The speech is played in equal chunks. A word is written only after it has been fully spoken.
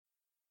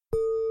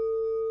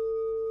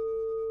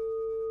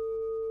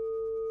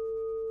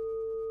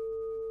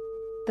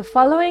The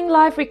following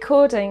live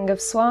recording of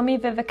Swami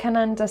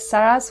Vivekananda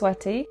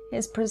Saraswati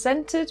is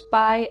presented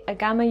by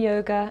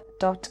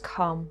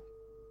agamayoga.com.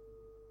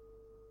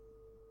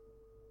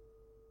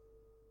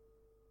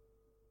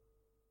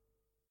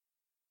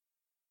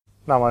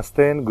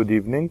 Namaste and good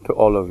evening to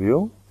all of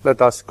you.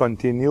 Let us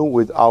continue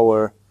with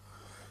our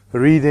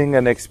reading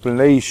and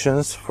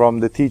explanations from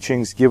the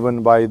teachings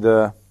given by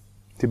the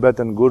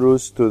Tibetan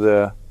gurus to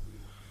the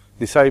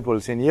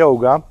disciples in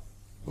yoga,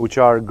 which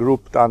are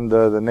grouped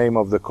under the name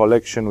of the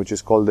collection, which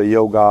is called the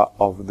Yoga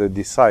of the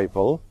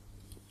Disciple.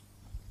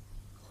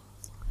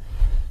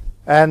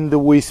 And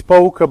we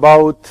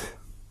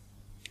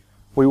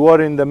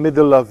were in the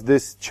middle of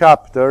this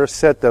chapter,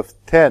 set of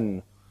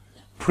 10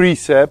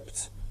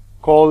 precepts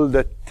called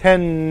the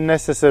 10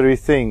 necessary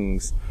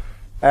things.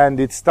 And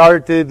it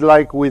started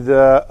like with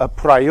a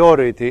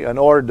priority, an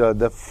order.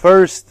 The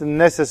first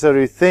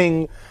necessary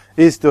thing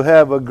is to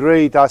have a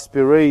great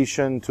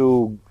aspiration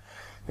to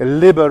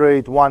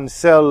liberate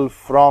oneself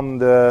from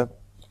the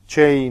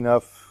chain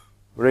of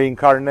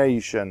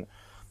reincarnation.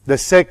 The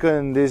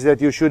second is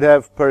that you should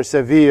have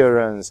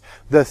perseverance.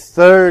 The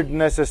third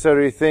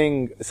necessary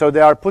thing, so they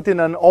are put in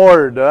an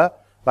order,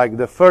 like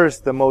the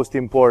first, the most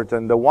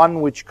important, the one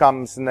which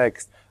comes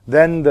next,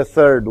 then the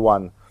third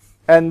one.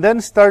 And then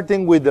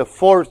starting with the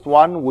fourth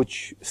one,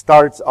 which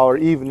starts our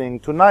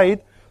evening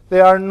tonight, they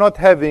are not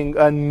having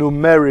a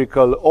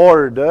numerical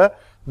order.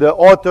 The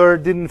author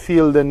didn't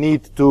feel the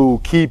need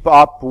to keep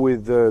up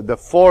with the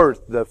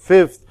fourth, the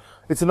fifth.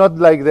 It's not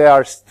like they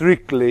are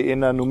strictly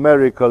in a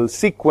numerical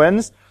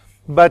sequence,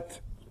 but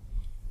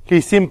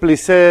he simply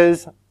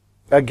says,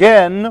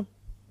 again,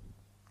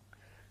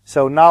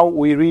 so now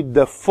we read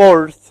the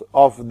fourth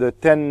of the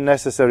 10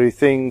 necessary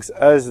things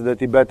as the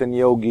Tibetan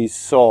yogis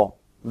saw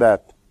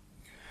that.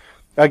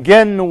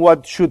 Again,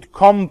 what should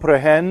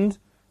comprehend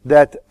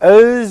that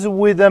as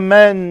with a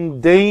man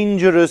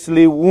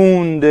dangerously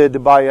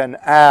wounded by an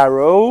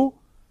arrow,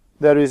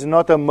 there is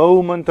not a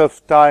moment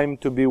of time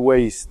to be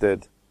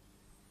wasted.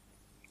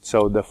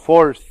 So the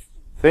fourth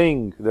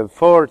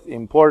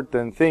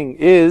important thing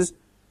is,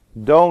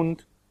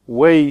 don't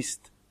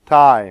waste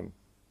time.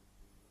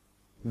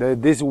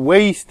 This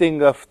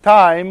wasting of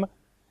time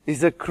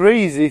is a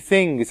crazy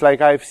thing. It's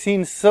like I've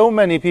seen so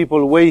many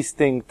people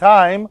wasting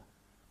time,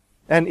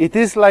 and it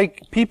is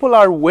like people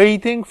are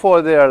waiting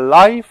for their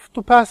life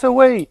to pass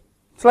away.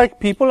 It's like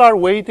people are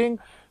waiting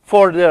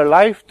for their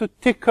life to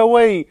tick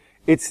away.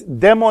 It's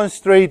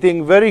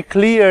demonstrating very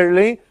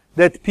clearly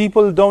that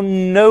people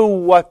don't know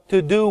what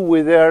to do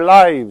with their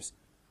lives.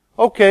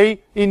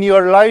 Okay, in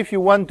your life you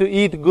want to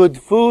eat good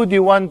food,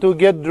 you want to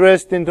get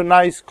dressed into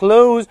nice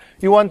clothes,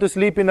 you want to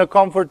sleep in a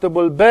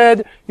comfortable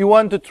bed, you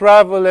want to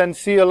travel and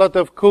see a lot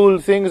of cool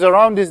things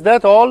around. Is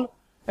that all?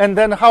 And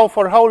then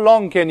for how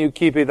long can you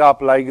keep it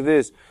up like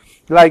this?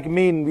 Like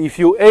if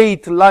you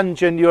ate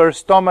lunch and your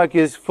stomach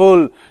is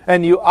full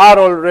and you are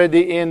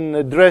already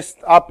dressed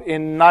up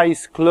in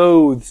nice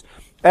clothes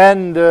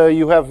and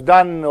you have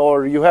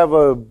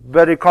a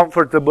very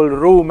comfortable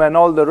room and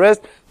all the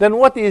rest, then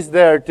what is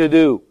there to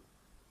do?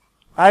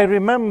 I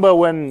remember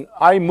when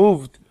I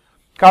moved,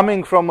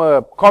 coming from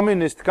a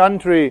communist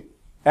country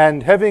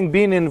and having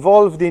been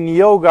involved in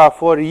yoga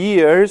for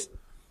years,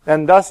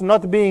 and thus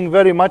not being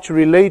very much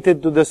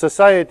related to the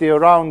society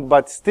around,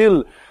 but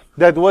still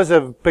that was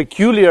a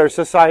peculiar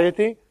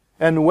society.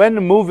 And when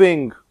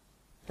moving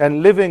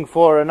and living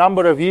for a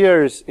number of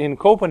years in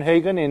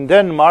Copenhagen, in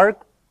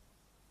Denmark,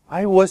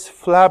 I was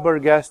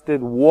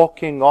flabbergasted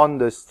walking on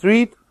the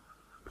street,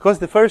 because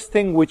the first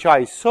thing which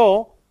I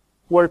saw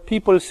were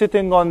people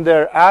sitting on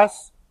their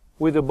ass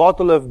with a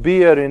bottle of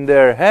beer in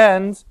their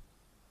hands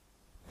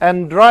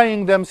and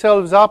drying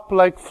themselves up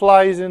like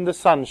flies in the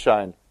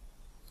sunshine.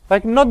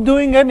 Like not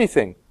doing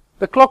anything.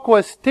 The clock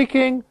was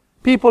ticking,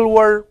 people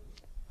were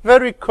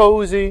very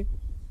cozy,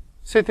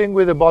 sitting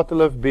with a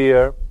bottle of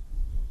beer.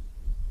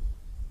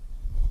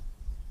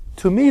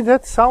 To me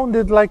that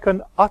sounded like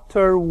an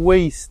utter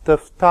waste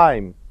of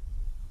time.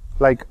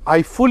 Like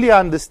I fully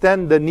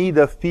understand the need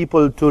of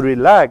people to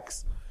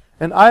relax,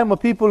 and I am a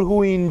people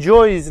who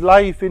enjoys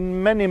life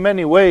in many,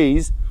 many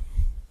ways.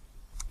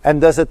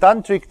 And as a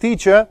tantric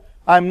teacher,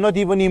 I'm not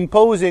even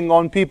imposing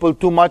on people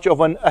too much of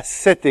an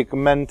ascetic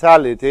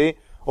mentality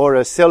or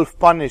a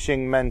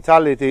self-punishing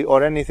mentality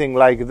or anything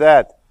like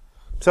that.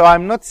 So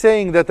I'm not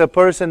saying that a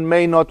person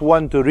may not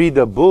want to read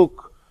a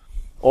book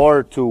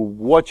or to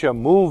watch a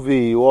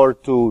movie or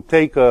to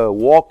take a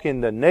walk in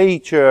the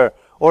nature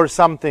or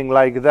something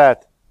like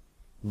that.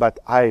 But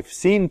I've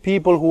seen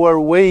people who are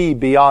way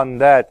beyond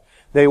that.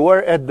 They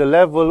were at the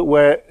level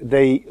where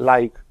they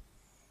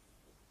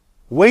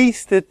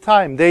wasted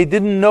time. They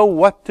didn't know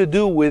what to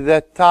do with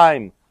that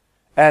time.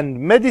 And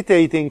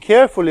meditating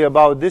carefully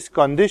about this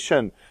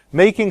condition,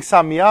 making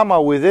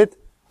samyama with it,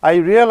 I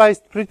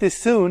realized pretty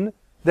soon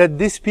that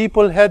these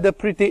people had a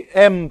pretty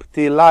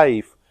empty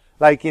life.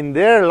 Like in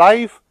their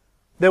life,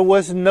 there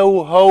was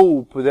no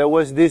hope. There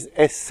was this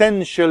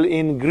essential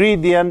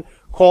ingredient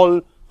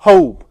called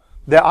hope.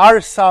 There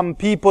are some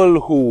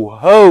people who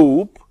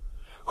hope,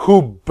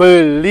 who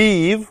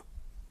believe,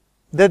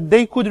 that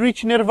they could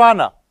reach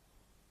nirvana.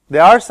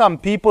 There are some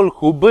people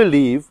who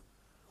believe,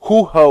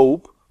 who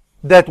hope,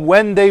 that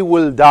when they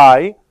will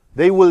die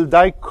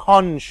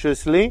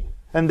consciously,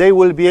 and they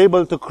will be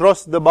able to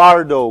cross the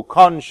bardo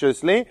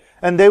consciously,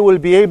 and they will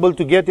be able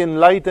to get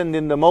enlightened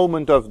in the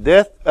moment of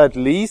death at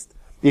least,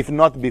 if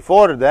not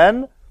before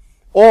then,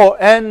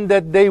 and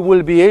that they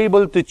will be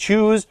able to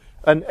choose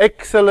an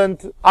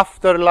excellent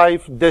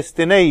afterlife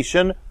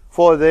destination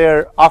for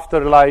their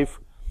afterlife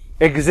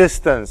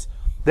existence.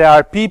 There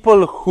are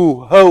people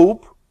who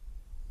hope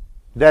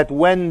that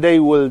when they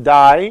will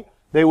die,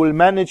 they will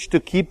manage to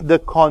keep the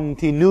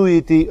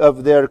continuity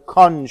of their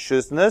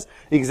consciousness,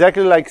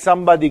 exactly like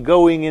somebody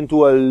going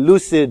into a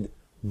lucid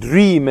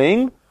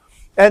dreaming,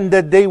 and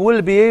that they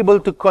will be able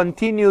to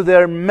continue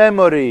their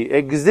memory,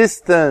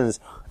 existence,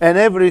 and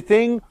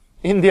everything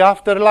in the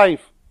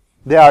afterlife.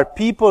 There are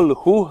people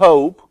who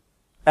hope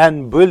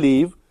and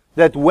believe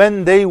that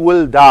when they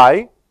will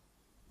die,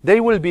 they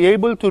will be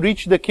able to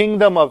reach the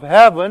kingdom of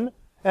heaven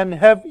and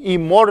have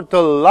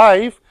immortal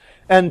life,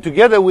 and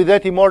together with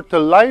that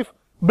immortal life,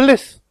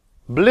 bliss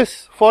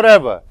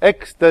forever,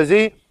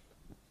 ecstasy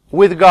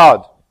with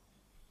God.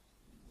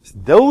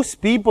 Those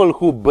people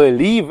who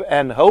believe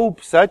and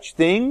hope such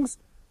things,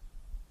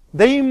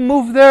 they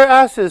move their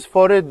asses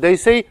for it. They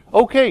say,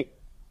 okay,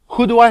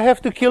 who do I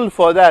have to kill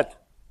for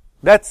that?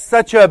 That's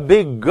such a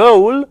big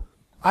goal.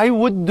 I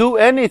would do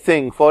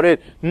anything for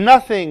it.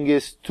 Nothing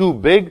is too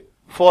big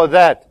for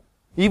that.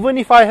 Even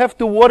if I have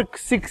to work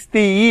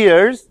 60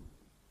 years,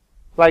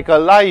 like a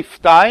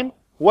lifetime,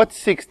 what's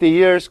 60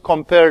 years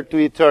compared to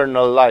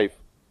eternal life?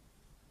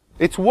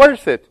 It's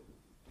worth it.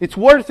 It's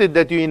worth it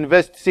that you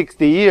invest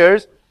 60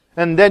 years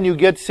and then you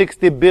get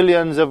 60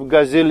 billions of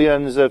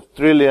gazillions of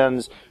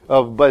trillions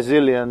of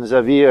bazillions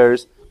of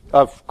years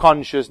of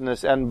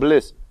consciousness and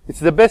bliss. It's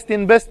the best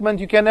investment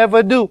you can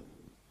ever do.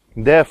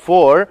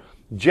 Therefore,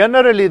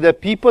 generally the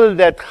people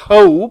that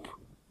hope,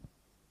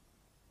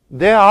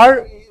 they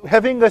are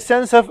having a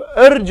sense of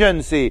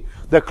urgency.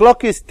 The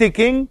clock is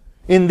ticking.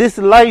 In this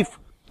life,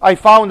 I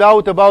found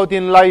out about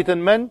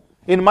enlightenment.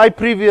 In my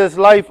previous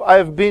life,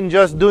 I've been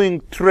just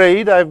doing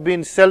trade. I've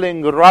been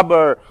selling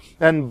rubber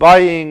and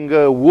buying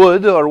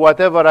wood or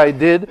whatever I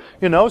did,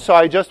 so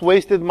I just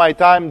wasted my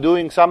time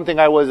doing something.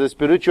 I was a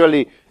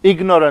spiritually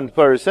ignorant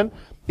person.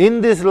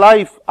 In this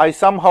life, I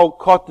somehow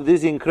caught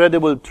this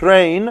incredible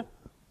train.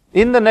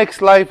 In the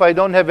next life, I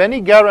don't have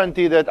any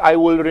guarantee that I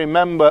will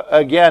remember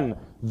again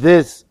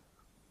this.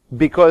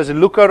 Because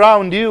look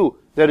around you.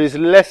 There is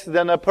less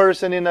than a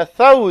person in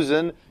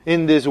 1,000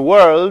 in this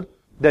world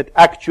that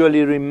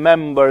actually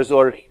remembers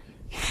or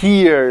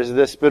hears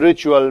the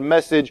spiritual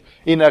message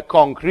in a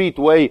concrete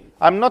way.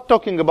 I'm not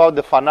talking about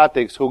the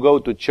fanatics who go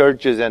to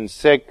churches and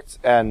sects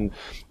and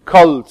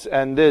cults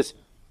and this.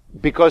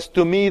 Because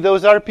to me,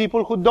 those are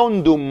people who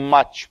don't do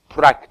much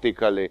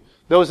practically.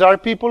 Those are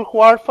people who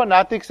are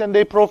fanatics and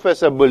they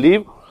profess a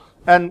belief.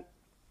 And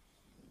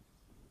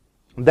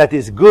that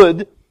is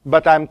good.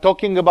 But I'm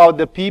talking about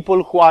the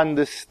people who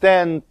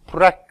understand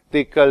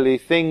practically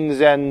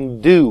things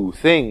and do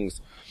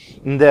things.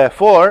 And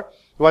therefore,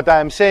 what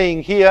I'm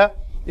saying here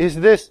is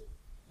this.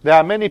 There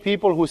are many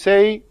people who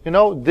say,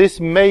 this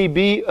may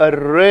be a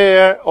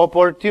rare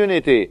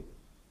opportunity.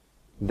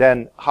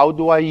 Then how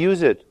do I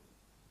use it?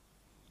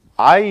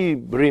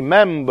 I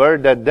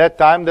remembered at that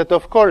time that,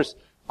 of course,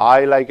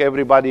 I, like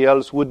everybody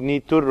else, would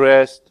need to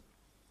rest,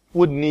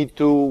 would need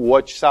to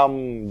watch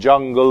some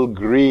jungle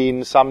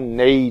green, some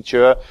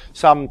nature,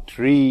 some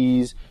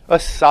trees, a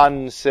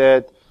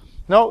sunset.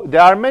 No,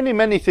 there are many,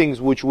 many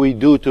things which we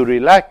do to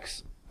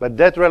relax, but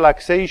that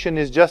relaxation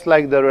is just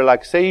like the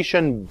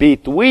relaxation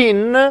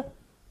between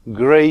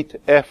great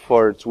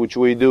efforts which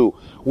we do.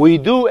 We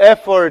do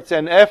efforts,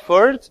 and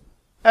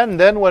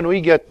then when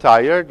we get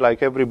tired,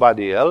 like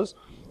everybody else,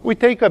 we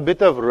take a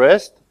bit of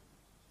rest,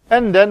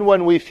 and then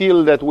when we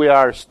feel that we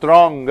are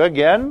strong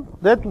again,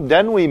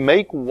 then we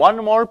make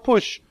one more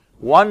push,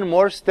 one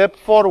more step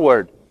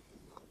forward.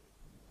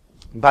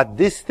 But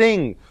this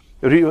thing,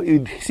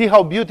 see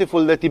how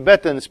beautiful the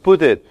Tibetans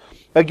put it.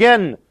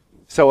 Again,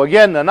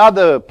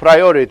 another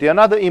priority,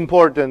 another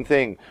important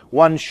thing.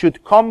 One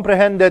should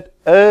comprehend that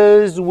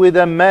as with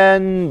a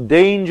man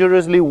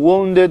dangerously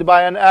wounded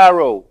by an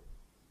arrow,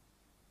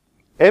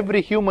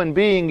 every human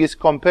being is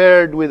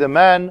compared with a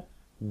man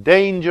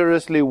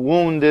dangerously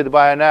wounded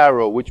by an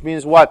arrow, which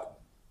means what?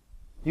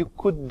 You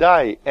could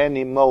die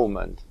any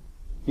moment.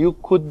 You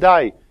could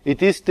die.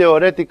 It is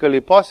theoretically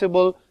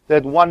possible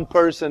that one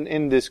person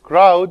in this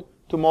crowd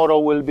tomorrow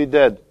will be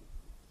dead.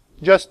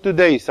 Just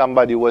today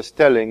somebody was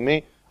telling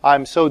me,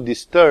 I'm so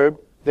disturbed,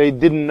 they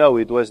didn't know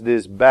it was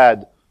this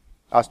bad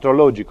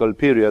astrological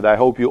period. I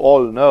hope you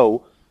all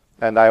know,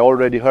 and I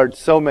already heard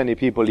so many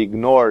people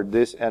ignored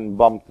this and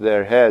bumped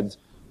their heads.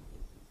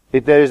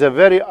 There is a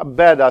very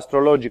bad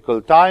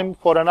astrological time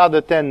for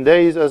another 10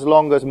 days as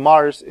long as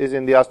Mars is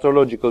in the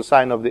astrological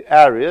sign of the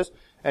Aries,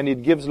 and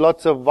it gives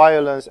lots of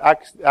violence,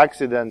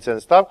 accidents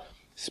and stuff,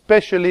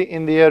 especially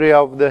in the area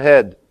of the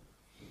head.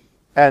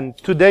 And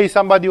today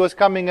somebody was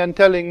coming and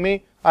telling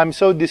me, I'm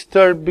so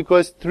disturbed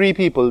because 3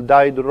 people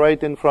died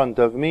right in front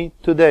of me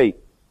today.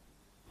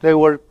 They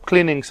were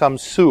cleaning some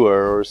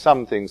sewer or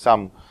something,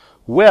 some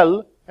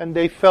well, and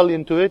they fell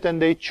into it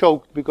and they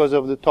choked because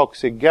of the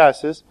toxic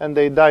gases, and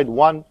they died.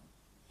 One,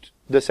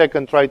 the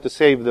second tried to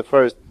save the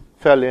first,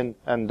 fell in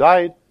and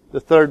died.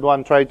 The third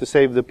one tried to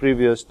save the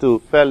previous 2,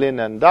 fell in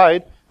and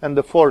died. And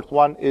the fourth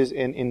one is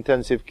in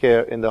intensive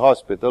care in the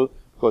hospital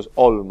because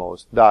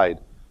almost died.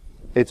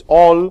 It's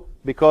all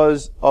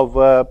because of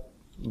a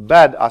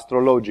bad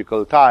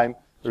astrological time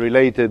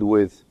related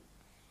with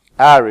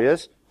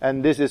Aries,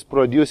 and this is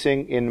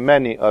producing in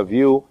many of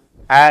you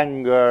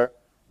anger,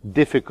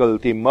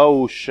 difficult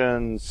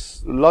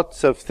emotions,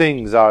 lots of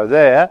things are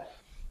there.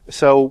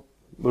 So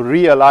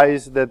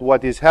realize that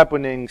what is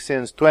happening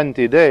since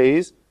 20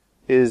 days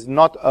is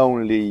not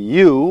only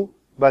you,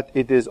 but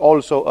it is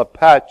also a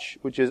patch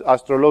which is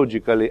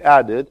astrologically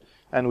added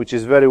and which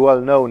is very well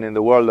known in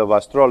the world of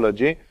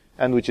astrology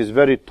and which is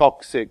very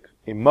toxic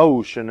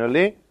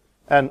emotionally,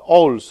 and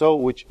also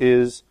which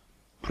is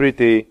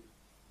pretty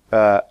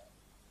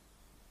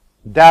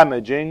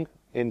damaging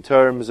in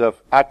terms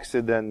of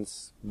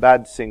accidents,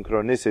 bad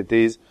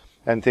synchronicities,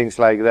 and things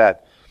like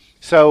that.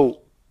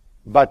 So,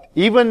 but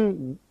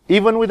even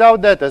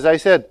without that, as I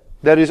said,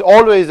 there is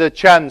always a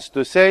chance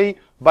to say,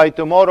 by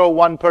tomorrow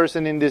one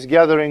person in this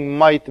gathering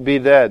might be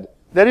dead.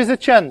 There is a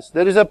chance,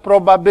 there is a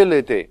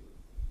probability.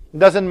 It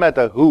doesn't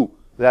matter who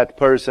that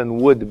person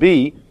would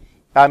be.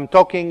 I'm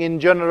talking in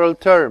general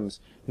terms.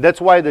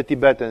 That's why the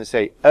Tibetans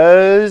say,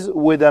 as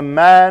with a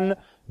man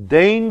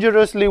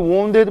dangerously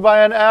wounded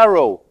by an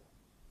arrow.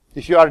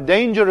 If you are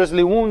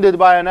dangerously wounded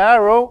by an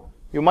arrow,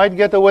 you might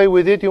get away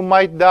with it, you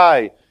might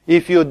die.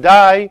 If you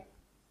die,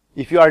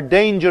 if you are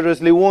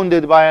dangerously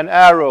wounded by an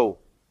arrow,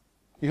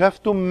 you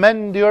have to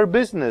mend your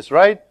business,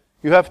 right?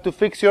 You have to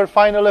fix your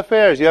final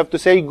affairs. You have to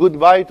say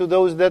goodbye to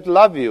those that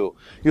love you.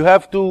 You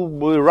have to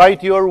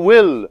write your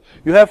will.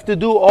 You have to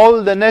do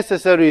all the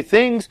necessary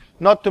things,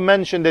 not to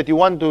mention that you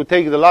want to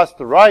take the last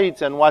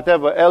rites and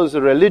whatever else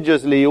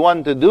religiously you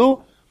want to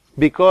do,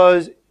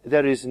 because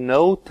there is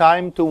no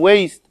time to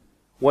waste.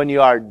 When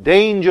you are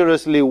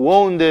dangerously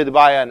wounded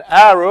by an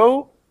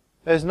arrow,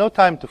 there's no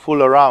time to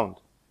fool around.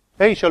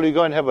 Hey, shall we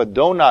go and have a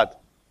donut?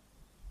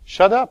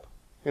 Shut up.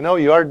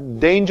 You are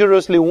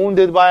dangerously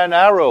wounded by an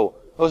arrow.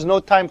 There's no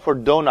time for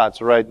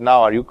donuts right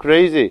now. Are you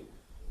crazy?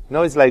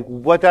 It's like,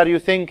 what are you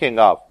thinking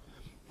of?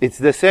 It's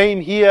the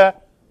same here.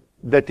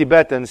 The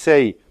Tibetans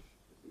say,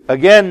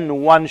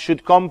 again, one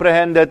should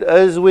comprehend that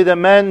as with a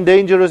man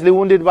dangerously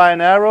wounded by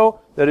an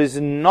arrow, there is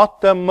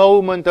not a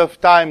moment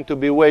of time to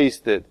be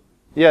wasted.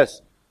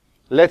 Yes,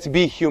 let's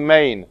be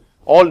humane.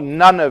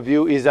 None of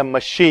you is a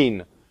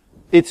machine.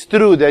 It's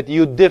true that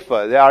you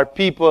differ. There are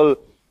people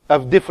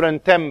of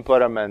different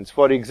temperaments.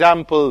 For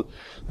example,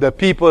 the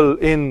people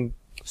in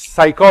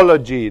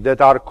psychology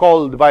that are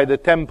called by the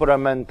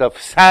temperament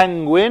of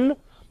sanguine,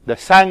 the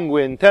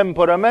sanguine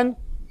temperament,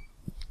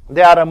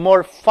 they are a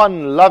more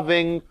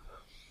fun-loving,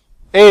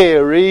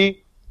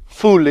 airy,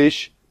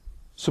 foolish,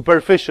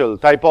 superficial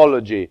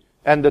typology.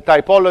 And the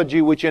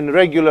typology which in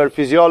regular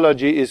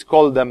physiology is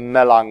called the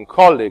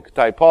melancholic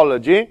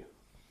typology.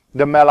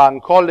 The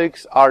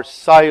melancholics are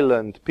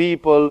silent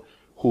people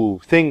who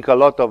think a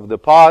lot of the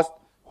past,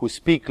 who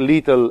speak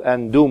little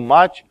and do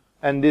much,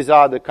 and these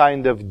are the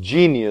kind of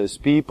genius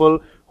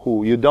people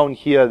who you don't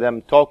hear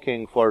them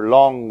talking for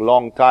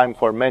long time,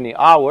 for many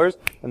hours,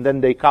 and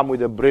then they come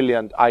with a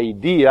brilliant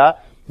idea.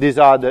 These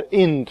are the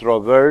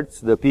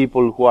introverts, the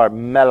people who are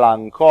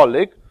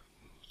melancholic,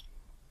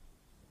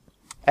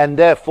 and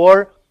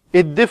therefore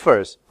it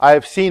differs.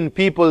 I've seen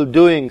people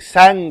doing,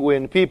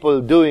 sanguine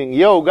people doing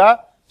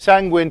yoga.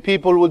 Sanguine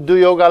people would do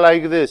yoga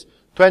like this.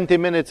 20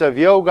 minutes of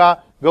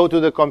yoga, go to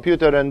the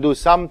computer and do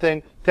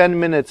something. 10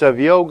 minutes of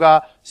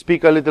yoga,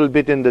 speak a little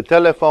bit in the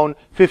telephone.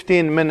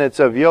 15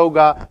 minutes of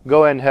yoga,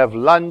 go and have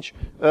lunch.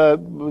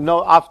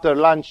 After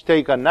lunch,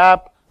 take a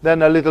nap.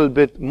 Then a little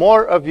bit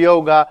more of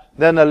yoga.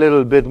 Then a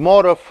little bit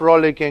more of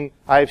frolicking.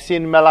 I've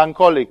seen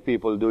melancholic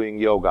people doing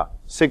yoga.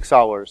 6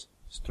 hours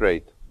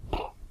straight.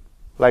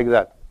 Like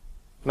that.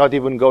 Not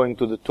even going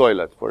to the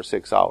toilet for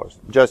 6 hours.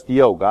 Just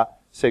yoga,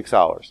 6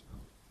 hours.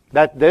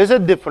 That there's a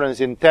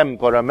difference in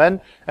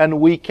temperament, and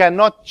we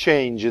cannot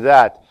change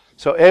that.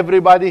 So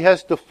everybody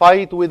has to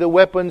fight with the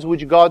weapons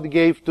which God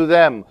gave to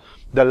them.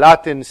 The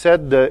Latin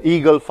said the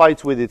eagle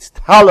fights with its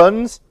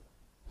talons,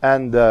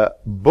 and the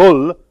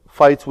bull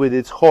fights with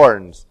its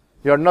horns.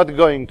 You're not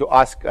going to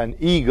ask an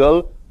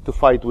eagle to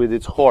fight with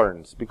its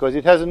horns, because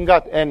it hasn't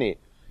got any.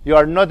 You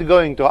are not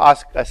going to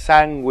ask a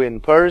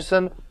sanguine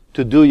person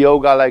to do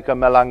yoga like a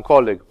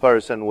melancholic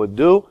person would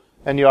do,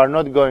 and you are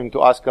not going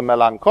to ask a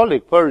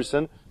melancholic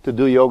person to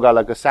do yoga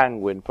like a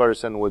sanguine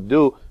person would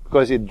do,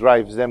 because it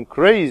drives them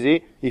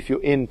crazy if you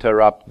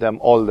interrupt them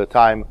all the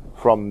time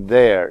from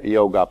their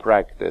yoga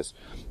practice.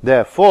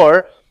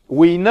 Therefore,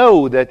 we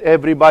know that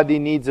everybody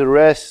needs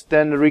rest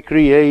and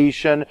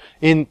recreation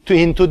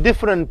into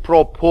different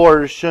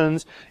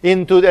proportions,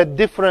 at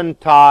different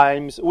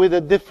times, with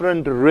a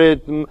different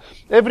rhythm.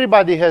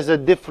 Everybody has a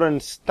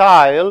different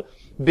style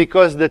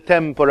because the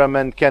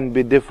temperament can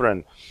be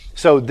different.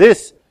 So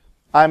this,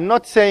 I'm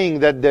not saying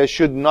that there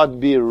should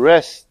not be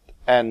rest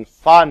and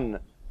fun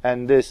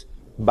and this,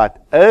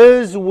 but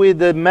as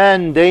with a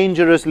man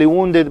dangerously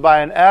wounded by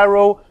an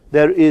arrow,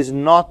 there is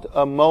not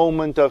a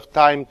moment of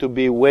time to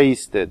be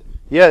wasted.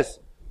 Yes,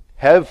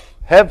 have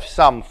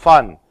some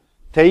fun.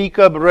 Take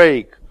a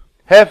break.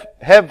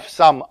 Have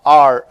some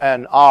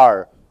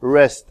R&R,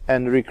 rest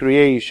and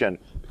recreation.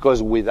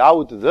 Because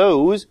without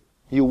those,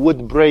 you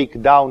would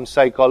break down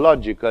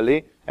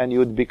psychologically and you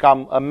would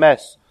become a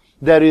mess.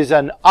 There is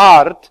an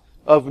art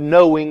of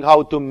knowing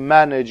how to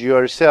manage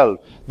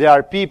yourself. There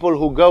are people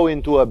who go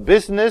into a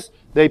business,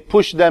 they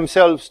push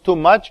themselves too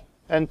much,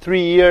 and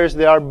 3 years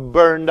they are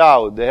burned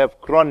out. They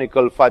have chronic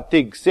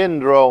fatigue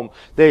syndrome,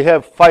 they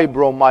have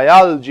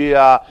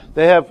fibromyalgia,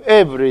 they have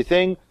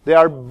everything. They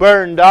are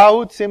burned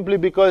out simply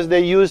because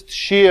they used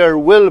sheer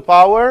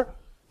willpower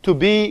to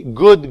be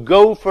good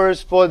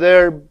gophers for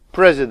their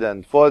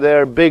president, for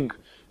their big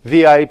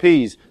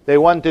VIPs. They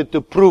wanted to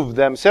prove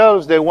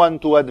themselves. They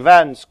want to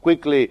advance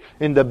quickly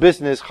in the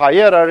business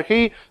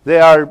hierarchy.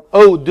 They are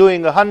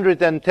doing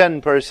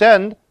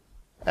 110%,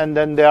 and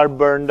then they are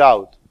burned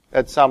out.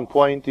 At some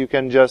point, you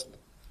can just,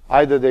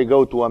 either they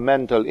go to a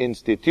mental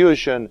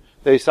institution,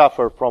 they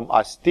suffer from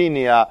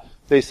asthenia,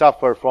 they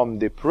suffer from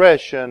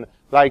depression.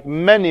 Like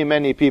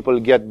many people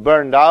get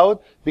burned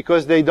out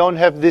because they don't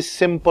have this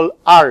simple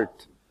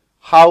art,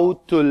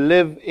 how to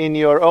live in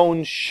your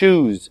own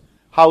shoes,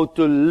 how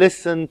to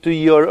listen to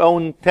your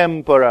own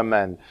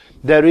temperament.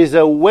 There is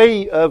a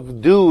way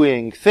of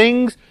doing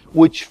things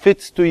which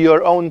fits to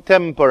your own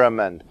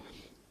temperament.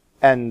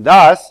 And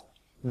thus,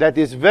 that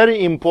is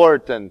very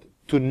important,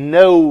 to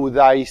know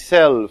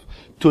thyself,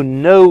 to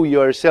know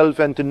yourself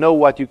and to know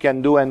what you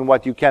can do and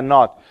what you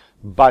cannot.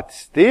 But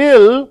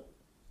still,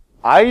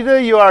 either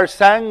you are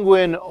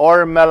sanguine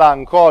or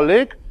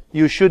melancholic,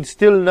 you should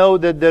still know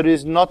that there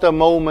is not a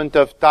moment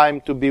of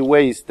time to be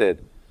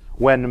wasted.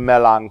 When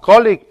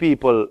melancholic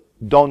people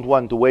don't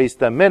want to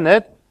waste a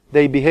minute,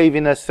 they behave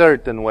in a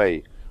certain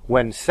way.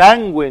 When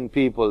sanguine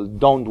people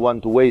don't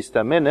want to waste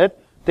a minute,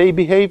 they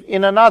behave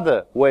in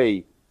another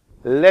way.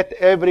 Let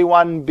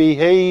everyone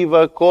behave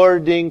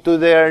according to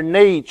their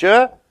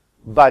nature,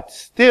 but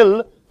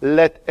still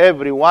let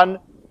everyone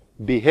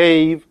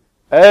behave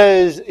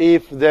as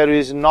if there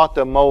is not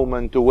a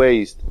moment to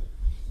waste.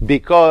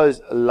 Because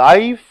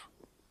life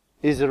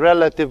is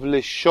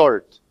relatively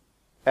short.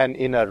 And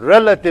in a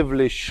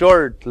relatively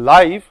short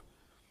life,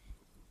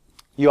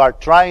 you are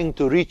trying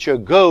to reach a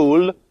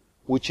goal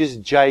which is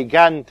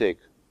gigantic.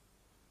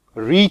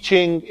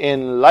 Reaching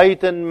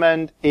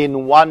enlightenment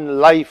in one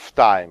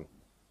lifetime.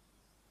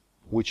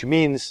 Which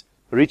means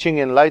reaching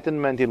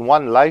enlightenment in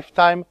one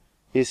lifetime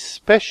is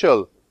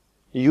special.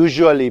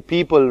 Usually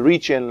people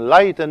reach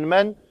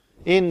enlightenment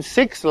in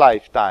 6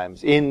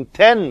 lifetimes, in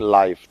 10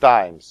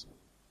 lifetimes.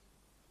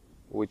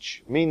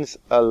 Which means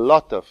a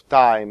lot of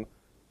time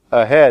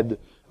ahead,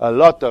 a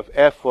lot of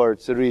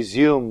efforts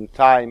resume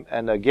time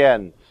and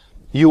again.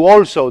 You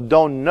also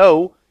don't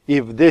know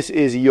if this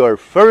is your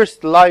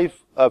first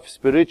life of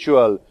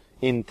spiritual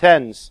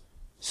intense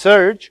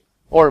search,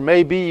 or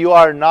maybe you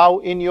are now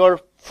in your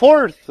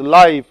 4th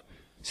life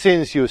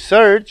since you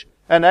search,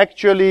 and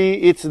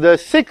actually it's the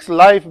 6th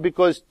life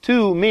because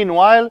 2,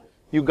 meanwhile,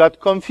 you got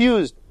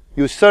confused.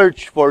 You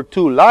searched for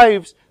 2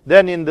 lives,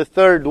 then in the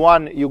 3rd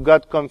one you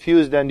got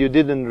confused and you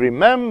didn't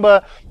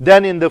remember,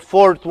 then in the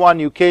 4th one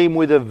you came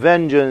with a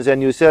vengeance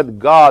and you said,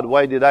 God,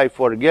 why did I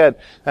forget?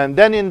 And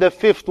then in the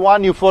 5th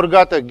one you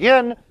forgot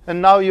again, and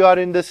now you are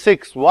in the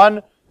 6th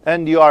one,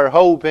 and you are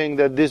hoping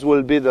that this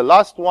will be the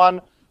last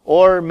one,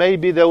 or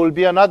maybe there will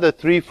be another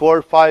 3,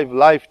 4, 5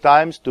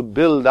 lifetimes to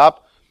build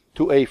up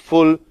to a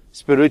full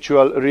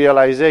spiritual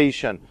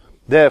realization.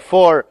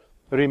 Therefore,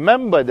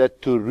 remember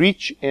that to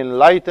reach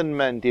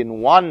enlightenment in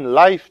one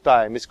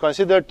lifetime is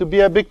considered to be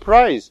a big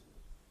prize.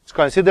 It's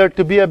considered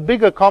to be a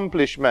big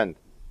accomplishment.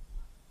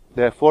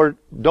 Therefore,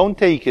 don't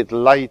take it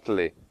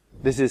lightly.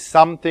 This is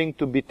something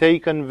to be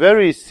taken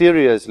very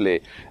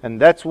seriously. And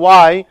that's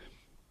why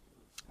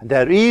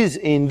there is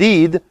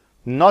indeed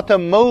not a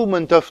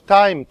moment of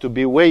time to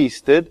be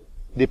wasted,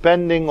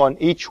 depending on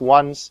each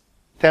one's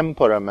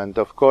temperament,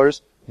 of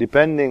course,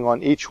 depending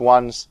on each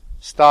one's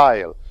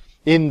style.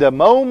 In the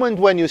moment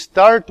when you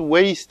start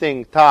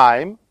wasting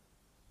time,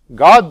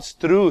 God's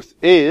truth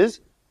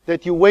is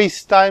that you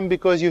waste time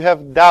because you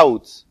have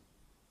doubts.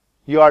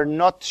 You are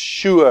not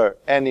sure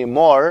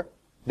anymore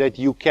that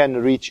you can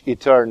reach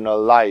eternal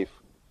life.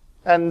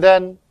 And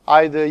then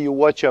either you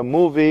watch a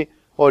movie,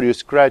 or you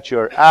scratch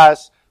your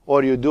ass,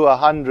 or you do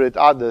 100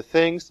 other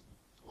things.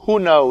 Who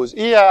knows?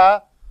 Yeah,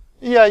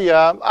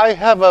 I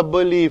have a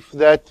belief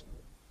that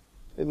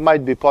it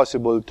might be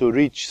possible to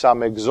reach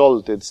some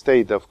exalted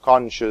state of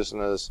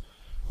consciousness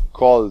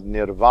called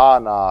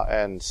nirvana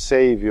and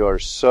save your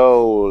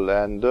soul.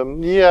 And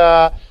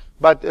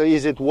But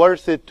is it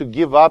worth it to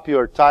give up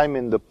your time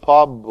in the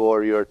pub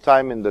or your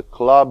time in the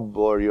club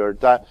or your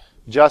time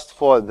just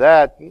for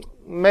that?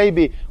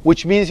 Maybe,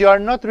 which means you are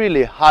not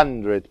really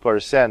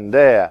 100%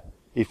 there.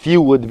 If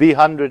you would be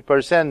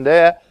 100%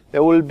 there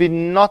will be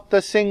not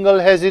a single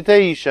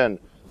hesitation,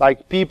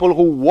 like people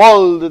who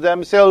walled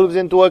themselves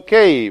into a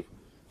cave.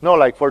 No,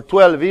 like for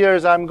 12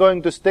 years I'm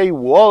going to stay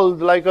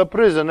walled like a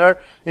prisoner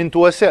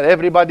into a cell.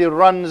 Everybody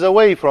runs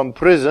away from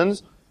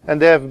prisons,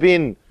 and there have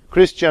been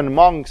Christian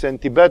monks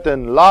and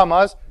Tibetan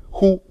lamas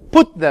who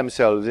put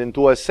themselves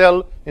into a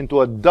cell,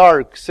 into a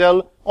dark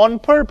cell on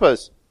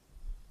purpose,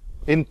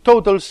 in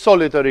total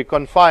solitary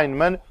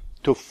confinement,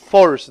 to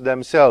force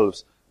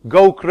themselves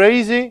go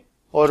crazy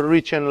or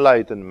reach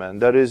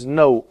enlightenment. There is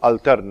no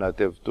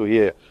alternative to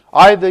here.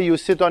 Either you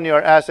sit on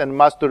your ass and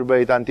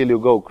masturbate until you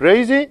go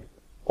crazy,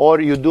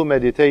 or you do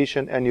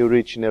meditation and you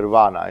reach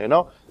nirvana, you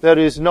know. There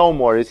is no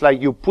more. It's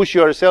like you push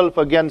yourself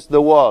against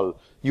the wall.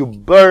 You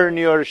burn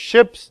your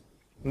ships.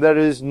 There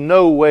is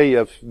no way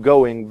of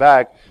going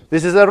back.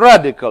 This is a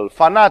radical,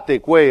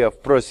 fanatic way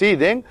of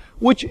proceeding,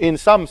 which in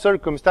some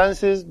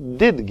circumstances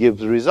did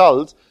give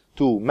results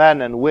to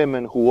men and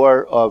women who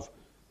were of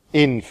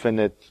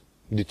infinite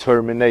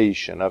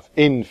determination, of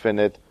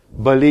infinite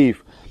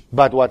belief.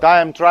 But what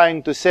I am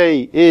trying to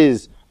say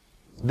is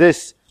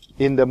this: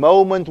 in the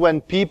moment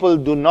when people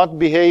do not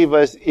behave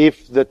as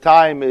if the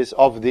time is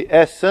of the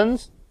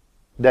essence,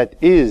 that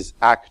is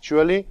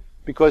actually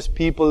because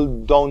people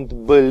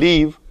don't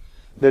believe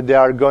that they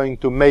are going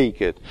to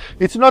make it.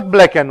 It's not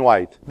black and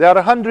white. There are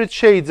 100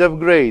 shades of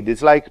gray.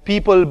 It's like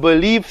people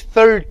believe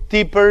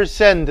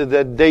 30%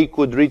 that they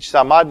could reach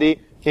samadhi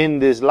in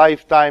this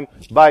lifetime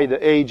by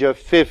the age of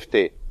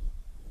 50.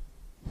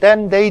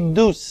 Then they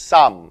do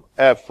some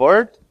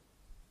effort,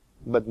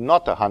 but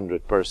not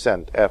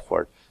 100%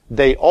 effort.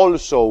 They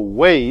also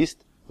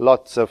waste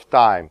lots of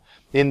time.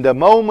 In the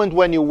moment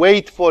when you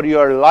wait for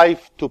your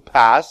life to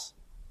pass,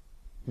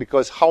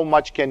 because how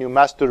much can you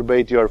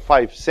masturbate your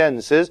 5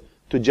 senses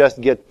to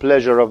just get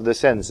pleasure of the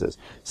senses?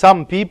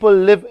 Some people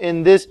live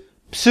in this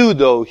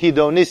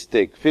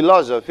pseudo-hedonistic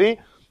philosophy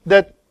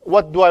that,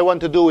 what do I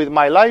want to do with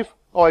my life?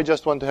 Oh, I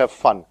just want to have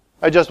fun.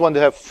 I just want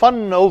to have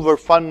fun over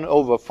fun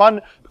over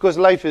fun, because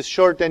life is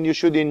short and you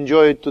should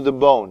enjoy it to the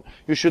bone.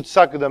 You should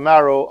suck the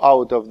marrow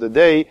out of the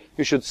day.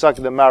 You should suck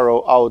the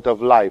marrow out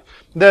of life.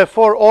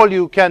 Therefore, all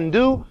you can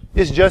do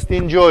is just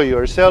enjoy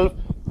yourself,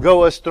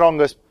 go as strong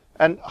as...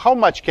 And how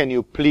much can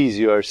you please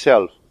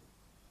yourself?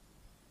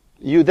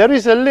 There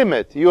is a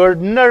limit. Your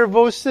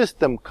nervous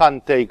system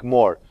can't take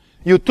more.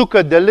 You took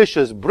a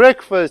delicious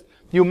breakfast.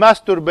 You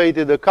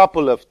masturbated a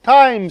couple of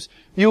times.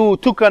 You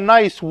took a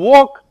nice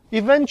walk.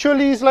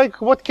 Eventually it's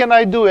like, what can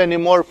I do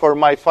anymore for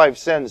my 5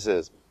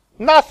 senses?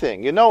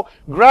 Nothing, you know.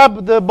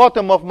 Grab the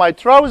bottom of my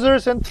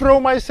trousers and throw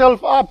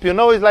myself up, you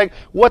know. It's like,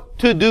 what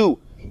to do?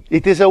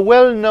 It is a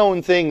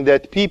well-known thing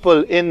that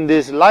people in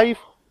this life,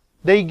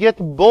 they get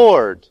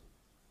bored.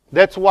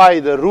 That's why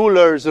the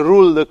rulers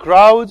rule the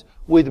crowds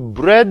with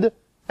bread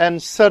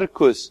and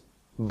circus.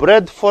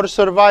 Bread for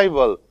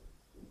survival.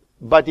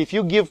 But if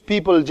you give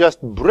people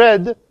just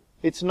bread,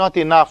 it's not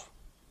enough.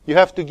 You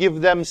have to give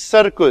them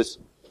circus.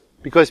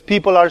 Because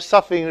people are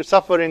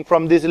suffering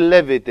from this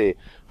levity,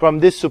 from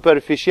this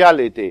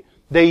superficiality.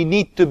 They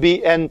need to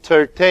be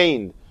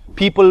entertained.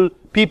 People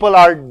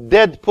are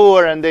dead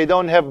poor and they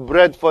don't have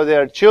bread for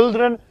their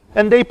children,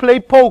 and they play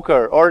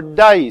poker or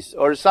dice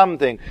or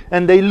something,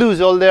 and they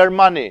lose all their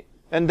money,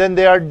 and then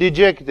they are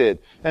dejected.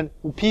 And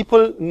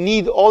people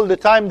need all the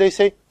time, they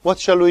say, what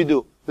shall we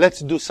do? Let's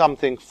do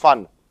something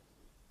fun.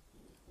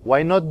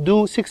 Why not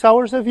do 6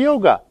 hours of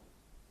yoga?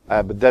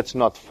 But that's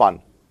not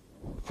fun.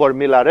 For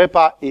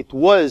Milarepa, it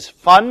was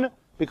fun,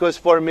 because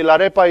for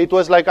Milarepa, it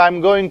was like,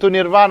 I'm going to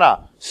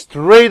nirvana,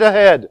 straight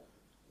ahead.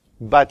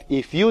 But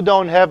if you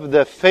don't have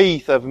the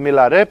faith of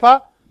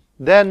Milarepa,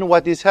 then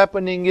what is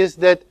happening is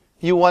that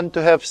you want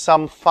to have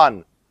some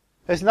fun.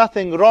 There's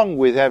nothing wrong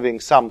with having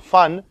some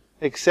fun,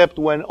 except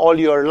when all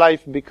your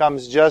life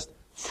becomes just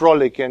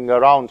frolicking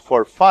around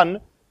for fun,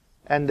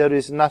 and there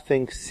is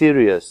nothing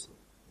serious.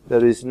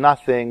 There is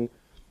nothing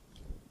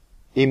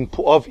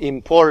of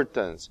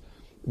importance.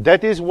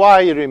 That is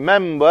why,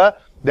 remember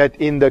that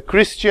in the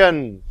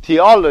Christian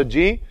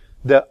theology,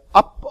 the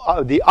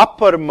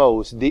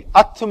uppermost, the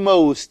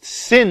utmost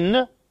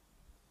sin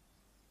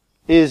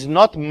is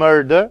not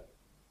murder,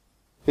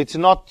 it's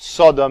not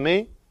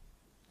sodomy,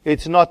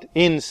 it's not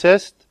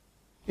incest,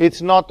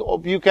 it's not...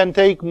 You can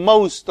take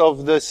most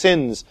of the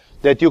sins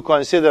that you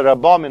consider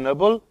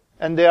abominable,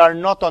 and they are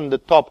not on the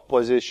top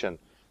position.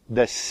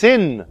 The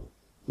sin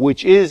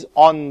which is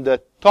on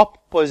the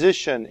top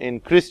position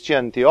in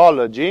Christian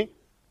theology,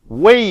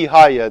 way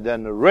higher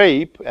than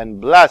rape and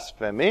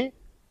blasphemy,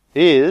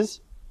 is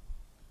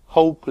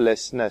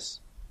hopelessness.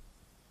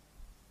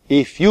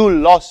 If you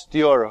lost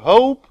your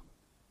hope,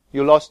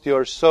 you lost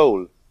your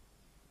soul.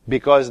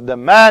 Because the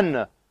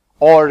man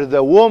or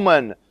the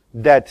woman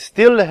that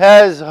still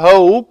has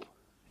hope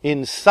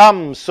in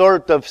some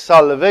sort of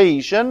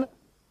salvation,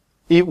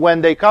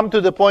 when they come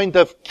to the point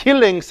of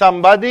killing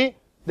somebody,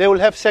 they will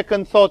have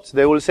second thoughts.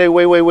 They will say,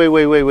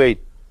 wait.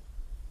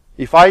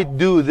 If I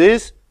do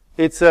this,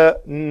 it's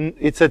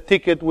a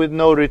ticket with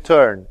no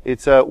return.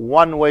 It's a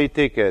one-way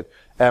ticket.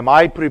 Am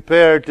I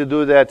prepared to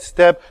do that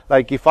step?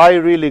 Like if I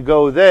really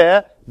go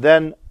there,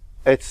 then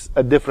it's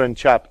a different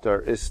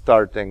chapter is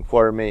starting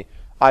for me.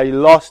 I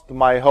lost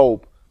my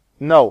hope.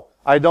 No,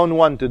 I don't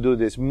want to do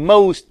this.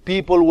 Most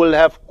people will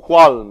have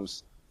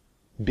qualms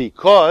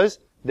because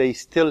they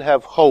still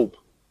have hope.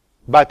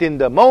 But in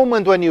the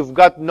moment when you've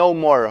got no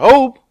more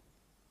hope,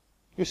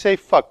 you say,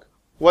 fuck,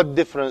 what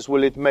difference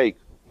will it make?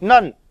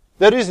 None.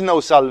 There is no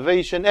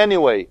salvation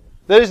anyway.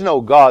 There is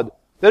no God.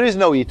 There is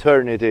no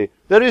eternity.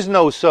 There is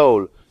no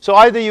soul. So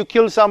either you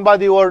kill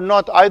somebody or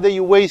not, either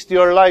you waste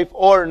your life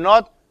or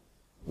not,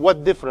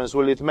 what difference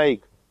will it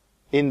make?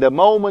 In the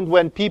moment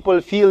when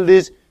people feel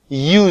this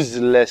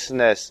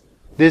uselessness,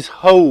 this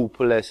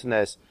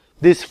hopelessness,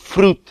 this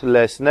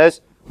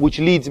fruitlessness, which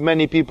leads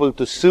many people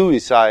to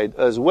suicide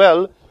as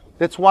well,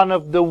 that's one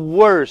of the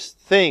worst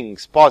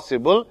things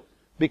possible,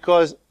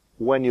 because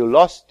when you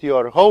lost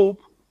your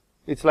hope,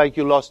 it's like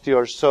you lost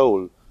your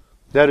soul.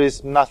 There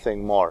is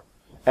nothing more.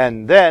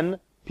 And then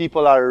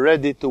people are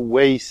ready to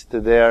waste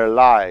their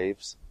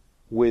lives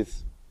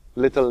with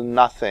little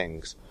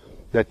nothings.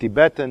 The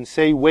Tibetans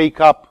say,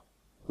 wake up.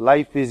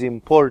 Life is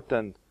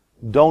important.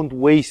 Don't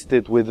waste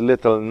it with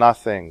little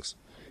nothings.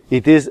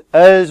 It is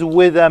as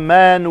with a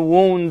man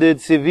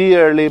wounded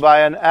severely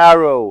by an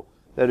arrow.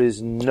 There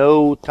is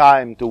no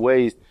time to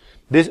waste.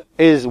 This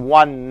is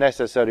one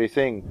necessary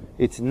thing.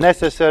 It's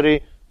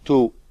necessary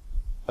to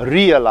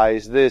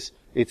realize this.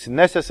 It's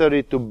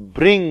necessary to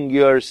bring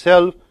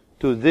yourself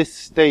to this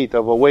state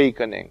of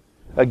awakening.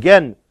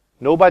 Again,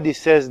 nobody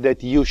says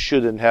that you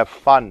shouldn't have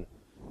fun.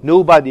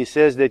 Nobody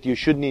says that you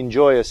shouldn't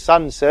enjoy a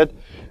sunset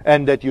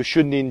and that you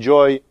shouldn't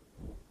enjoy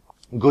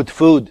good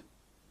food.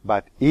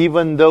 But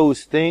even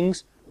those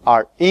things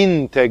are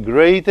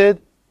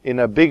integrated in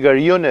a bigger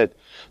unit.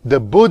 The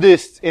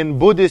Buddhists in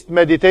Buddhist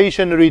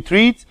meditation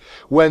retreats,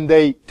 when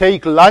they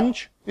take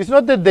lunch, it's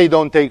not that they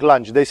don't take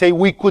lunch. They say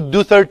we could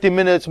do 30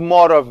 minutes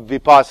more of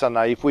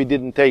vipassana if we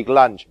didn't take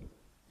lunch.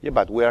 Yeah,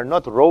 but we are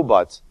not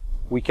robots.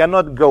 We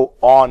cannot go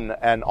on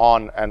and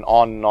on and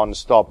on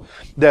non-stop.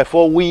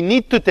 Therefore, we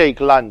need to take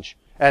lunch.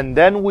 And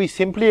then we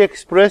simply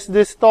express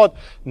this thought.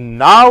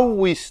 Now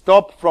we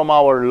stop from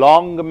our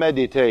long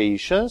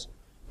meditations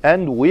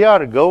and we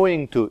are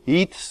going to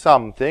eat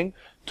something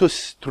to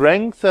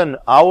strengthen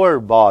our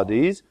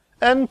bodies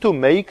and to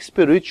make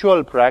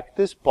spiritual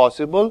practice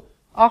possible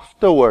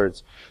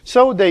afterwards.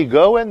 So they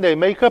go and they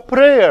make a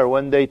prayer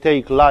when they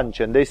take lunch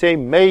and they say,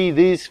 may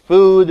this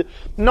food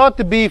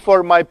not be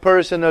for my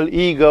personal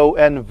ego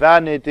and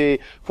vanity,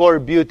 for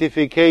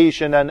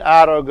beautification and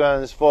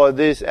arrogance, for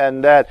this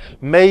and that.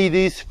 May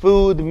this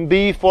food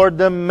be for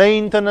the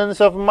maintenance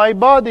of my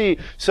body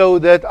so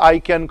that I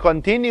can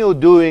continue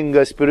doing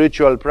a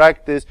spiritual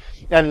practice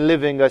and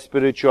living a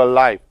spiritual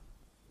life.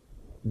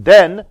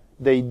 Then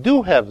they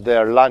do have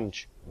their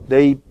lunch.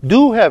 They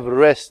do have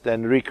rest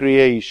and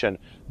recreation,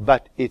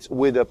 but it's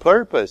with a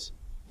purpose.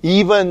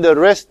 Even the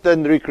rest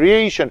and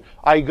recreation,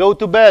 I go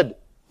to bed.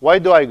 Why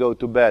do I go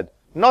to bed?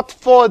 Not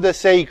for the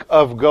sake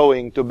of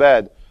going to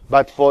bed,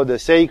 but for the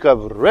sake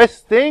of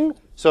resting,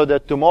 so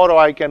that tomorrow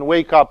I can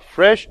wake up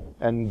fresh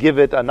and give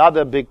it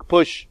another big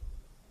push.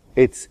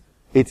 It's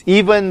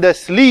even the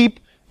sleep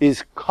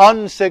is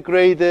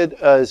consecrated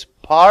as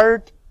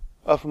part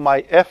of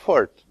my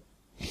effort.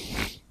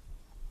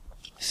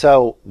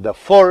 So the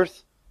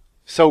fourth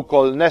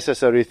so-called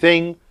necessary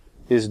thing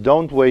is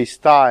don't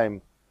waste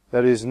time.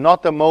 There is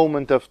not a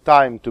moment of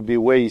time to be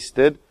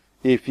wasted.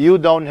 If you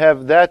don't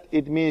have that,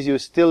 it means you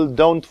still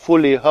don't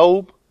fully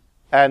hope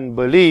and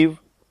believe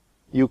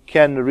you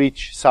can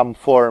reach some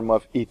form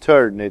of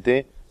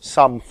eternity,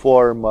 some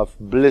form of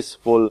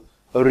blissful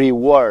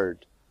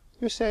reward.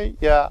 You say,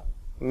 yeah,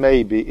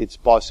 maybe it's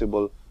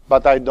possible,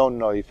 but I don't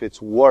know if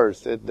it's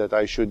worth it that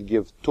I should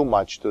give too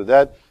much to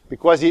that,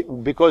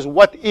 because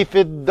what if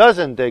it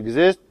doesn't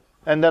exist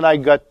and then I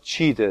got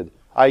cheated?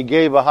 I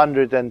gave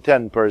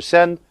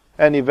 110%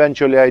 and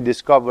eventually I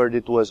discovered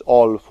it was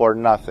all for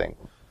nothing.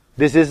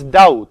 This is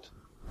doubt,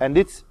 and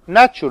it's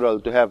natural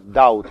to have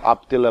doubt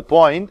up till a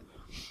point,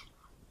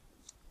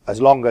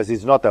 as long as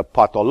it's not a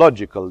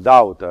pathological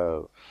doubt,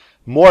 a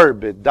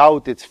morbid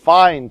doubt. It's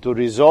fine to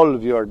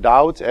resolve your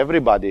doubts.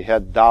 Everybody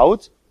had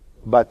doubts,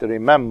 but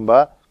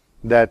remember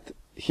that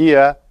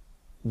here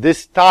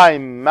this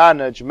time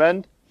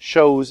management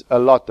shows a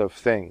lot of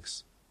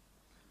things.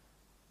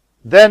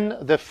 Then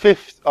the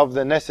fifth of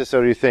the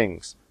necessary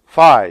things.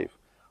 5.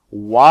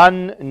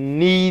 One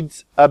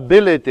needs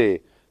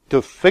ability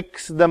to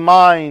fix the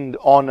mind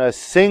on a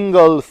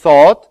single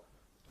thought,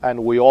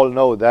 and we all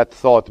know that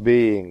thought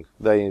being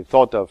the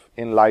thought of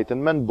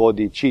enlightenment,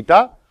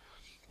 bodhicitta,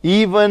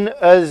 even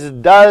as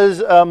does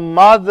a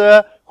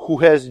mother who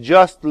has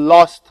just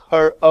lost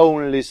her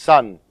only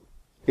son.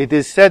 It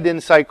is said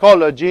in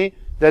psychology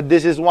that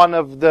this is one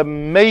of the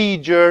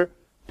major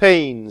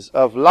pains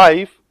of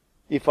life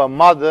if a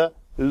mother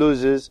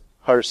loses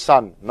her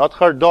son. Not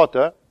her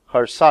daughter,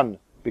 her son.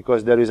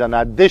 because there is an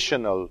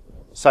additional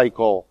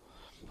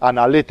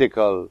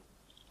psychoanalytical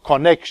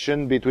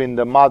connection between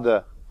the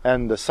mother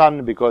and the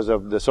son because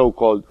of the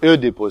so-called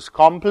Oedipus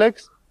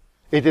complex.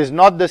 It is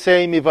not the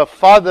same if a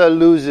father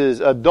loses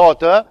a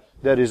daughter.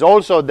 There is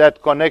also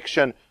that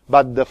connection,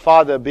 but the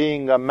father,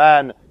 being a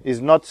man,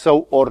 is not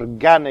so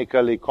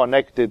organically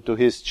connected to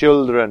his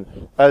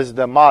children as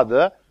the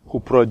mother, who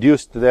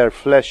produced their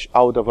flesh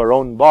out of her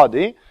own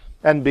body.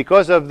 And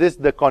because of this,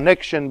 the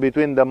connection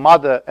between the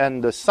mother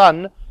and the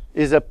son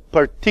is a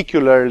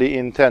particularly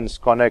intense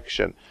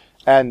connection.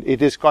 And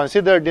it is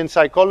considered in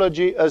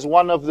psychology as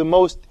one of the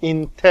most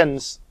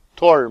intense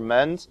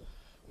torments.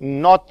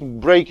 Not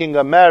breaking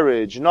a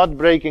marriage, not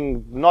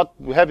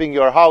having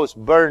your house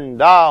burned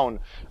down.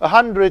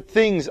 100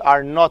 things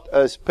are not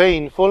as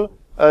painful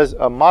as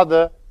a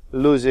mother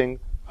losing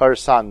her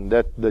son.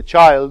 That the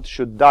child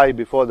should die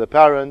before the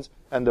parents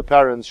and the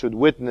parents should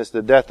witness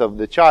the death of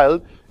the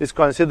child is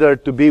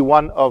considered to be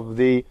one of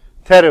the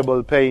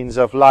terrible pains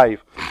of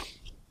life.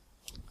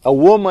 A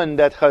woman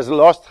that has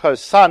lost her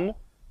son,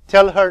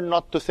 tell her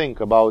not to think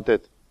about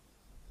it.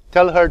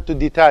 Tell her to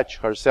detach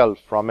herself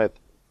from it.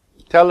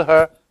 Tell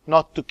her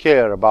not to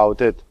care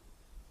about it.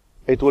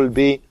 It will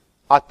be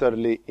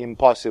utterly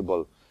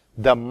impossible.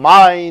 The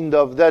mind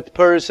of that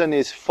person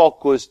is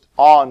focused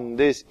on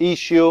this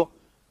issue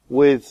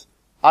with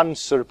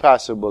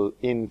unsurpassable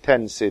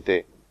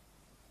intensity.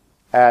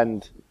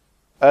 And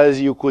as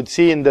you could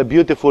see in the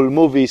beautiful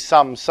movie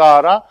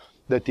Samsara,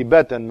 the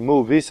Tibetan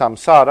movie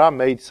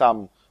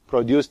Samsara,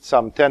 produced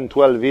some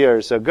 10-12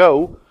 years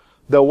ago,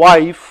 the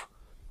wife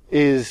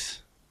is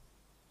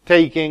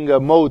taking a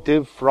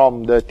motive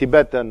from the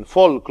Tibetan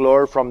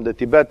folklore, from the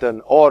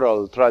Tibetan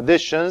oral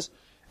traditions,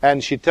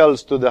 and she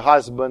tells to the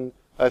husband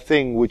a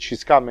thing which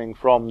is coming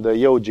from the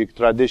yogic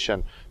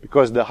tradition.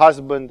 Because the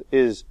husband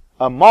is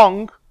a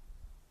monk,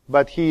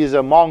 but he is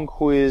a monk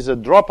who is a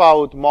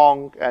dropout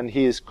monk, and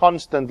he is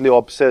constantly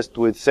obsessed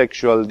with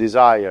sexual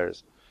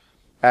desires.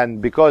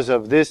 And because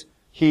of this,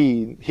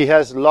 he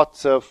has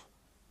lots of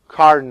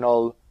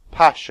carnal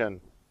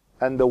passion.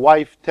 And the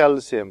wife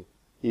tells him,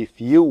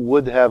 if you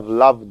would have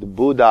loved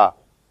Buddha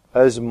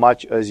as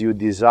much as you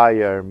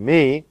desire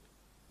me,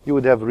 you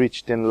would have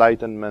reached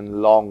enlightenment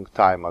long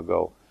time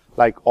ago.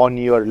 Like on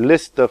your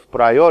list of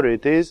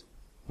priorities,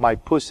 my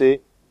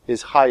pussy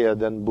is higher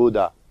than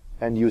Buddha.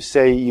 And you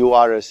say you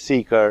are a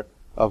seeker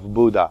of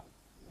Buddha.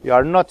 You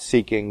are not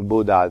seeking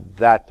Buddha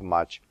that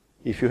much.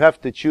 If you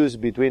have to choose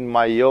between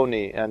my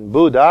yoni and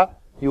Buddha,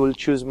 you will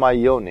choose my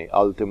yoni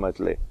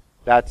ultimately.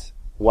 That's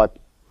what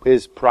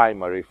is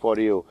primary for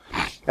you.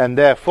 And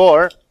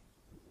therefore,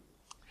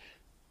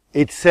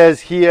 it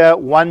says here,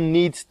 one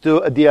needs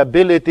the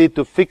ability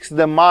to fix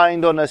the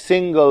mind on a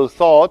single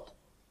thought,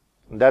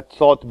 that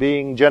thought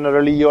being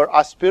generally your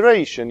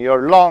aspiration,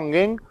 your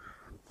longing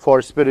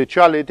for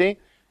spirituality,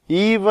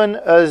 even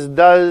as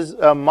does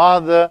a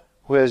mother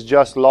who has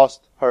just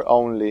lost her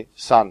only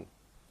son.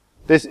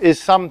 This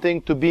is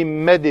something to be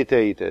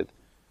meditated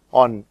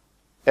on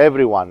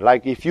everyone.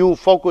 Like if you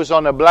focus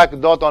on a black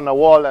dot on a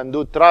wall and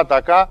do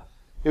trataka,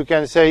 you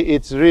can say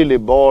it's really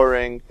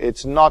boring,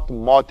 it's not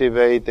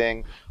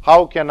motivating,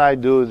 how can I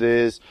do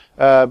this,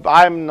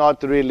 I'm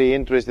not really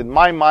interested,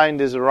 my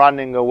mind is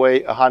running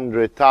away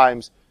 100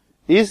 times.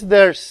 Is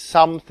there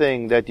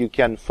something that you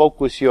can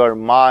focus your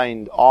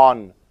mind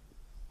on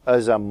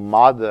as a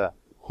mother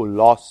who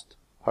lost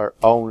her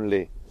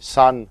only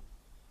son?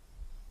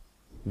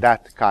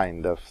 That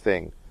kind of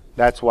thing.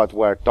 That's what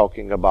we're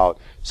talking about.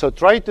 So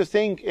try to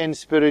think in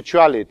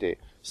spirituality.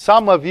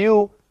 Some of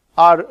you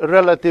are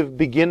relative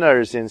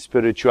beginners in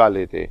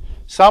spirituality.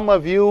 Some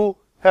of you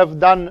have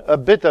done a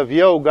bit of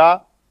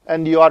yoga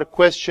and you are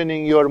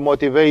questioning your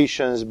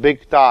motivations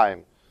big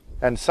time.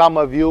 And some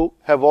of you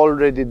have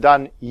already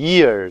done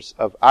years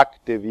of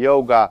active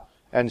yoga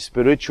and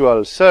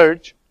spiritual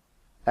search,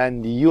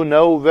 and you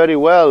know very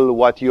well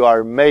what you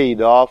are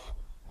made of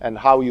and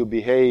how you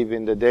behave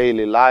in the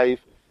daily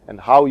life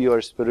and how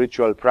your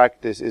spiritual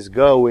practice is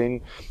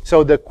going.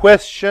 So the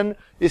question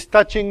is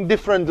touching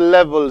different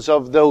levels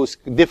of those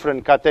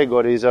different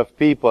categories of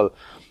people.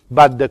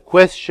 But the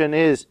question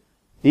is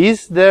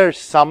there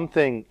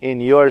something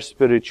in your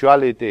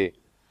spirituality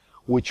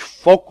which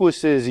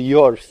focuses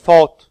your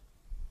thought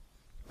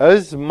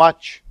as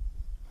much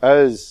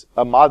as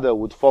a mother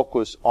would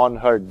focus on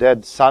her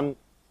dead son?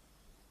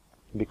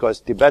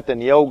 Because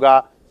Tibetan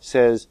yoga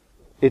says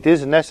it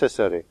is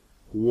necessary.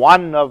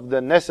 One of the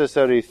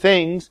necessary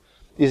things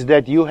is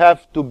that you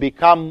have to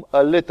become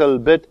a little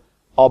bit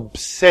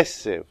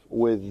obsessive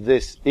with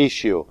this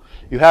issue.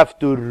 You have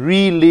to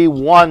really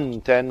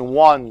want and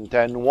want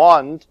and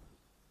want.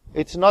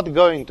 It's not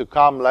going to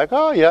come like,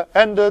 oh yeah,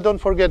 and don't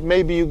forget,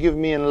 maybe you give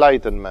me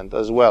enlightenment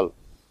as well.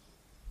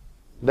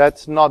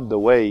 That's not the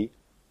way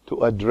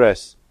to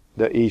address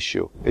the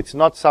issue. It's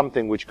not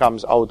something which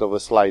comes out of a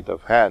sleight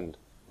of hand.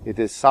 It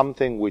is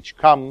something which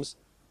comes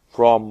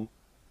from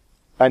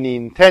an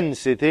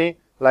intensity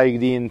like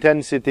the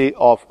intensity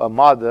of a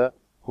mother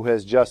who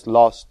has just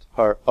lost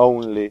her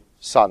only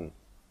son.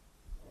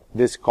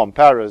 This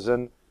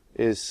comparison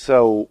is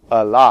so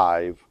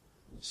alive,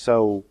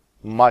 so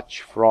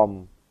much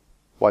from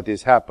what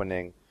is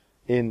happening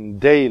in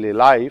daily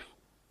life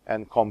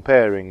and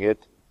comparing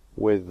it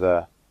with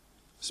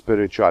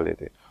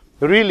spirituality.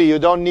 Really, you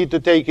don't need to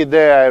take it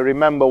there. I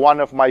remember one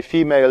of my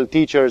female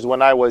teachers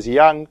when I was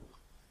young.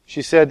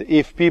 She said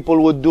if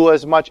people would do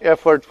as much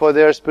effort for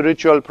their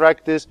spiritual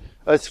practice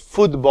as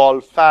football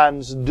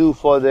fans do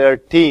for their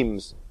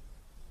teams.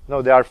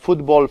 No, there are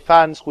football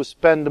fans who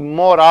spend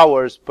more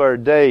hours per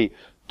day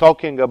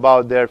talking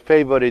about their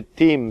favorite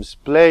teams,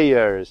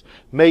 players,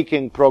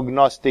 making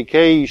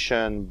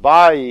prognostication,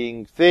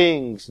 buying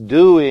things,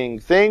 doing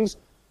things,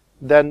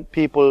 than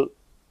people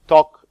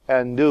talk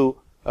and do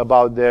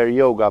about their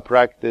yoga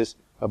practice,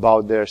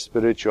 about their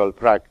spiritual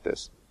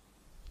practice.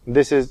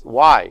 This is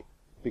why.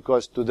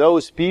 Because to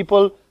those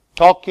people,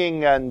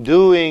 talking and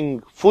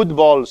doing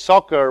football,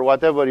 soccer,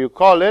 whatever you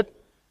call it,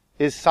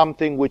 is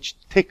something which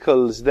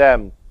tickles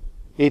them.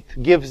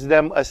 It gives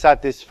them a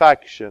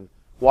satisfaction.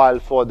 While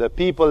for the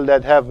people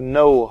that have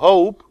no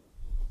hope,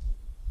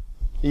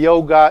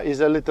 yoga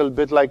is a little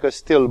bit like a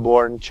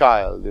stillborn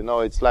child. You know,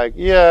 it's like,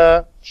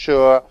 yeah,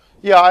 sure,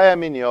 yeah, I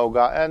am in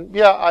yoga, and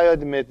yeah, I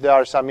admit there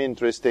are some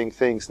interesting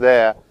things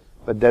there,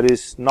 but there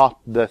is not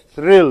the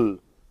thrill,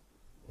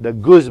 the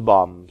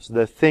goosebumps,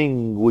 the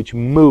thing which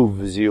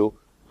moves you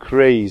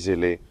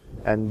crazily.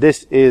 And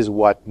this is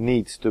what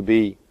needs to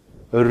be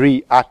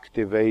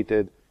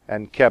reactivated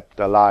and kept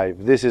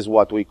alive. This is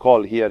what we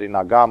call here in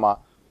Agama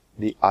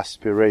the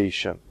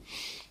aspiration.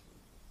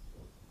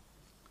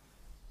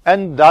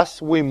 And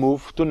thus we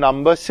move to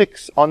number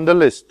 6 on the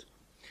list.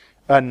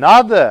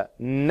 Another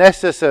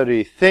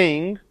necessary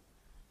thing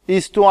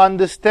is to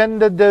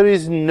understand that there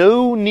is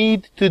no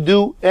need to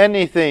do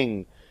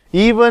anything.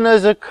 Even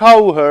as a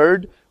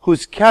cowherd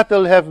whose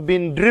cattle have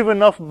been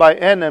driven off by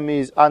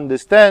enemies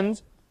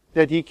understands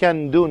that he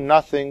can do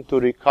nothing to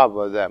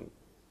recover them.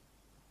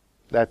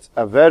 That's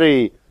a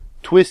very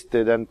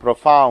twisted and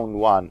profound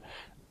one.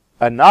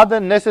 Another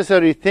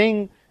necessary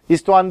thing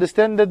is to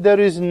understand that there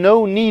is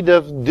no need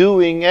of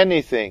doing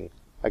anything.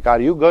 Like,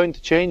 are you going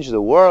to change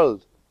the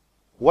world?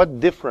 What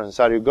difference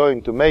are you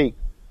going to make?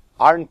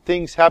 Aren't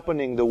things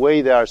happening the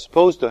way they are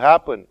supposed to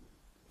happen?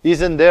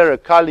 Isn't there a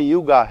Kali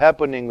Yuga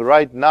happening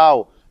right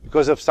now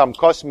because of some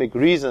cosmic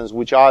reasons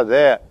which are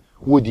there?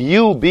 Would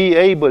you be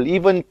able,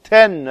 even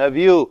 10 of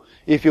you,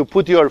 if you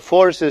put your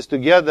forces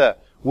together,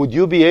 would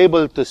you be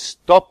able to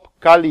stop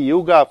Kali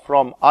Yuga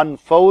from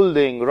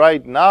unfolding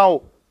right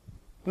now?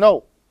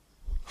 No.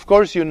 Of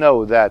course you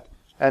know that.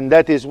 And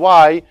that is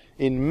why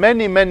in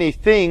many, many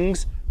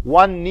things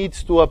one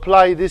needs to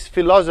apply this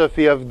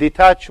philosophy of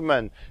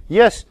detachment.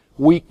 Yes,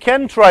 we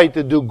can try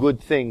to do good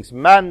things.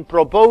 Man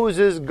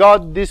proposes,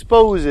 God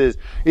disposes.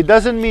 It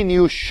doesn't mean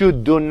you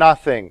should do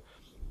nothing.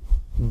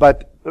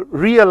 But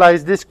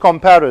realize this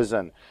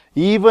comparison.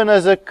 Even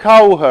as a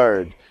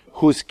cowherd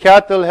whose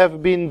cattle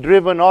have been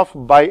driven off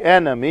by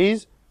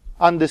enemies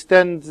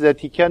understands that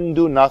he can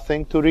do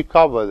nothing to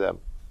recover them.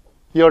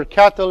 Your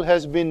cattle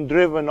has been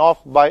driven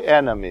off by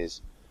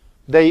enemies.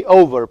 They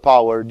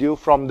overpowered you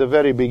from the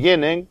very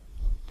beginning.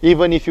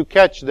 Even if you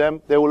catch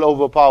them, they will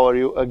overpower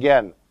you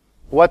again.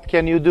 What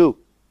can you do?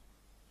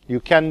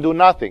 You can do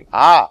nothing.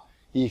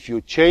 If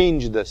you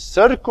change the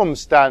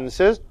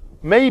circumstances,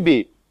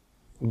 maybe.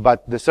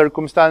 But the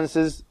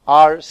circumstances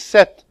are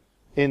set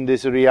in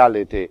this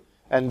reality.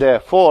 And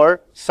therefore,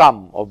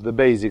 some of the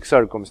basic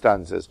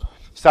circumstances,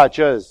 such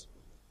as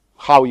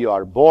how you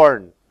are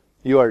born,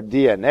 your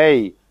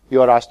DNA,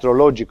 your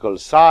astrological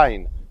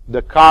sign,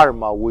 the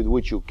karma with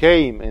which you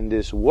came in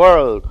this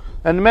world,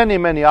 and many,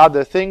 many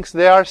other things,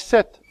 they are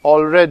set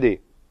already.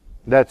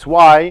 That's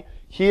why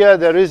here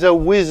there is a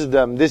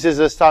wisdom. This is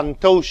a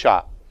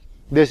santosha.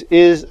 This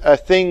is a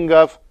thing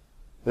of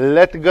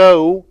let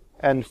go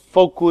and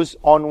focus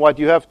on what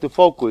you have to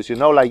focus. You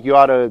know, like you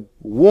are a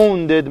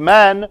wounded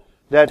man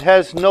that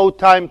has no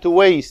time to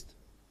waste.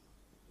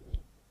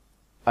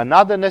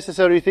 Another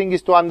necessary thing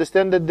is to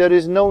understand that there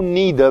is no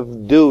need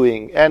of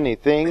doing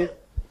anything.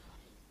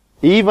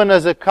 Even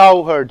as a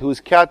cowherd whose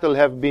cattle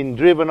have been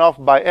driven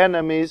off by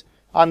enemies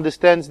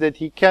understands that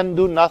he can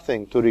do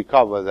nothing to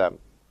recover them.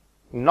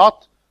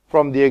 Not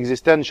from the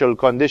existential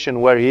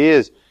condition where he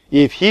is.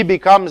 If he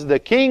becomes the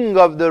king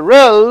of the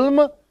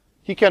realm,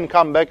 he can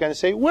come back and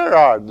say, where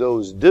are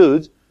those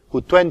dudes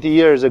who 20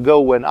 years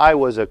ago when I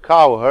was a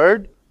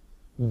cowherd,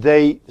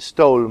 they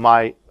stole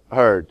my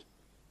herd?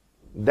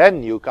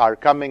 Then you are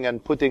coming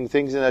and putting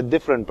things in a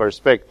different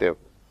perspective.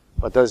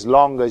 But as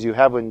long as you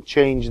haven't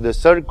changed the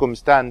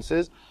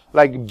circumstances,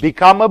 like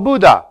become a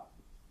Buddha,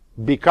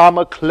 become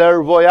a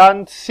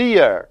clairvoyant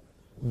seer,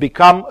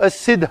 become a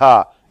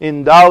Siddha,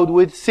 endowed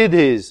with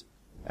Siddhis,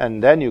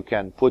 and then you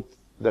can put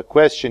the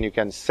question, you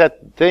can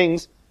set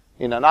things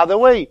in another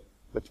way.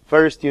 But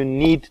first you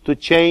need to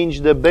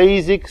change the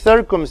basic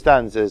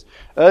circumstances.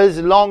 As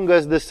long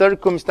as the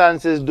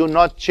circumstances do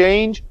not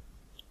change,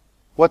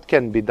 what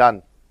can be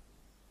done?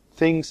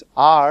 Things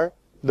are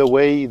the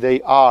way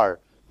they are.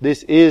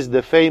 This is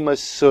the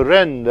famous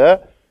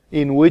surrender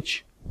in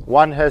which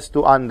one has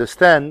to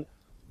understand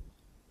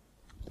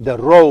the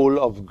role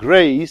of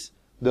grace,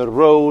 the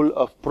role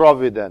of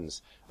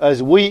providence.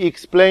 As we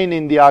explain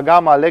in the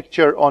Agama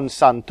lecture on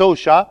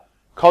Santosha,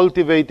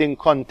 cultivating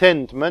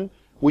contentment,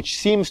 which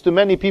seems to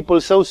many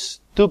people so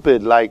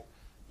stupid, like,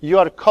 you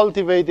are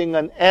cultivating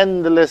an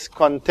endless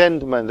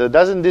contentment.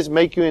 Doesn't this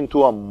make you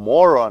into a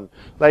moron?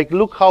 Like,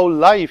 look how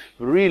life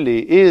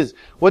really is.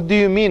 What do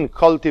you mean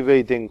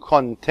cultivating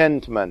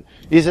contentment?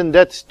 Isn't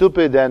that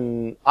stupid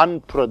and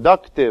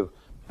unproductive?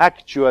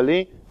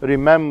 Actually,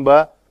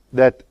 remember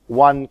that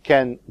one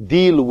can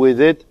deal with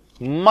it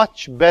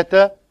much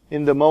better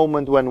in the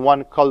moment when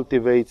one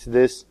cultivates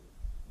this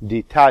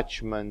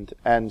detachment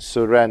and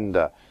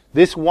surrender.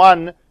 This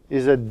one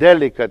is a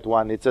delicate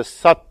one. It's a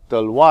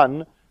subtle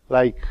one.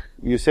 Like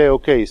you say,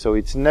 okay, so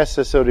it's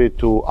necessary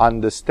to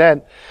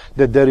understand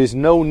that there is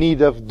no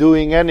need of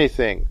doing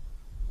anything.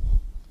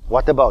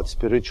 What about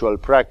spiritual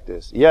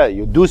practice? Yeah,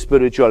 you do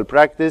spiritual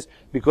practice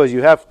because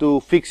you have to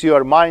fix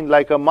your mind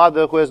like a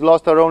mother who has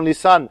lost her only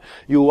son.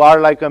 You are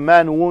like a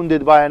man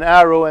wounded by an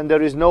arrow and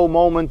there is no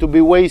moment to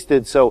be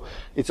wasted. So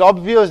it's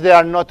obvious they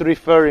are not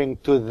referring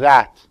to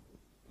that.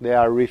 They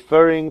are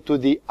referring to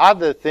the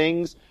other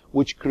things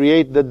which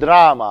create the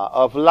drama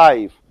of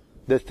life.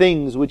 The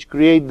things which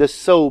create the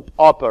soap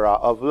opera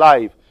of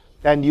life.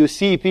 And you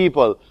see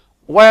people,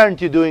 why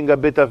aren't you doing a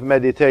bit of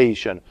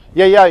meditation?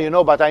 Yeah,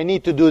 but I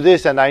need to do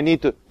this and I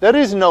need to... There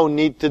is no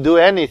need to do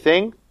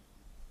anything.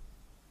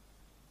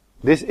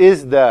 This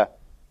is the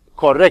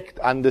correct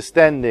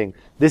understanding.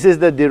 This is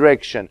the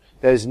direction.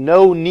 There's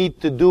no need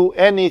to do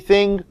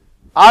anything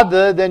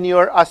other than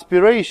your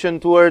aspiration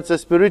towards a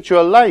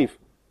spiritual life.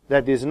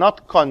 That is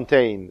not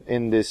contained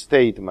in this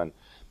statement.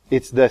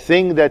 It's the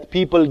thing that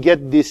people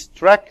get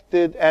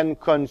distracted and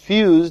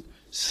confused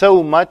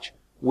so much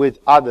with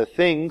other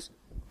things,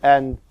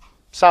 and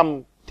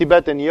some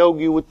Tibetan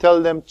yogi would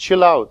tell them,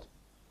 chill out.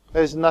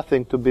 There's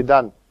nothing to be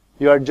done.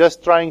 You are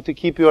just trying to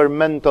keep your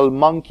mental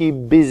monkey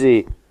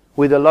busy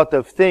with a lot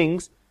of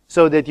things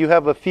so that you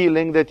have a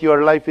feeling that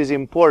your life is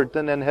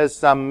important and has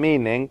some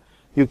meaning.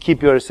 You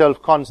keep yourself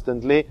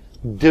constantly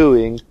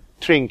doing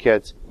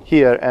trinkets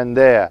here and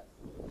there.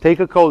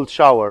 Take a cold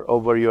shower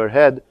over your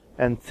head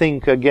and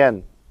think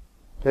again.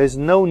 There is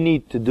no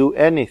need to do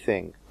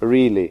anything,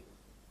 really,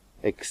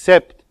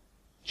 except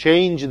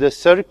change the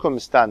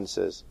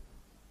circumstances.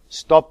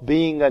 Stop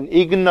being an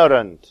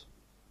ignorant.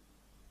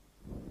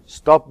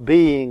 Stop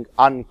being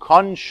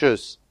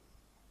unconscious.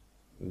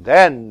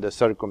 Then the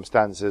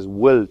circumstances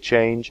will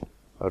change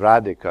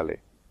radically.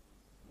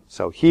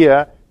 So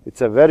here,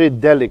 it's a very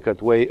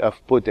delicate way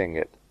of putting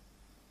it.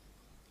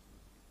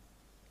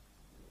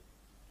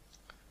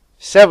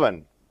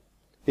 7.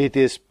 It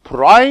is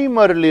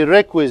primarily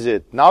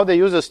requisite. Now they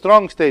use a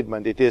strong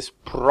statement. It is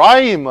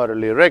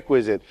primarily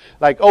requisite.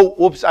 Like, oh,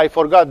 oops, I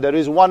forgot. There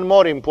is one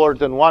more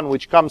important one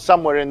which comes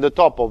somewhere in the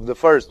top of the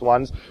first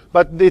ones.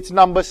 But it's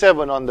number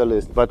 7 on the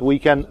list. But we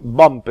can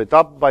bump it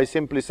up by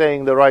simply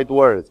saying the right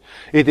words.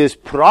 It is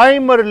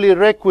primarily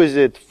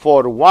requisite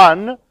for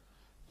one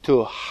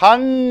to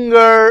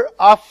hunger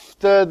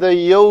after the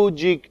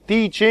yogic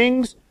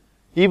teachings,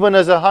 even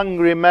as a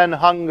hungry man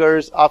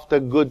hungers after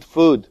good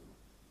food.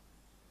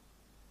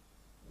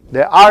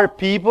 There are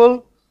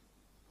people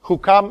who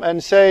come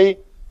and say,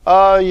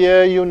 I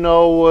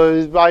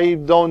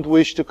don't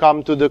wish to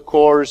come to the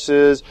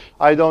courses.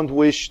 I don't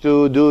wish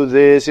to do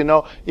this.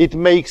 It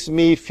makes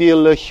me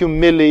feel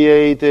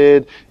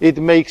humiliated. It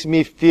makes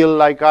me feel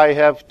like I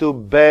have to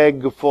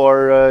beg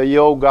for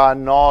yoga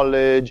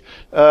knowledge.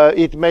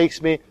 It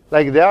makes me,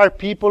 like there are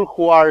people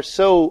who are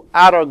so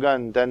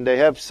arrogant and they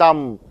have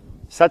some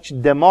such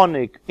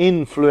demonic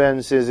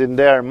influences in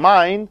their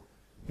mind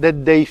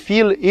that they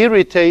feel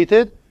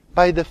irritated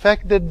by the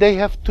fact that they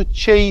have to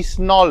chase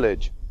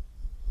knowledge.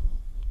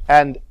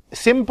 And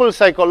simple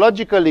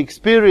psychological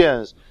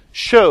experience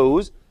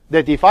shows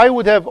that if I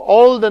would have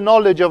all the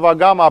knowledge of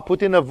Agama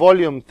put in a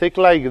volume thick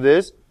like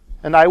this,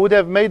 and I would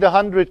have made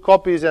 100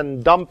 copies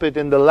and dump it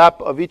in the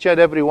lap of each and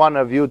every one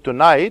of you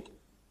tonight,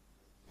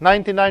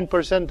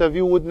 99% of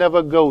you would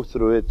never go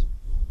through it.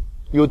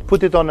 You would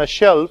put it on a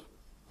shelf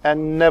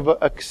and never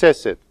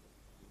access it.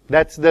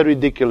 That's the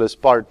ridiculous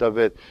part of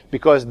it.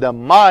 Because the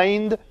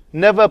mind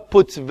never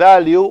puts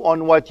value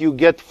on what you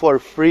get for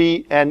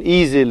free and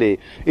easily.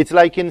 It's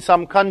like in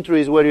some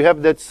countries where you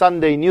have that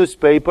Sunday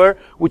newspaper,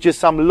 which is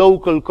some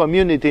local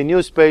community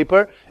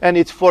newspaper, and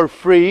it's for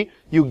free.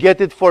 You get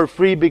it for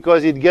free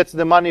because it gets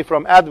the money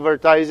from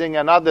advertising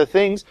and other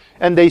things,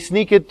 and they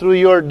sneak it through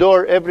your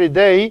door every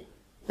day,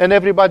 and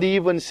everybody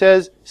even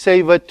says,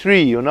 save a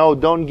tree,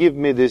 don't give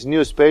me this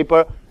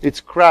newspaper.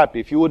 It's crap.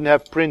 If you wouldn't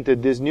have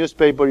printed this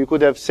newspaper, you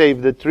could have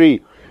saved the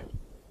tree.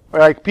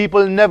 Like,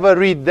 people never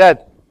read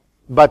that.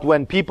 But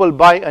when people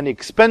buy an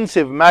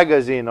expensive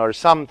magazine or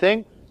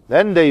something,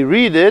 then they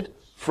read it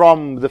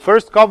from the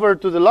first cover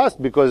to the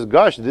last, because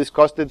gosh, this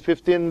costed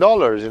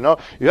 $15,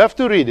 You have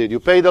to read it. You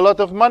paid a lot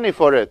of money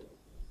for it.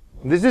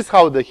 This is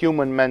how the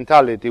human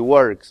mentality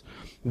works.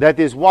 That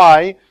is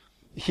why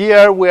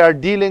here we are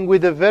dealing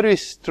with a very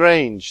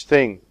strange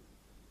thing.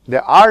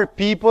 There are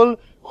people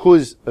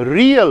whose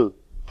real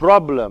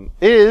problem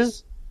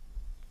is,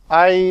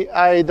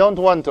 I don't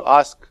want to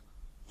ask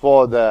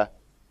for the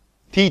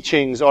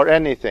teachings or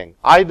anything.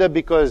 Either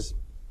because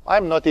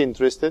I'm not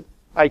interested.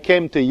 I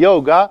came to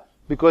yoga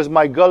because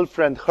my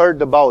girlfriend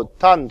heard about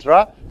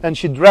Tantra and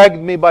she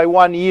dragged me by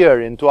 1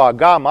 year into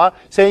Agama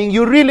saying,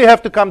 you really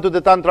have to come to the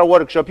Tantra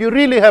workshop. You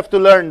really have to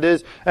learn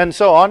this and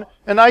so on.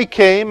 And I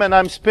came and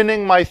I'm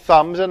spinning my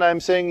thumbs and I'm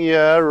saying,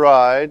 yeah,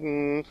 right.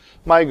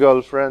 My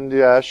girlfriend,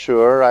 yeah,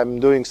 sure. I'm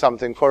doing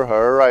something for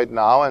her right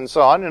now and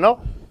so on,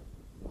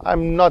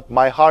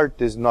 my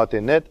heart is not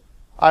in it.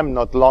 I'm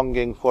not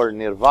longing for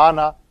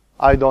nirvana.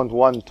 I don't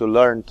want to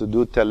learn to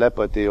do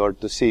telepathy or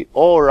to see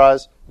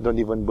auras. Don't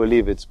even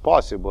believe it's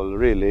possible,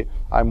 really.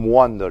 I'm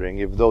wondering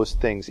if those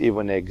things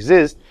even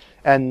exist.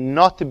 And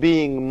not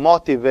being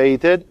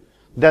motivated,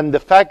 then the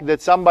fact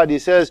that somebody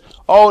says,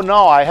 oh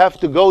no, I have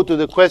to go to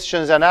the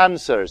questions and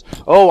answers.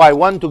 Oh, I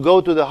want to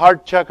go to the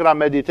heart chakra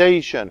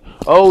meditation.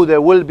 Oh,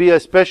 there will be a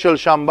special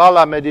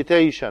Shambhala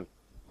meditation.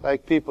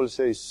 Like people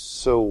say,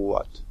 so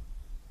what?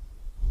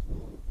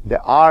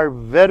 There are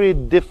very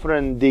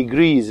different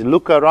degrees.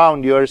 Look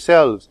around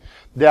yourselves.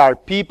 There are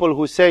people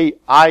who say,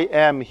 I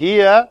am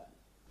here.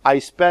 I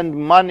spend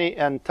money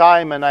and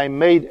time and I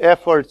made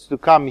efforts to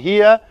come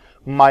here.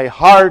 My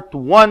heart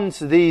wants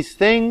these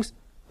things.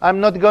 I'm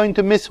not going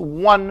to miss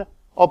one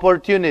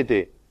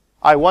opportunity.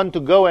 I want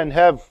to go and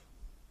have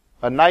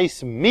a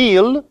nice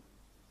meal.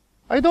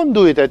 I don't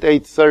do it at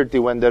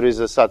 8:30 when there is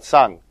a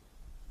satsang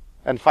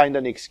and find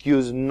an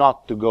excuse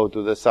not to go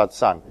to the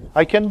satsang.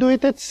 I can do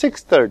it at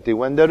 6:30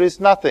 when there is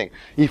nothing.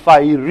 If I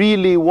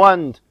really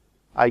want,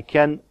 I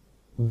can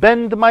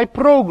bend my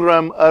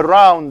program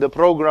around the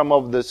program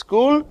of the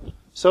school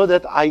so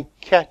that I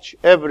catch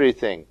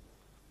everything.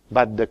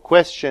 But the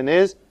question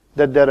is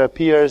that there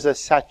appears a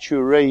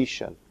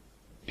saturation.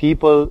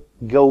 People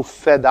go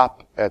fed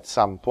up at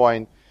some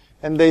point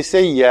and they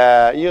say,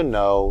 yeah, you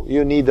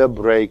need a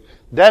break.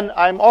 Then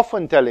I'm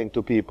often telling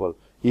to people,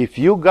 if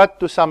you got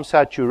to some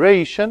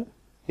saturation,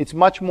 it's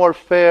much more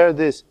fair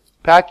this.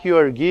 Pack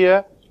your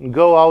gear and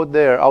go out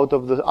there, out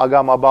of the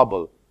Agama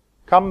bubble.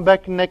 Come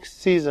back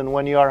next season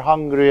when you are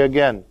hungry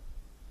again.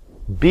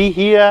 Be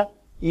here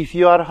if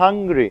you are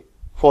hungry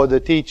for the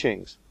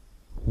teachings.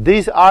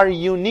 These are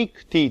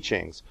unique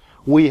teachings.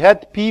 We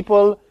had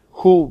people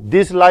who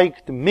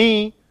disliked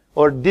me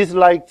or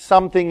disliked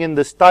something in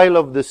the style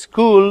of the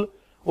school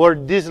or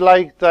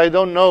disliked, I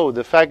don't know,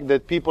 the fact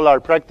that people are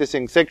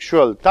practicing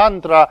sexual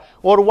tantra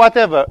or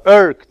whatever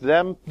irked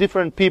them.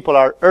 Different people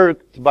are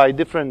irked by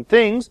different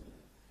things.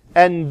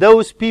 And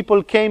those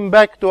people came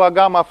back to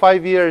Agama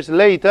 5 years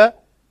later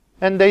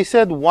and they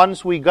said,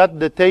 once we got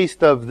the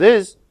taste of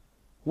this,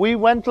 we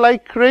went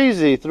like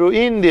crazy through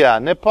India,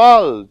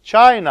 Nepal,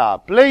 China,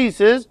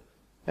 places,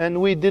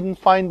 and we didn't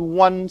find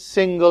one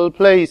single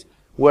place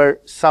where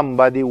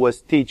somebody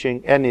was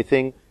teaching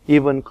anything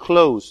even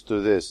close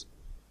to this.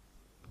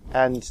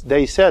 And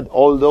they said,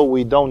 although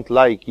we don't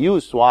like you,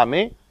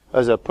 Swami,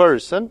 as a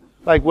person,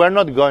 like we're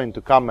not going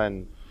to come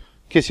and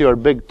kiss your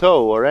big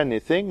toe or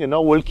anything,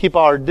 we'll keep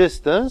our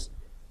distance,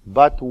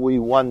 but we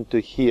want to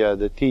hear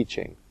the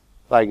teaching.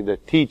 Like the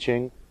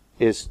teaching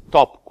is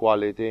top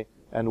quality,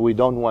 and we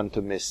don't want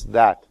to miss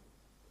that.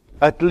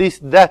 At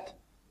least that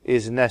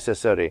is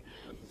necessary.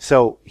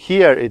 So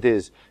here it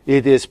is.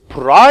 It is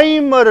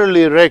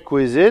primarily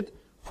requisite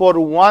for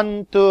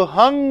one to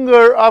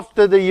hunger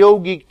after the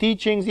yogic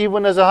teachings,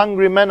 even as a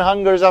hungry man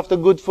hungers after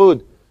good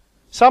food.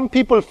 Some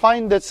people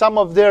find that some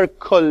of their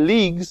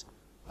colleagues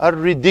are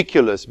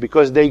ridiculous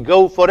because they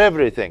go for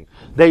everything.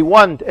 They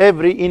want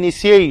every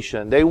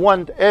initiation. They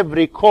want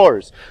every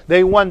course.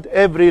 They want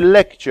every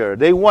lecture.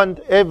 They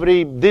want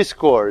every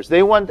discourse.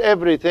 They want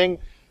everything.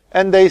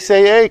 And they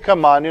say, hey,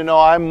 come on,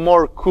 I'm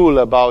more cool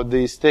about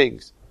these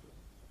things.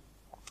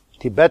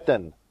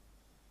 Tibetan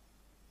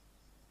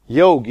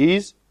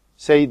yogis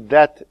say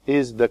that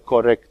is the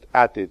correct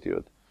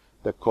attitude.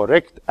 The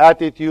correct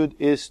attitude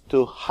is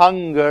to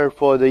hunger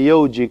for the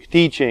yogic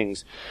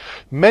teachings.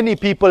 Many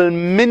people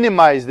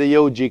minimize the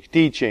yogic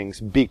teachings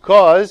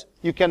because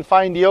you can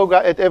find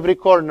yoga at every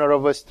corner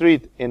of a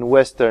street in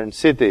Western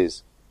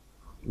cities.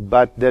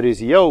 But there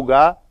is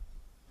yoga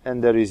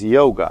and there is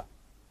yoga.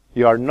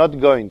 You are not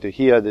going to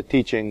hear the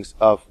teachings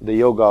of the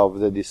yoga of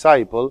the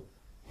disciple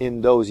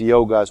in those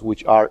yogas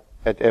which are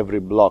at every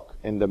block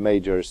in the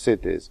major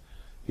cities.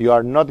 You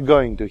are not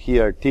going to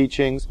hear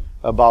teachings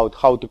about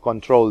how to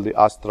control the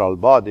astral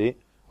body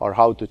or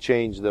how to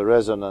change the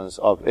resonance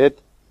of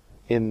it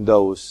in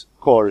those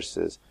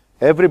courses.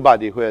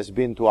 Everybody who has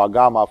been to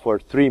Agama for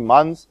 3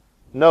 months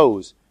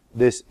knows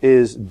this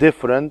is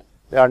different.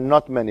 There are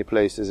not many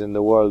places in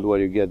the world where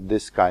you get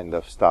this kind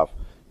of stuff.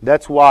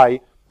 That's why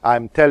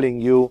I'm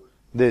telling you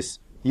this.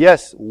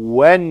 Yes,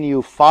 when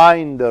you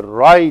find the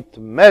right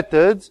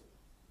methods,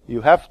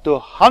 you have to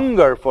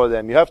hunger for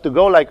them. You have to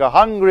go like a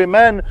hungry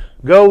man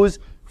goes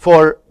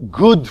for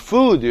good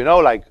food,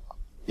 like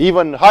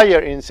even higher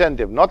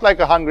incentive. Not like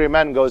a hungry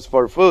man goes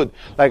for food.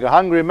 Like a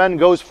hungry man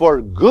goes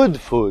for good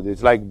food.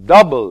 It's like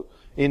double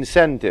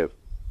incentive.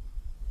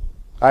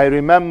 I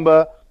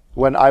remember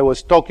when I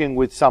was talking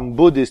with some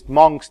Buddhist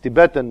monks,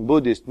 Tibetan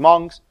Buddhist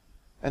monks,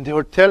 and they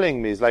were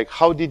telling me, it's like,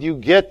 how did you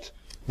get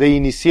the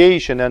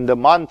initiation and the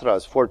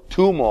mantras for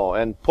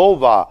Tumo and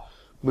Pova?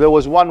 There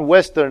was one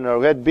Westerner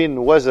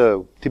who was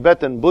a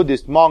Tibetan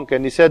Buddhist monk,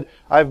 and he said,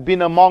 I've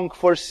been a monk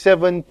for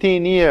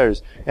 17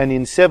 years. And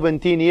in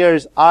 17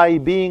 years, I,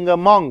 being a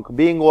monk,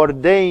 being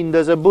ordained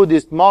as a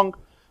Buddhist monk,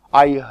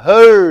 I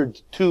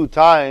heard 2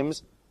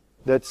 times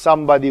that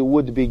somebody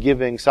would be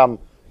giving some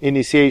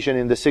initiation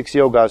in the 6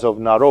 yogas of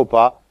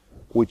Naropa,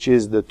 which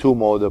is the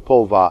Tumo, the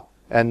Pova,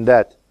 and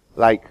that.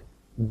 Like,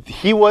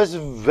 he was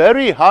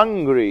very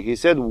hungry. He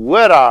said,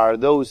 where are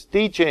those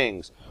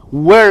teachings?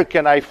 Where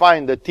can I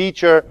find a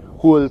teacher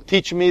who will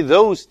teach me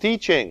those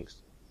teachings?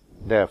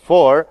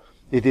 Therefore,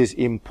 it is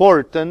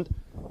important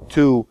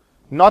to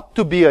not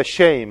to be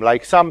ashamed.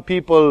 Like some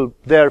people,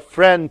 their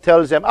friend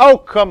tells them, oh,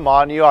 come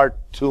on, you are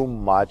too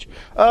much.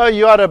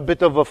 You are a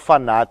bit of a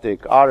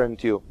fanatic,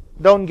 aren't you?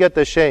 Don't get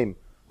ashamed.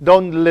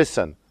 Don't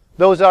listen.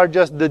 Those are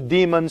just the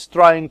demons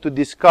trying to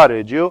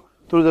discourage you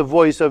through the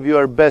voice of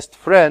your best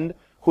friend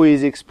who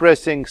is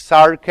expressing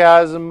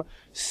sarcasm,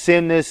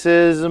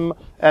 cynicism,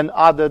 and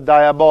other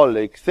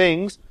diabolic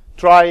things,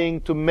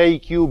 trying to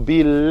make you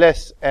be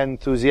less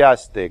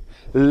enthusiastic,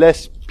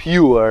 less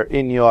pure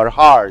in your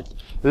heart,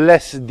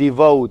 less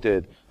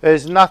devoted.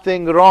 There's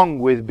nothing wrong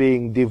with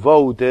being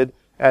devoted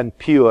and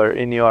pure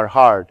in your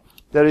heart.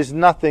 There is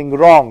nothing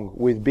wrong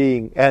with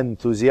being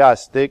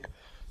enthusiastic,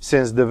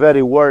 since the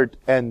very word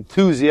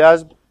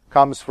enthusiasm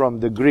comes from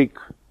the Greek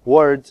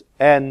words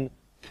en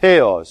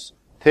theos.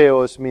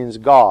 Theos means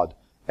God,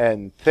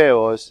 and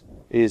theos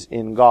is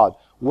in God.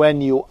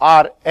 When you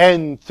are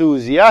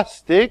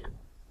enthusiastic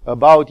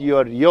about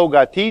your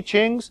yoga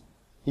teachings,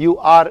 you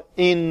are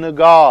in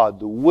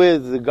God,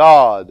 with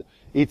God.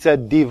 It's a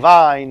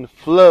divine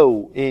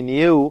flow in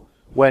you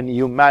when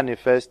you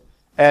manifest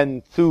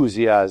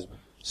enthusiasm.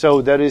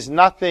 So there is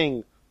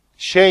nothing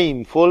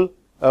shameful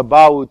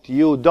about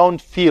you.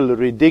 Don't feel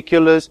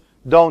ridiculous.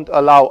 Don't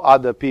allow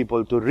other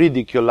people to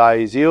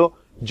ridiculize you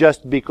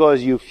just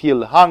because you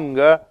feel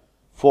hunger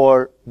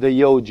for the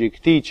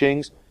yogic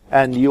teachings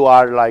and you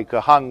are like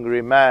a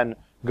hungry man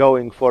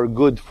going for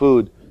good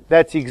food.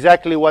 That's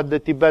exactly what the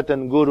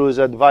Tibetan gurus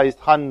advised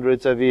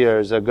hundreds of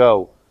years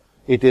ago.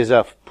 It is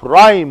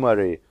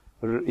primarily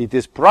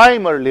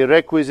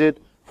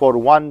requisite for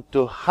one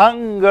to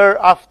hunger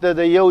after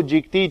the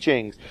yogic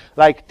teachings.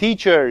 Like,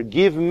 teacher,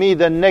 give me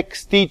the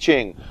next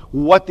teaching.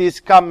 What is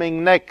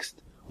coming next?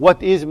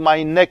 What is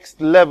my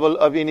next level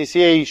of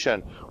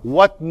initiation?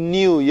 What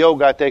new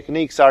yoga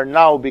techniques are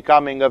now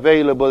becoming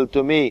available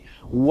to me?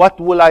 What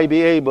will I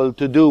be able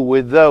to do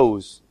with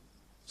those?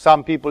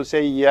 Some people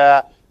say,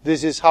 yeah,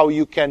 this is how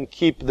you can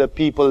keep the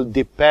people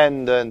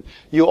dependent.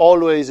 You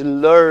always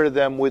lure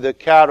them with a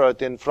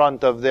carrot in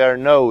front of their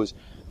nose.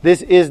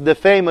 This is the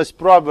famous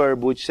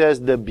proverb which says,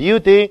 the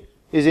beauty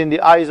is in the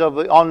eyes of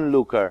the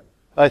onlooker.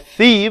 A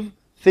thief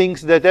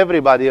thinks that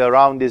everybody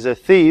around is a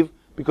thief,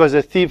 because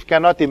a thief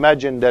cannot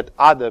imagine that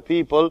other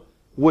people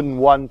wouldn't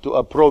want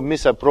to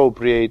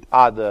misappropriate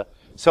other.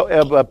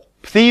 So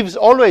thieves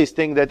always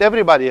think that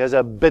everybody has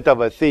a bit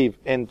of a thief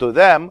into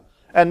them,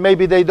 and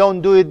maybe they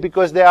don't do it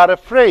because they are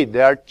afraid.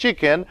 They are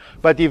chicken,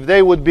 but if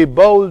they would be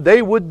bold,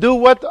 they would do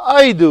what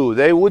I do.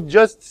 They would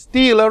just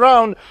steal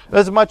around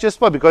as much as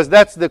possible, because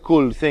that's the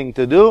cool thing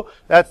to do.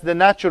 That's the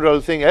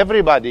natural thing.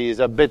 Everybody is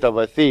a bit of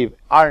a thief,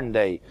 aren't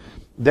they?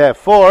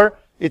 Therefore,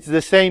 it's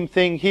the same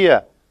thing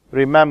here.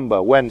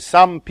 Remember, when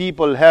some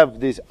people have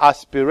this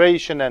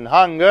aspiration and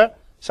hunger,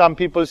 some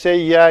people say,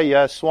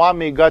 yeah,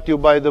 Swami got you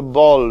by the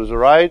balls,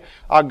 right?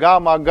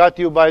 Agama got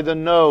you by the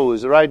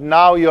nose, right?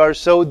 Now you are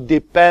so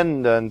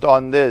dependent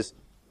on this.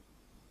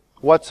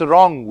 What's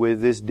wrong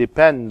with this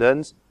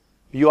dependence?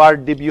 You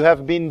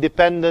have been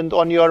dependent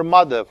on your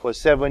mother for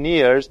 7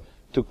 years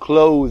to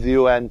clothe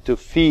you and to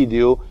feed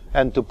you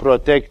and to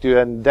protect you,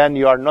 and then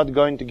you are not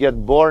going to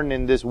get born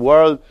in this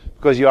world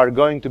because you are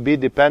going to be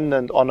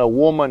dependent on a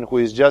woman who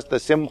is just a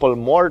simple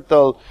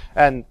mortal.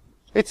 And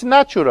it's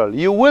natural.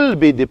 You will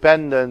be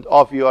dependent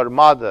of your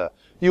mother.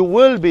 You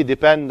will be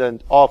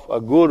dependent of a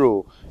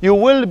guru. You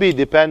will be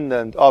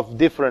dependent of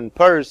different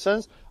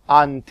persons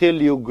until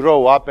you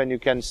grow up and you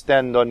can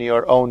stand on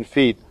your own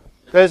feet.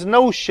 There's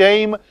no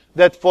shame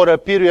that for a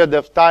period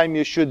of time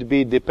you should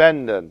be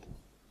dependent.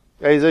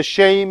 There is a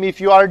shame if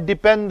you are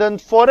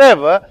dependent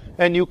forever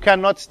and you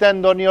cannot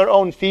stand on your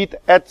own feet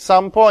at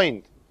some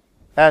point.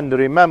 And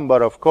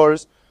remember, of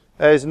course,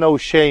 there is no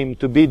shame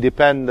to be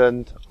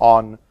dependent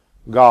on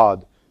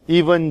God.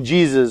 Even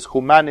Jesus,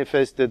 who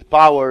manifested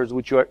powers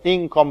which were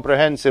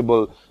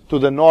incomprehensible to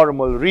the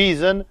normal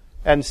reason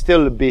and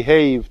still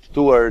behaved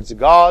towards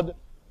God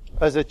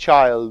as a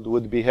child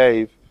would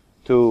behave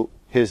to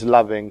his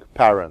loving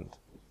parent.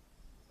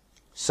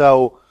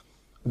 So,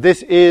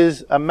 this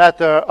is a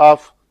matter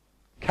of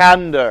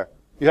candor.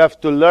 You have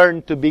to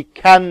learn to be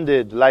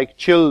candid like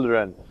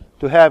children,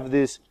 to have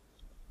this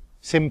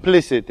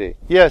simplicity.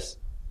 Yes,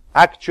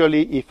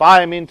 actually, if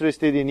I am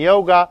interested in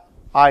yoga,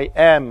 I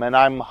am, and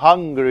I'm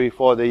hungry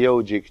for the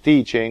yogic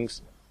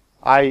teachings.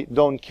 I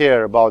don't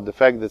care about the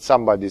fact that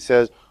somebody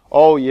says,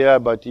 oh yeah,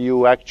 but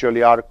you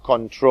actually are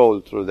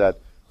controlled through that.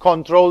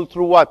 Controlled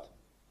through what?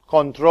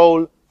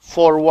 Control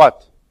for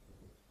what?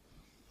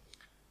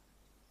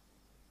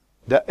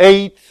 The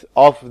eighth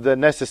of the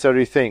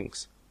necessary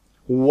things.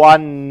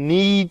 One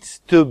needs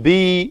to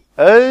be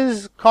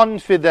as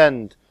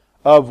confident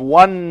of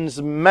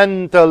one's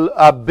mental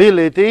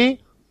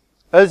ability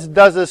as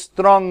does a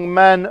strong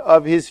man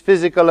of his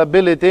physical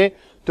ability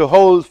to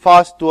hold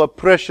fast to a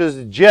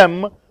precious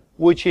gem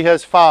which he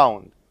has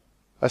found.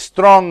 A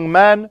strong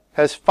man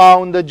has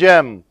found a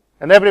gem,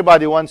 and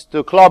everybody wants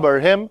to clobber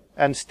him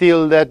and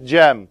steal that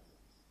gem.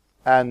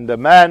 And the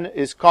man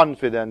is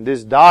confident,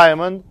 this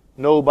diamond,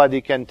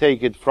 nobody can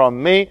take it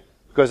from me,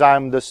 because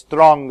I'm the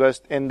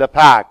strongest in the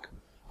pack.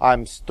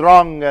 I'm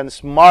strong and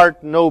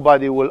smart,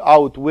 nobody will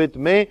outwit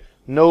me,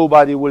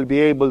 nobody will be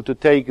able to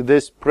take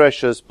this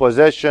precious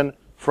possession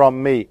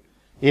from me.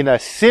 In a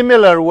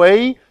similar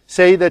way,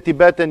 say the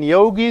Tibetan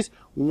yogis,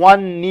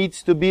 one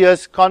needs to be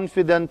as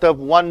confident of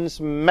one's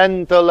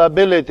mental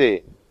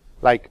ability.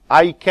 Like,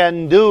 I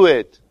can do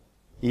it.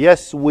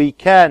 Yes, we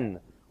can.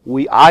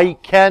 I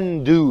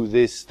can do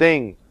this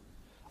thing.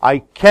 I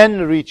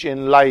can reach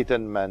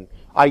enlightenment.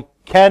 I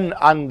can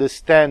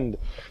understand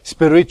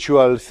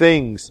spiritual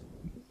things.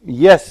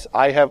 Yes,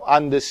 I have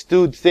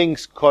understood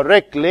things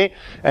correctly,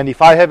 and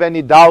if I have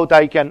any doubt,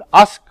 I can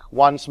ask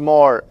once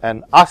more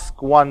and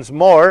ask once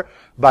more,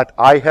 but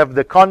I have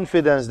the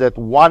confidence that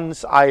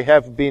once I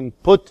have been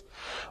put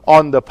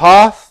on the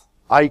path,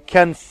 I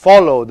can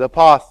follow the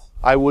path.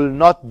 I will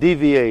not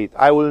deviate.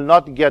 I will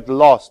not get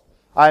lost.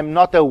 I'm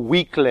not a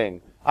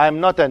weakling.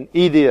 I'm not an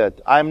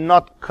idiot. I'm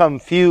not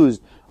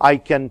confused. I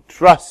can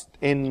trust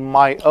in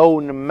my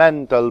own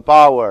mental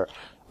power.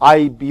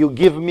 You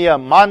give me a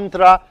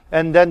mantra,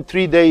 and then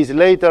 3 days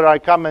later I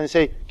come and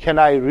say, can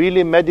I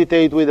really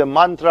meditate with a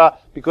mantra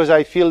because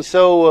I feel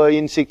so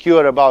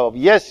insecure about it?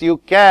 Yes, you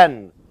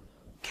can.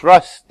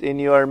 Trust in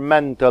your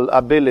mental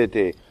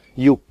ability.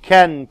 You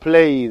can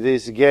play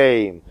this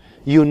game.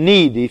 You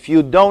need, if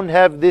you don't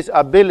have this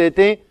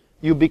ability,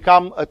 you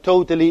become a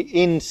totally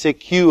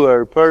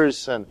insecure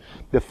person.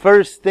 The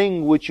first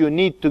thing which you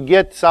need to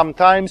get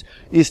sometimes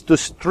is to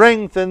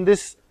strengthen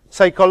this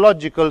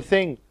psychological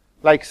thing.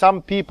 Like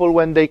some people,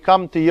 when they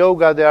come to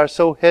yoga, they are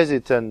so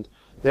hesitant.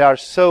 They are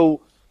so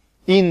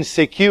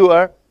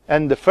insecure.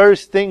 And the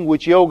first thing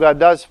which yoga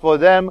does for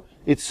them,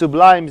 it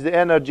sublimes the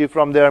energy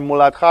from their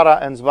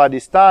Muladhara and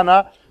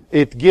Svadhisthana.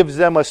 It gives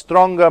them a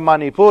stronger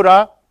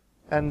Manipura.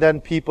 And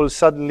then people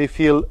suddenly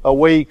feel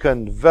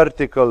awakened,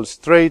 vertical,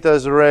 straight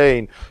as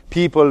rain.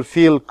 People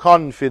feel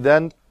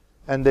confident.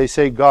 And they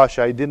say, gosh,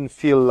 I didn't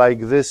feel like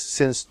this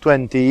since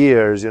 20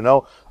 years,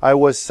 I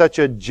was such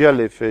a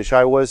jellyfish.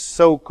 I was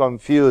so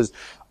confused.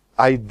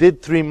 I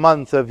did 3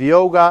 months of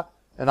yoga,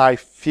 and I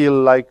feel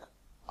like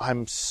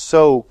I'm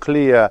so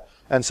clear.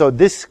 And so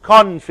this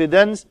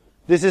confidence,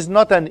 this is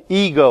not an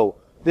ego.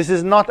 This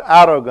is not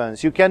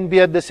arrogance. You can be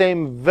at the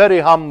same very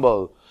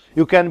humble.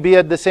 You can be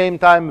at the same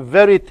time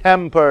very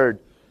tempered.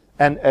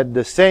 And at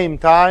the same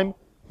time,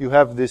 you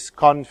have this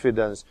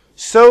confidence.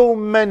 So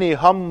many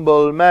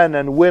humble men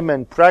and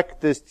women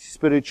practiced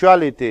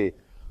spirituality,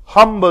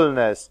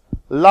 humbleness,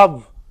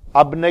 love,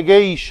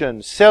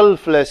 abnegation,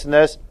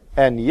 selflessness,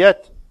 and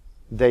yet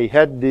they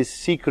had this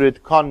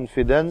secret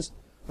confidence,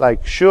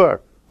 like,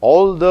 sure,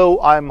 although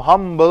I'm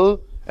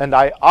humble and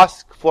I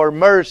ask for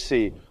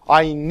mercy,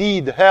 I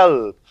need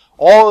help,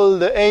 all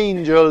the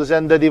angels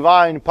and the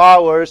divine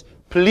powers,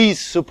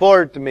 please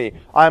support me.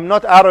 I'm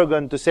not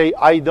arrogant to say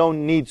I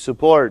don't need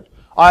support.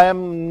 I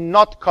am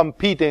not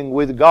competing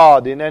with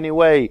God in any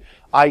way.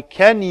 I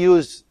can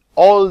use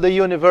all the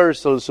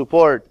universal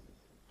support.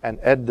 And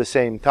at the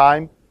same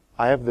time,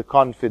 I have the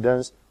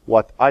confidence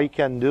what I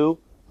can do,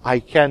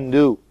 I can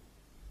do.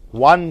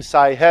 Once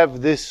I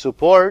have this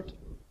support,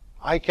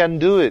 I can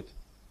do it.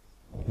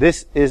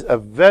 This is a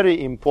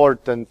very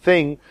important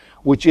thing,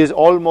 which is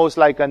almost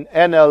like an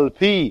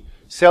NLP,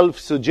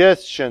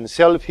 self-suggestion,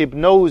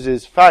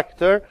 self-hypnosis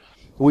factor,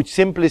 which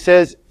simply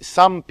says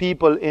some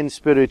people in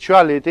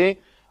spirituality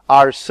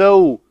are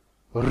so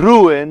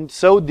ruined,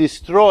 so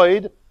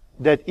destroyed,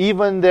 that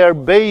even their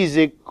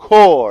basic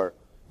core,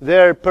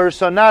 their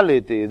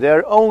personality,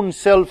 their own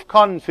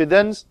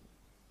self-confidence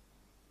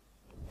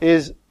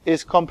is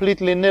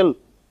completely nil.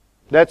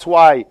 That's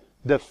why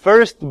the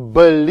first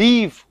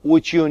belief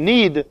which you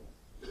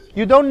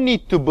don't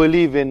need to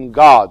believe in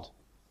God.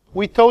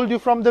 We told you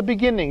from the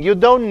beginning, you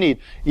don't need.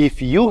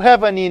 If you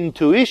have an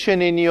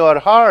intuition in your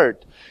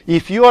heart,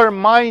 if your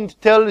mind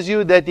tells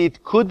you that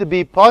it could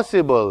be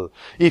possible,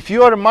 if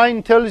your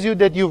mind tells you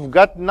that you've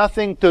got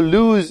nothing to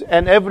lose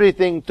and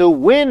everything to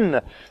win,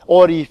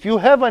 or if you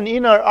have an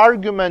inner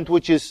argument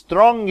which is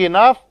strong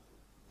enough,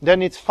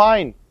 then it's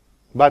fine.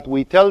 But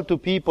we tell to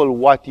people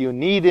what you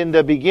need in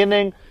the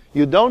beginning,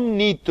 you don't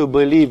need to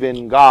believe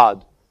in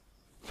God.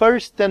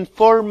 First and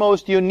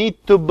foremost, you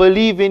need to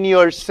believe in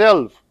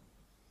yourself.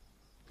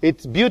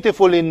 It's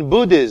beautiful in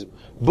Buddhism.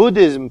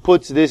 Buddhism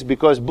puts this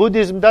because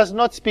Buddhism does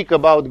not speak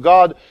about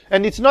God,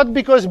 and it's not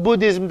because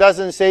Buddhism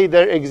doesn't say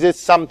there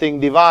exists something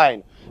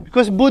divine.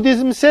 Because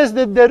Buddhism says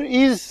that there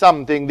is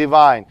something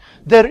divine.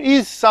 There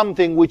is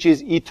something which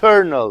is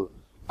eternal,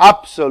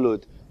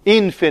 absolute,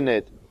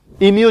 infinite,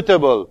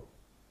 immutable.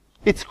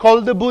 It's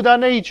called the Buddha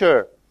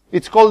nature.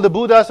 It's called the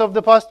Buddhas of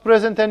the past,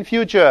 present, and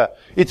future.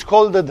 It's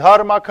called the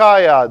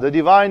Dharmakaya, the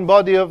divine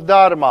body of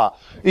Dharma.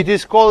 It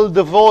is called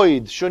the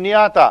void,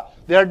 Shunyata.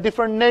 There are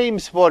different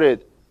names for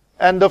it.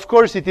 And of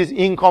course it is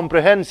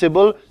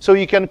incomprehensible, so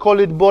you can call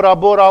it Bora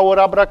Bora or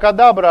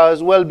Abracadabra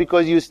as well,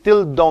 because you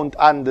still don't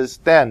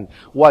understand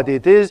what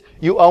it is.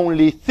 You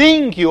only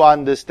think you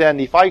understand.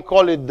 If I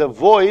call it the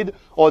void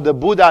or the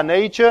Buddha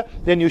nature,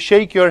 then you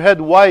shake your head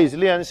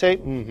wisely and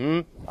say,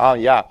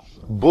 yeah,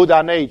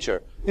 Buddha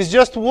nature. It's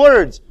just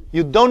words.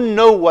 You don't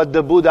know what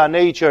the Buddha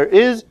nature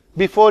is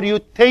before you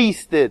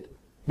taste it,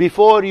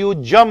 before you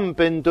jump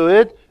into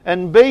it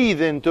and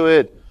bathe into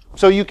it.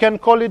 So you can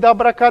call it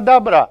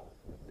Abracadabra.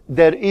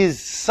 There is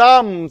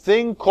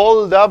something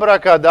called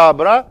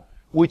abracadabra,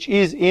 which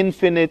is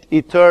infinite,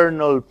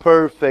 eternal,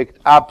 perfect,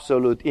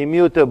 absolute,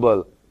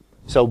 immutable.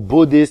 So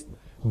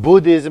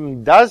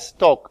Buddhism does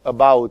talk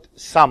about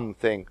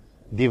something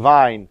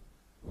divine,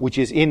 which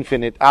is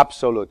infinite,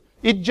 absolute.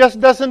 It just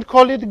doesn't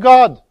call it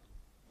God.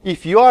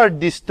 If you are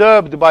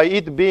disturbed by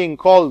it being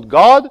called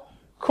God,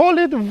 call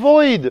it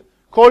void.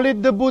 Call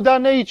it the Buddha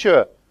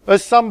nature.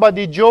 As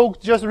somebody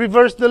joked, just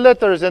reverse the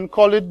letters and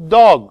call it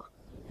dog.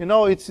 You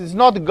know, it's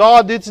not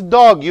God, it's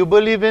dog. You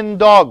believe in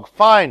dog.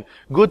 Fine.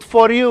 Good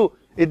for you.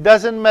 It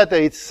doesn't matter.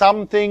 It's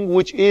something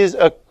which is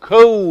a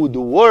code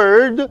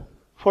word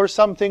for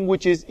something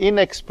which is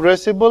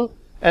inexpressible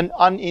and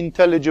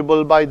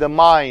unintelligible by the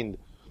mind.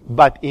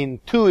 But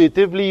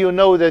intuitively you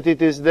know that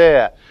it is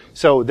there.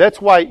 So that's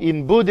why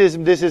in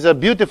Buddhism, this is a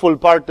beautiful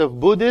part of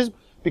Buddhism,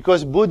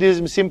 because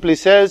Buddhism simply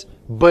says,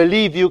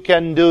 believe you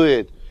can do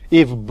it.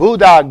 If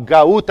Buddha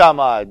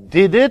Gautama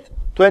did it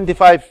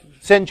 25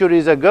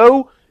 centuries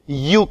ago,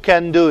 you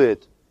can do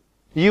it.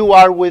 You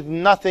are with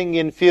nothing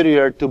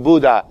inferior to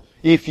Buddha.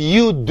 If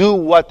you do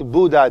what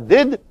Buddha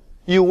did,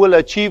 you will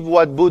achieve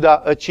what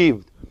Buddha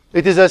achieved.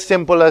 It is as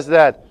simple as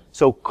that.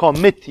 So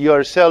commit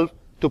yourself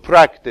to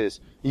practice.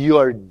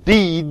 Your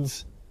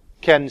deeds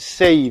can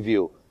save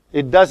you.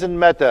 It doesn't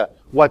matter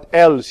what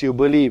else you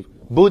believe.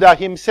 Buddha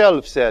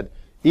himself said,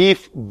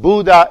 if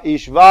Lord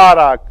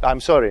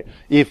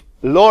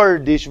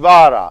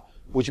Ishvara,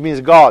 which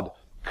means God,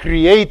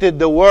 created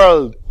the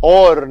world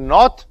or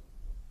not,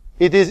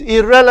 it is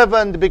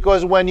irrelevant,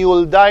 because when you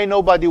will die,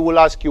 nobody will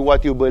ask you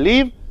what you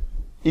believe.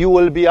 You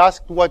will be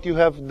asked what you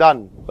have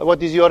done.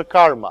 What is your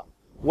karma?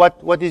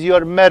 What is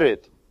your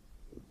merit?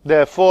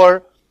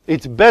 Therefore,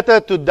 it's better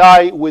to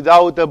die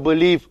without a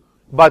belief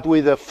but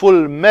with a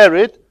full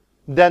merit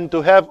than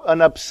to have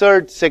an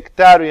absurd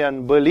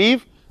sectarian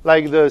belief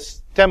like the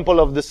Temple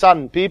of the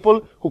Sun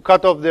people who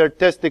cut off their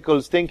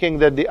testicles thinking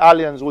that the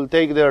aliens will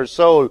take their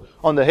soul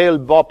on the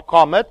Hale-Bopp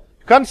comet.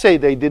 You can't say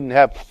they didn't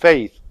have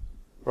faith,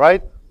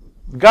 right?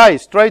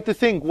 Guys, try to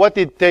think what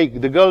it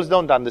take. The girls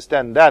don't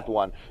understand that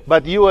one.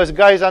 But you as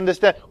guys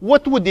understand.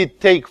 What would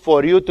it take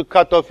for you to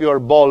cut off your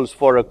balls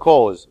for a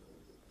cause?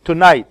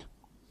 Tonight.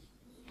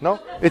 No?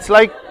 It's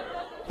like,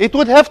 it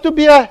would have to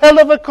be a hell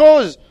of a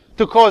cause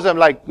to cause them.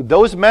 Like,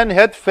 those men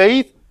had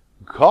faith.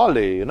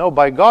 Golly,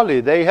 by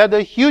golly, they had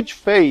a huge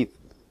faith.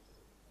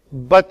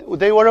 But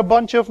they were a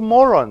bunch of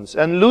morons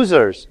and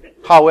losers,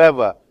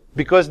 however,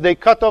 because they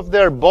cut off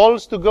their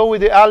balls to go with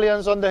the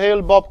aliens on the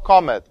Hale-Bopp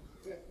comet.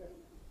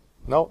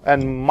 No?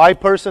 And my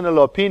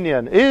personal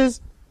opinion is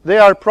they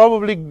are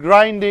probably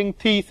grinding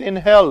teeth in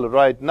hell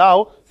right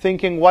now,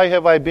 thinking, why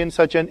have I been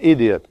such an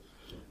idiot?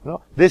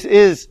 No? This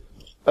is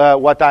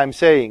what I'm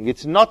saying.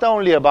 It's not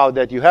only about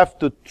that. You have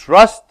to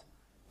trust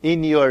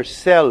in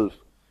yourself.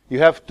 You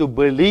have to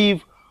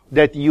believe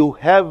that you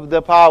have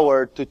the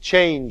power to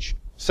change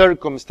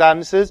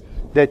circumstances,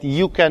 that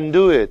you can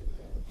do it.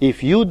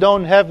 If you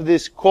don't have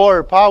this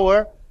core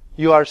power,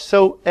 you are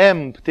so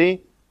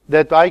empty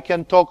that I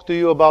can talk to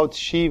you about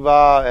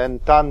Shiva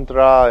and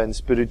Tantra and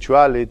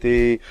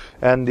spirituality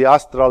and the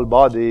astral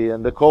body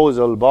and the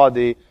causal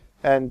body,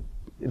 and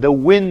the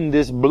wind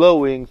is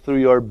blowing through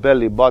your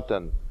belly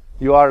button.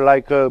 You are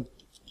like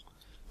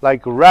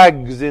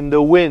rags in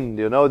the wind,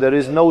 there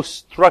is no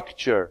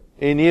structure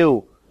in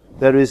you.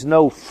 There is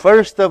no,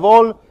 first of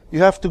all, you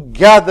have to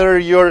gather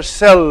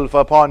yourself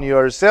upon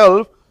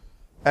yourself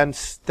and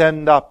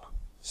stand up,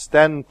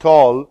 stand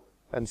tall,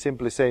 and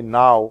simply say,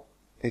 now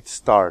it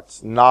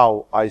starts.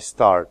 Now I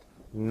start.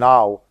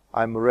 Now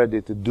I'm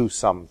ready to do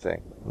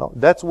something. No,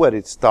 that's where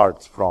it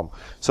starts from.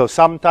 So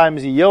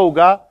sometimes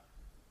yoga,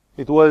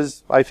 it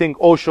was, I think,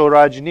 Osho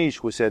Rajneesh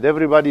who said,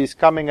 everybody is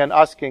coming and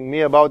asking me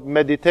about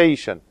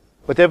meditation.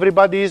 But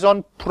everybody is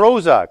on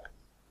Prozac.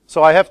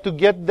 So I have to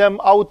get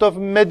them out of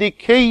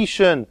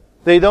medication.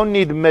 They don't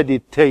need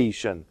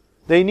meditation.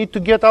 They need to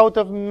get out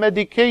of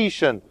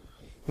medication.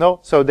 No?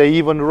 So they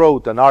even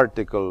wrote an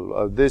article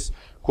of this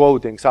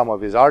quoting some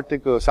of his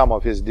articles, some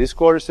of his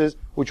discourses,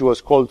 which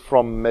was called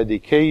From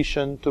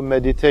Medication to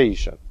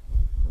Meditation.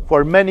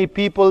 For many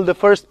people, the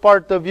first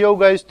part of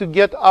yoga is to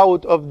get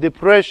out of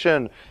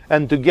depression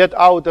and to get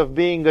out of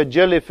being a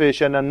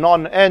jellyfish and a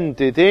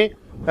non-entity,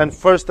 and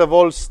first of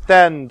all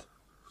stand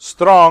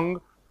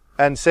strong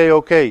and say,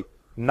 okay,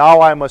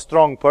 now I'm a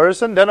strong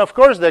person. Then of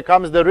course there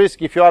comes the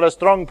risk, if you are a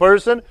strong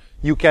person,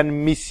 you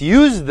can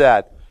misuse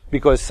that,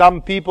 because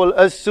some people,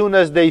 as soon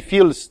as they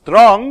feel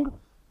strong,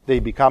 they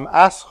become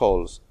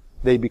assholes.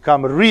 They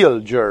become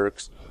real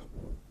jerks.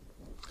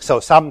 So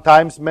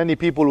sometimes many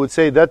people would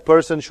say that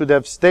person should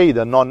have stayed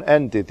a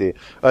non-entity.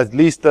 At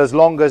least as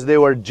long as they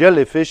were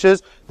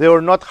jellyfishes, they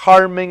were not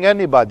harming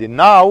anybody.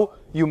 Now,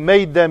 you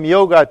made them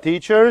yoga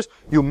teachers,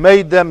 you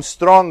made them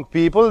strong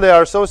people, they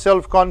are so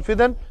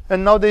self-confident,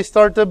 and now they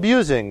start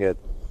abusing it.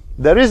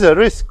 There is a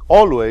risk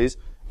always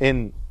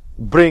in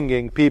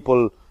bringing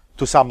people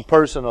to some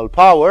personal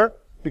power,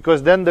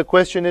 because then the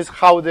question is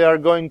how they are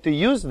going to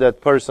use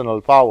that personal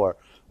power.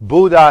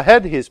 Buddha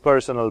had his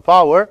personal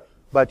power,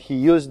 but he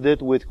used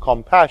it with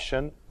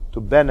compassion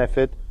to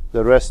benefit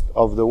the rest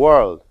of the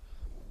world.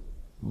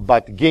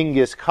 But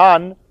Genghis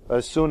Khan,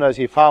 as soon as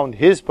he found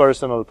his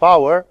personal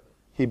power,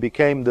 he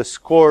became the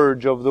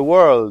scourge of the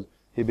world.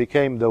 He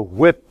became the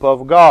whip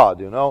of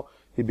God,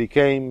 He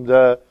became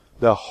the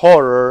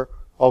horror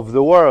of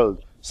the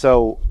world.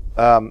 So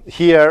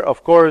here,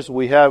 of course,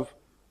 we have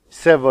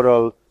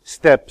several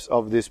steps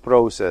of this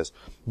process.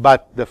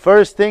 But the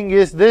first thing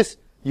is this: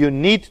 you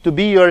need to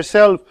be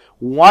yourself.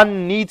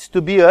 One needs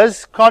to be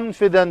as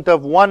confident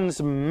of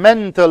one's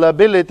mental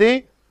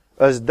ability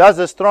as does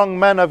a strong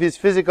man of his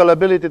physical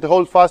ability to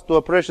hold fast to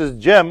a precious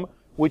gem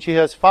which he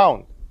has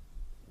found.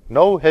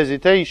 No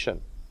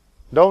hesitation.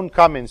 Don't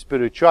come in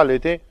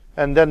spirituality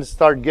and then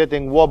start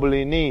getting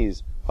wobbly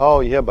knees.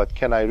 Oh yeah, but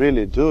can I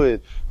really do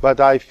it? But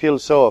I feel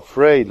so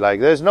afraid. Like,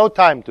 there's no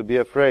time to be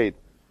afraid.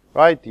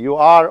 Right? You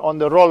are on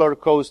the roller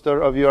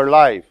coaster of your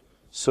life.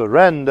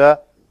 Surrender.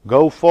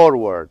 Go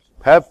forward.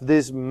 Have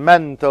this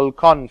mental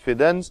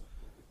confidence.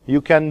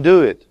 You can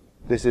do it.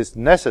 This is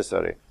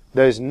necessary.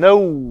 There is no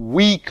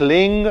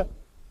weakling,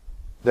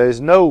 there is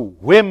no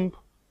wimp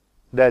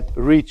that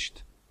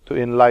reached to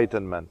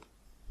enlightenment.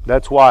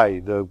 That's why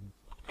the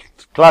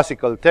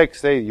classical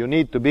texts say you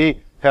need to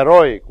be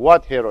heroic.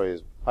 What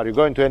heroism? Are you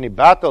going to any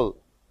battle?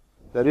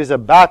 There is a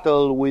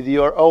battle with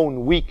your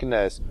own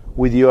weakness,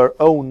 with your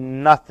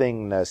own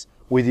nothingness,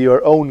 with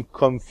your own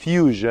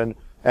confusion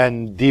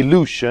and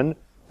delusion,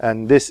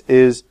 and this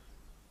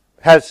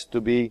has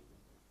to be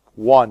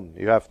won.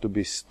 You have to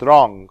be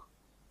strong.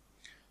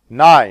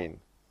 9.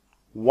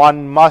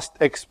 One must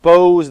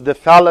expose the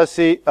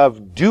fallacy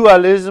of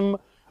dualism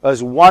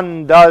as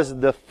one does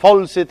the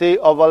falsity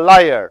of a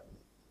liar.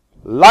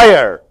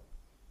 Liar!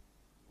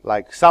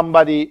 Like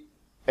somebody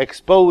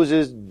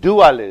exposes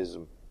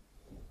dualism.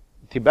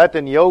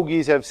 Tibetan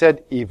yogis have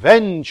said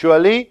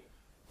eventually,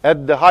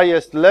 at the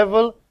highest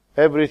level,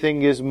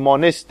 everything is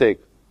monistic.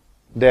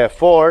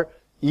 Therefore,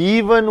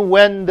 even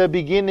when the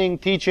beginning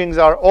teachings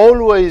are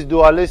always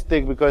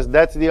dualistic, because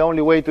that's the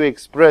only way to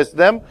express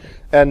them,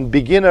 and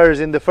beginners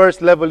in the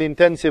first level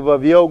intensive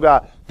of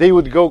yoga, they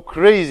would go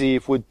crazy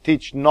if we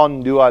teach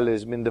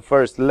non-dualism in the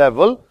first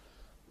level.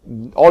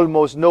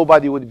 Almost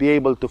nobody would be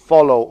able to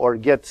follow or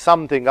get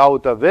something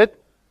out of it.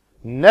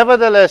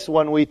 Nevertheless,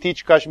 when we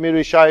teach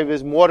Kashmiri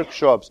Shaivism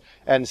workshops,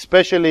 and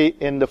especially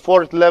in the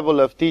 4th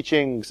level of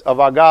teachings of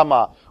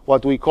Agama,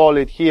 what we call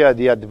it here,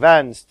 the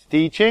advanced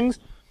teachings,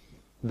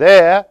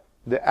 there,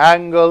 the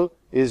angle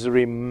is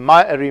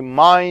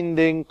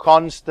reminding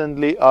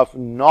constantly of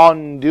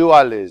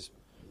non-dualism.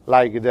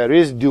 Like there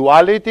is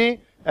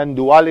duality, and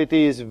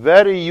duality is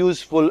very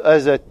useful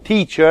as a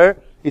teacher.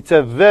 It's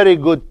a very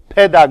good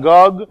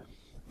pedagogue.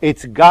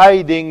 It's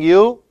guiding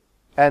you,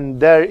 and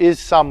there is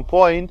some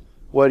point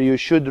where you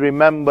should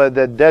remember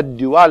that that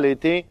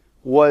duality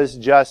was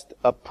just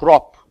a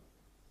prop.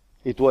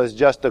 It was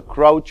just a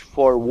crouch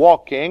for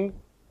walking,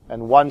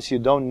 and once you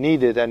don't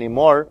need it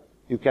anymore,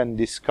 you can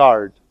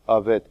discard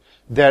of it.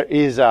 There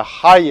is a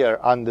higher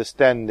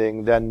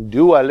understanding than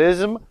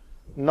dualism.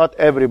 Not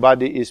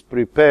everybody is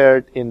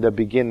prepared in the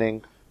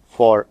beginning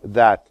for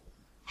that.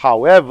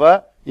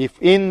 However,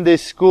 if in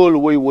this school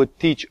we would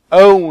teach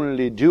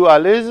only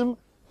dualism,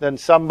 then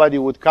somebody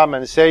would come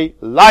and say,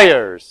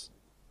 liars!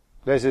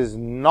 This is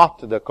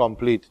not the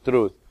complete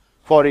truth.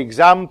 For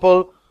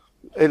example,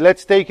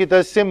 let's take it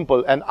as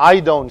simple, and I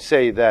don't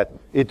say that.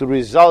 It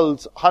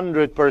results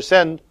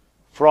 100%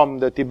 from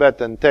the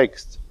Tibetan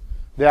texts.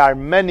 There are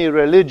many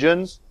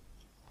religions,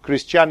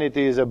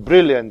 Christianity is a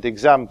brilliant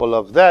example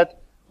of that,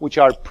 which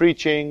are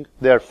preaching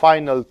their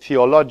final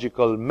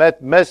theological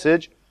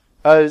message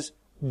as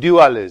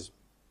dualism.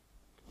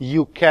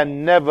 You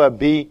can never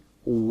be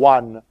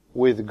one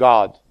with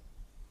God.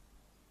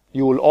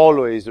 You will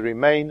always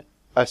remain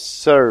a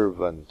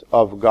servant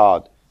of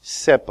God,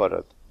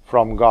 separate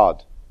from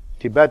God.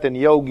 Tibetan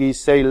yogis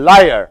say,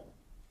 liar!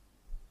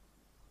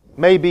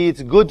 Maybe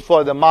it's good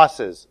for the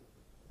masses,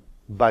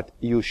 but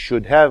you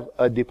should have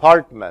a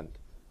department,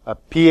 a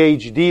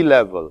PhD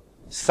level,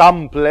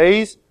 some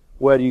place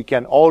where you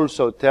can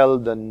also tell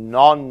the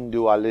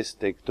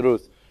non-dualistic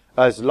truth.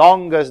 As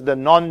long as the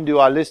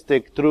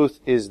non-dualistic truth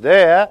is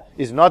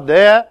not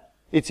there,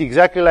 it's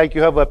exactly like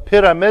you have a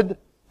pyramid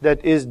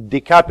that is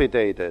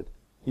decapitated.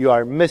 You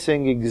are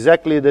missing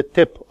exactly the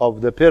tip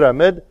of the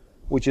pyramid,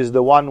 which is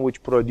the one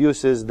which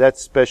produces that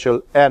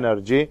special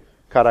energy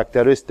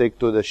characteristic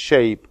to the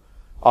shape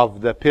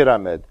of the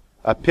pyramid.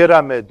 A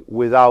pyramid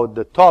without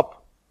the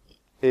top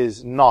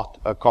is not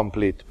a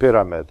complete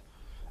pyramid.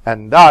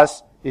 And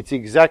thus, it's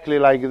exactly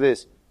like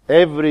this.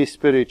 Every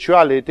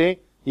spirituality,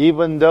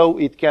 even though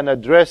it can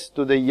address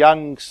to the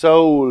young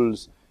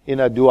souls in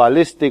a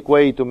dualistic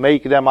way to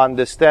make them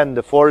understand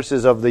the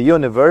forces of the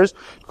universe,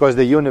 because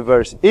the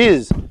universe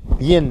is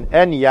yin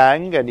and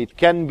yang, and it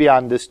can be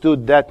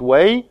understood that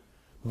way,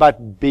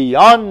 but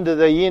beyond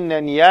the yin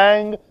and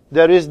yang,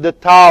 there is the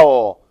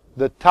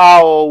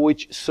Tao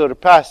which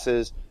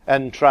surpasses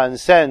and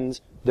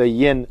transcends the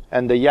yin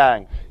and the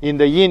yang. In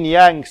the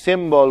yin-yang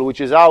symbol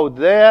which is out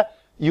there,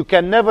 you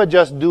can never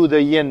just do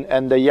the yin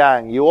and the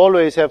yang. You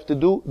always have to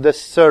do the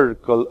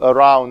circle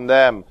around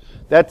them.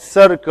 That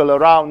circle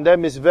around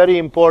them is very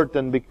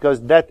important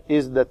because that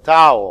is the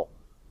Tao.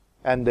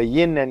 And the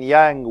yin and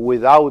yang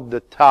without the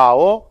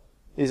Tao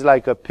is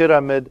like a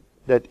pyramid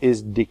that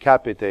is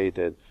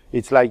decapitated.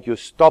 It's like you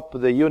stop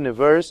the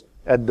universe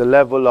at the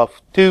level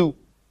of 2.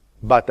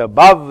 But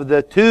above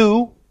the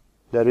 2,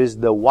 there is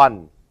the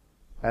 1.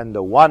 And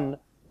the 1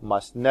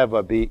 must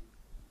never be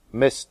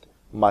missed,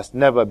 must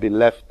never be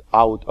left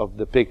out of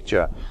the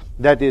picture.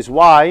 That is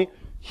why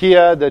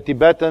here the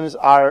Tibetans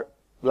are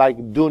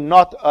like, do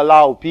not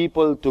allow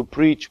people to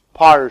preach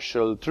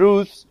partial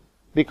truths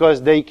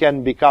because they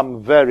can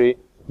become very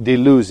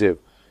delusive.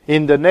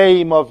 In the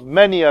name of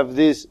many of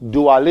these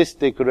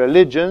dualistic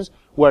religions,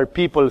 where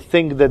people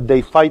think that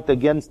they fight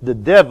against the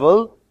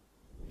devil,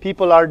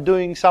 people are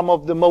doing some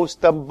of the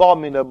most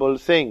abominable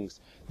things.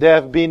 There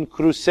have been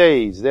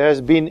crusades, there has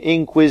been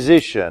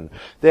inquisition,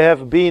 there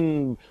have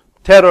been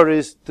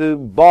terrorist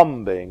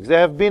bombings, there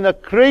have been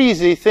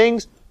crazy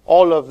things,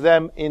 all of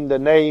them in the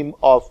name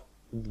of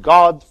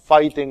God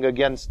fighting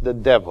against the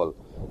devil.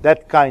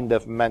 That kind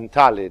of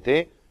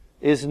mentality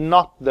is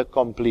not the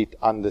complete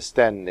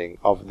understanding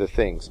of the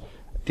things.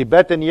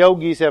 Tibetan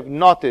yogis have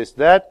noticed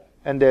that,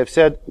 and they have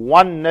said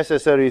one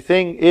necessary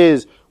thing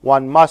is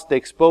one must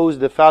expose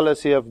the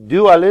fallacy of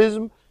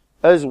dualism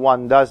as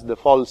one does the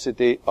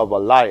falsity of a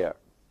liar.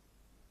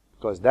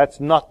 Because that's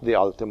not the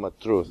ultimate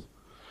truth.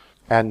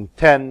 And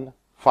 10,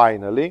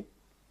 finally,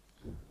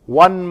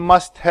 one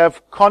must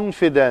have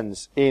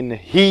confidence in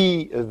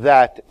He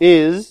that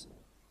is,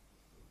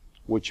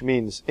 which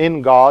means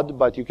in God,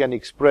 but you can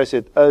express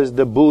it as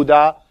the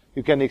Buddha,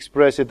 you can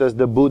express it as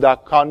the Buddha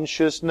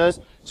consciousness,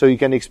 so you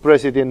can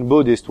express it in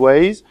Buddhist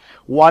ways.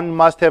 One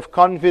must have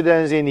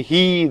confidence in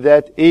He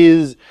that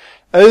is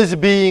as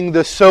being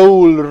the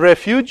sole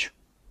refuge,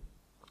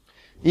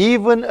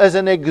 even as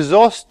an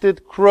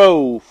exhausted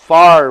crow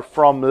far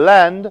from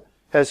land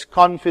has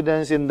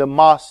confidence in the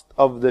mast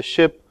of the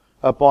ship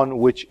upon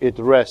which it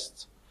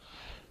rests.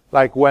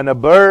 Like when a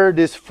bird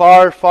is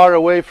far, far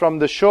away from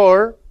the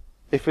shore,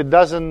 if it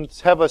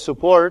doesn't have a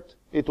support,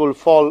 it will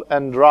fall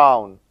and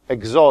drown,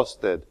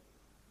 exhausted.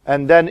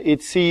 And then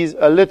it sees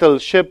a little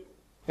ship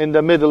in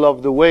the middle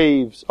of the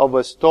waves of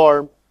a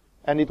storm,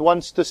 and it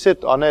wants to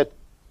sit on it.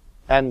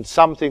 And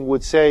something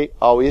would say,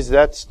 oh, is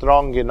that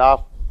strong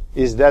enough?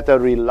 Is that a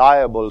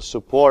reliable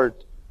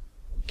support?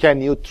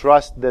 Can you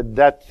trust that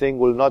that thing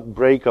will not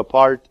break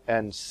apart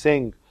and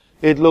sink?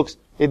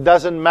 It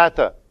doesn't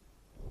matter.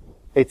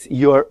 It's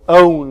your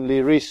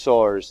only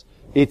resource.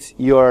 It's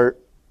your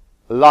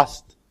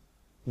last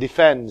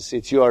defense.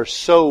 It's your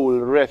sole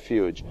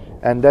refuge.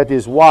 And that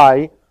is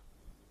why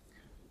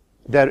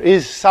there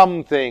is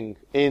something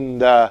in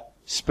the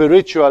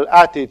spiritual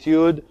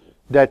attitude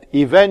that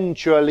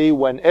eventually,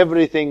 when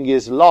everything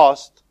is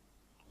lost,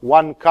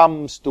 one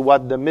comes to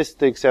what the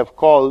mystics have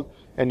called,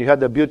 and you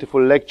had a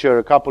beautiful lecture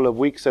a couple of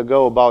weeks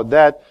ago about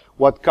that,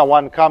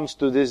 one comes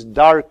to this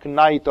dark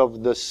night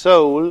of the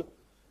soul,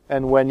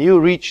 and when you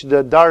reach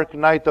the dark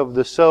night of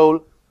the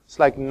soul, it's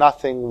like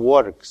nothing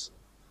works.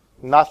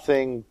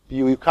 Nothing,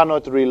 you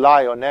cannot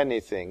rely on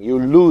anything. You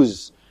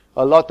lose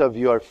a lot of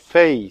your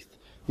faith.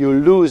 You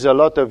lose a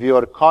lot of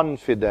your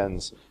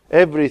confidence.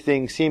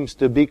 Everything seems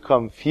to be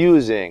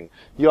confusing.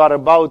 You are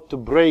about to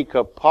break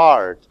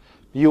apart.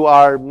 You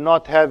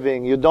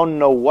don't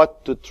know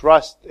what to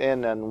trust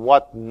in and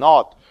what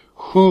not,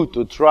 who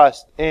to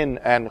trust in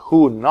and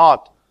who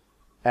not.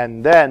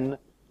 And then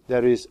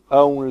there is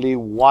only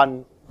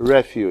one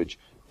refuge.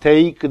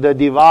 Take the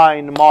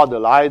divine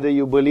model. Either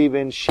you believe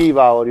in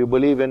Shiva, or you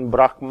believe in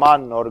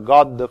Brahman, or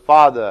God the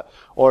Father,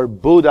 or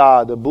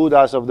Buddha, the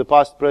Buddhas of the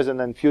past, present,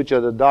 and future,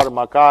 the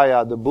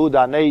Dharmakaya, the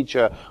Buddha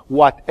nature,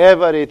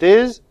 whatever it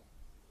is,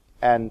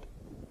 and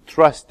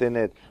trust in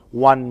it.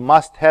 One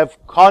must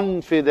have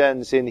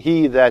confidence in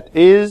He that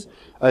is,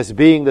 as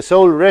being the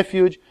sole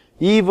refuge,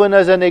 even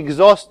as an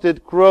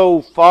exhausted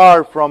crow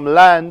far from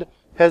land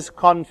has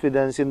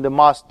confidence in the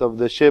mast of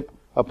the ship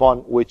upon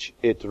which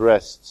it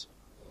rests.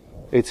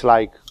 it's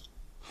like,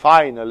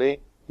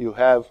 finally, you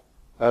have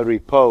a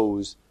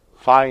repose.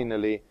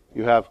 Finally,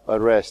 you have a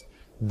rest.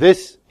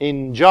 This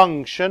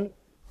injunction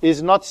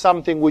is not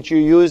something which you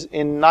use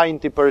in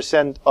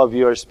 90% of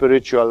your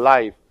spiritual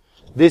life.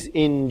 This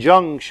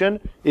injunction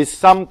is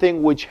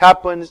something which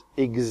happens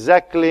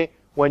exactly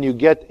when you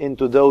get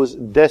into those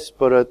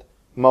desperate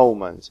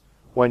moments.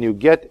 When you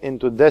get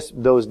into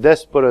those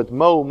desperate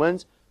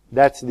moments,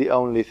 that's the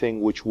only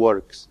thing which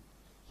works.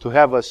 To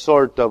have a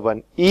sort of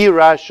an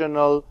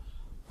irrational,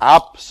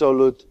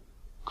 absolute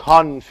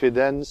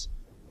confidence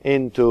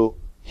into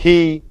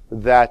He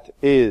that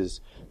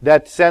is.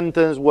 That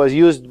sentence was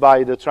used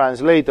by the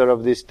translator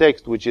of this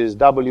text, which is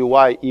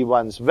W.Y.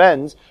 Evans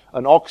Vance,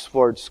 an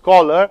Oxford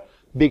scholar,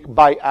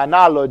 by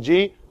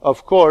analogy,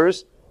 of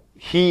course,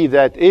 He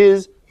that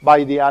is,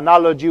 by the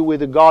analogy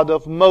with the God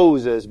of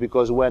Moses,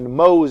 because when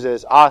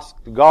Moses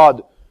asked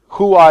God,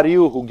 "Who are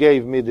you who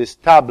gave me this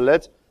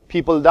tablet?"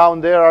 people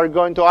down there are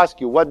going to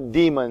ask you, what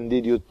demon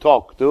did you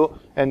talk to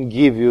and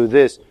give you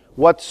this?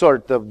 What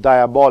sort of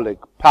diabolic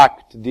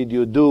pact did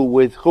you do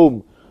with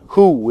whom?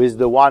 Who is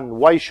the one?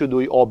 Why should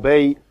we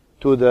obey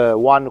to the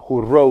one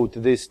who wrote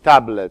this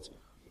tablet?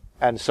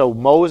 And so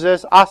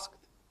Moses asked,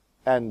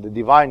 and the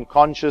divine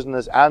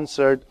consciousness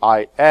answered,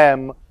 I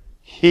am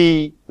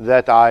He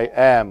that I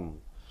am.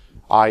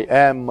 I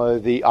am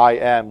the I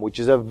am, which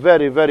is a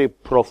very, very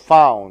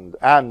profound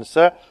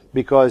answer,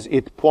 because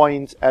it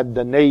points at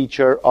the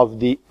nature of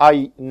the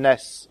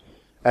I-ness,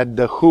 at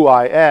the who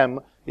I am.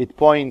 It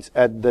points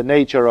at the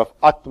nature of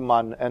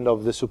Atman and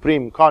of the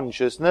Supreme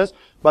Consciousness,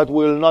 but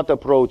we'll not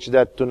approach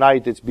that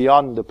tonight. It's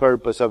beyond the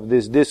purpose of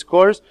this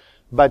discourse.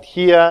 But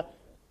here,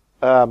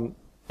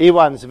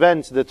 Evans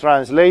Vance, the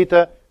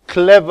translator,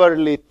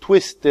 cleverly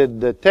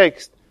twisted the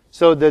text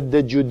so that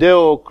the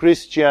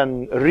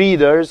Judeo-Christian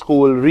readers who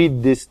will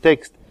read this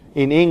text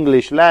in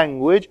English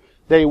language,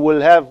 they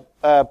will have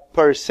a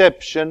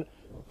perception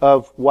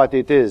of what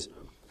it is.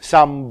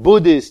 Some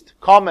Buddhist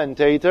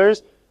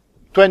commentators,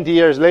 20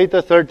 years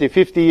later, 30,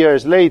 50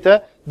 years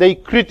later, they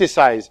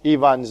criticize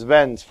Evans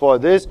Vance for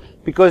this,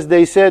 because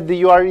they said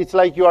it's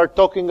like you are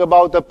talking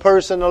about a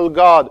personal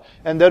God,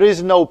 and there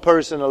is no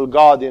personal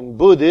God in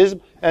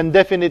Buddhism, and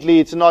definitely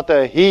it's not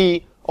a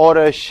he or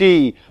a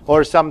she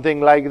or something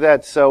like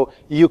that. So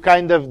you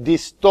kind of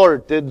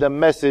distorted the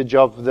message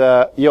of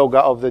the yoga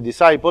of the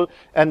disciple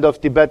and of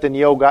Tibetan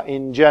yoga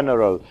in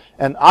general.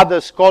 And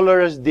other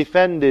scholars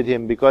defended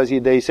him because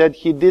they said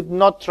he did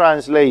not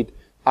translate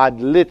ad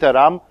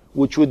literam,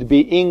 which would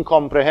be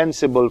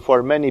incomprehensible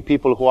for many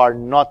people who are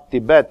not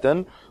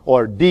Tibetan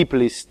or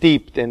deeply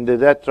steeped in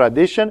that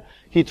tradition.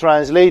 He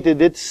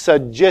translated it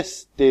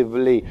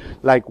suggestively,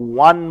 like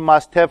one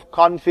must have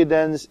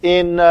confidence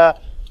in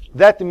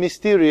that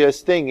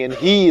mysterious thing, in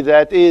He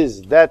that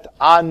is, that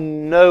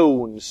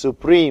unknown,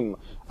 supreme,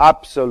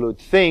 absolute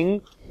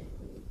thing,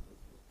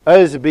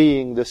 as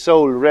being the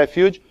sole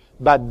refuge.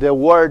 But the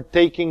word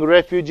taking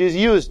refuge is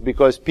used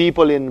because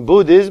people in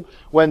Buddhism,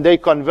 when they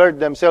convert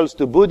themselves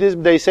to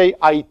Buddhism, they say,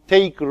 I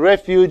take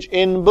refuge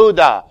in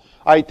Buddha.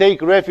 I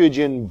take refuge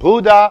in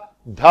Buddha,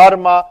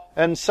 Dharma,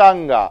 and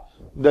Sangha.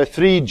 The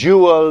three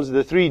jewels,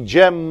 the three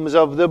gems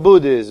of the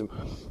Buddhism.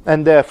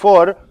 And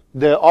therefore,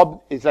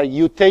 it's like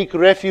you take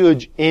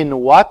refuge in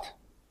what?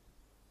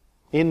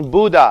 In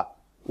Buddha.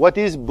 What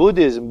is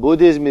Buddhism?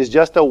 Buddhism is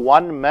just a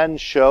one-man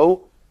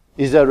show.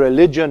 Is a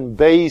religion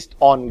based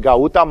on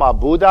Gautama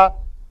Buddha?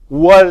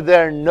 Were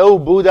there no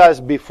Buddhas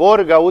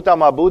before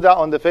Gautama Buddha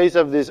on the face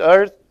of this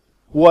earth?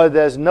 Were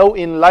there no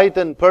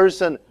enlightened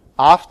person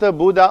after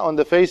Buddha on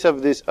the face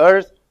of this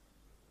earth?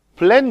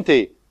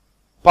 Plenty.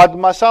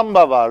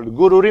 Padmasambhava,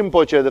 Guru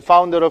Rinpoche, the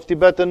founder of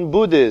Tibetan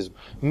Buddhism.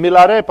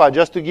 Milarepa,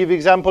 just to give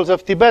examples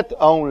of Tibet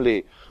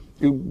only.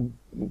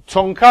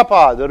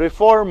 Tsongkhapa, the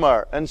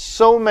reformer, and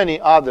so many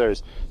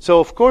others. So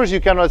of course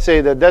you cannot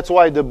say that that's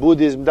why the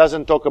Buddhism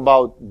doesn't talk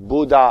about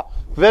Buddha.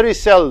 Very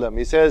seldom.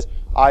 He says,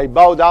 I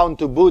bow down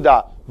to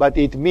Buddha, but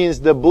it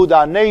means the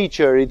Buddha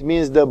nature. It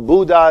means the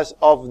Buddhas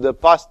of the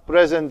past,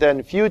 present,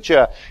 and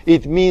future.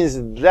 It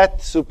means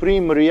that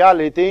supreme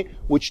reality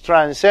which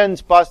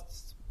transcends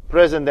past,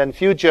 present, and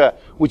future,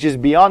 which is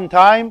beyond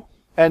time,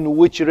 and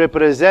which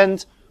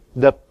represents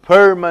the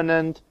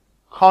permanent,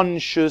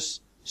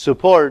 conscious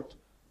support,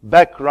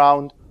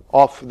 background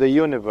of the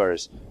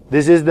universe.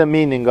 This is the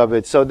meaning of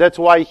it. So that's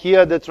why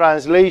here the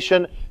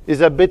translation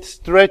is a bit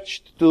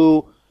stretched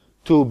to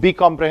be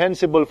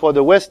comprehensible for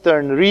the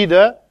Western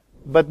reader,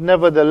 but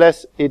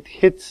nevertheless it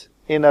hits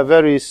in a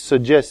very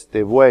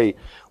suggestive way.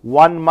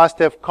 One must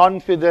have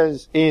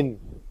confidence in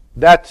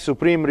that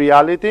supreme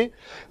reality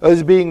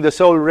as being the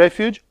sole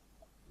refuge,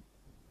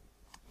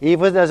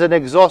 even as an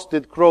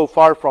exhausted crow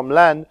far from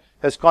land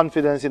has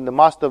confidence in the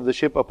mast of the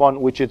ship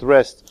upon which it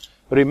rests.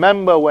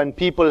 Remember, when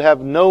people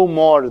have no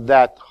more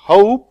that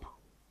hope,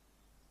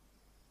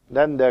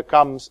 then there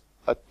comes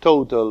a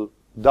total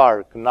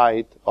dark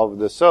night of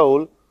the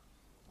soul,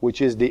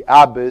 which is the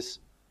abyss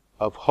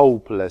of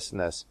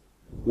hopelessness.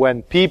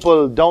 When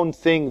people don't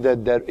think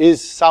that there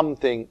is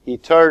something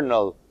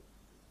eternal,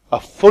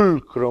 a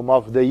fulcrum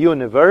of the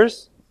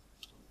universe,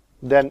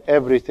 then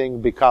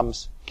everything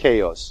becomes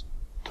chaos,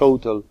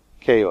 total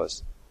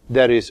chaos.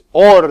 There is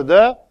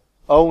order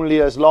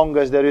only as long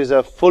as there is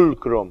a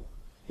fulcrum.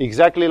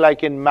 Exactly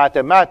like in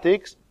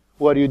mathematics,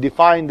 where you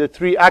define the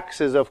three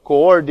axes of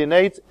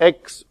coordinates,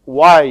 x,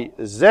 y,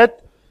 z,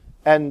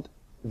 and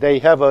they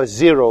have a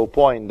 0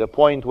 point, the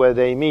point where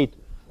they meet.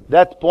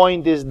 That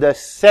point is the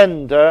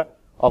center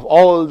of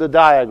all the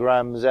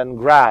diagrams and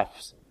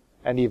graphs.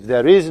 And if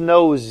there is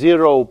no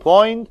 0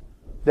 point,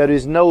 there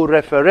is no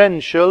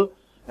referential,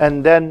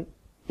 and then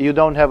you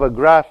don't have a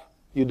graph,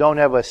 you don't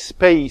have a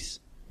space,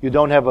 you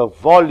don't have a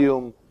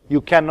volume, you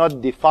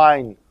cannot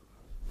define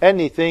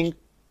anything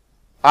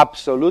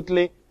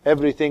absolutely.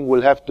 Everything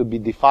will have to be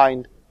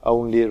defined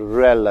only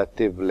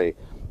relatively.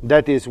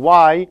 That is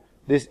why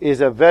this is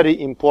a very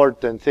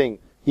important thing.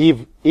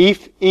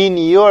 If in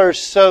your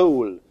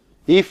soul,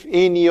 if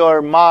in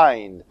your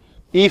mind,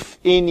 if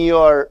in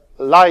your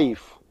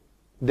life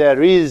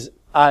there is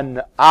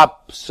an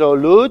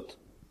absolute,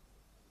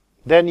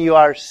 then you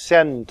are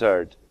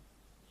centered.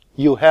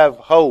 You have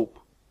hope.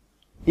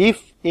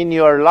 If in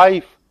your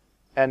life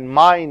and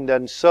mind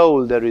and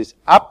soul there is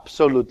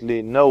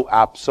absolutely no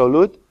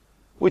absolute,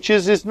 which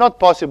is not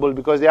possible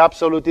because the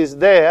absolute is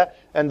there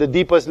and the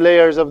deepest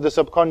layers of the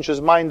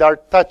subconscious mind are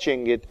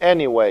touching it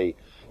anyway.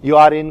 You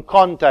are in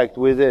contact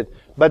with it.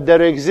 But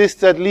there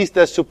exists at least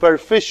a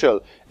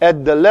superficial.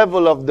 At the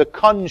level of the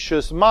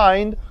conscious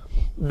mind,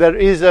 there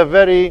is a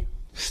very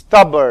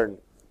stubborn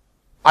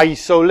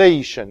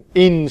isolation,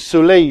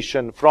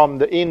 insulation from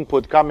the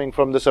input coming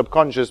from the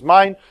subconscious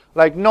mind.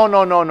 Like, no,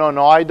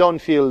 I don't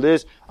feel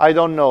this, I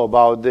don't know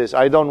about this,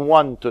 I don't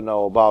want to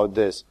know about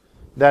this.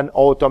 Then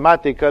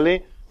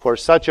automatically, for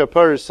such a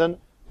person,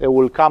 there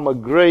will come a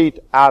great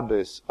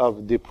abyss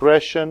of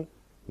depression,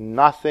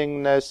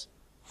 nothingness,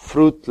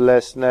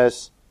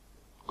 fruitlessness,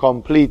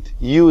 complete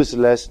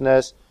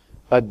uselessness,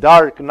 a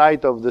dark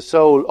night of the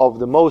soul of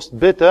the most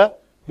bitter,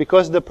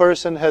 because the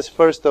person has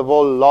first of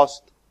all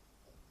lost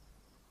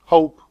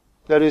hope.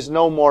 There is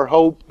no more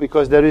hope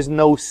because there is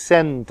no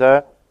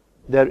center,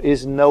 there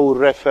is no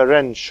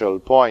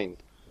referential point.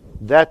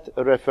 That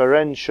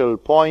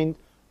referential point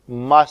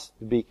must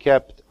be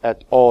kept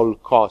at all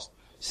cost.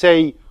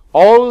 Say,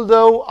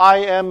 although I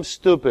am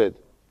stupid,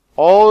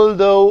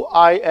 although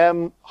I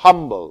am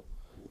humble,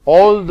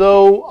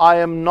 although I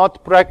am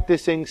not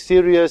practicing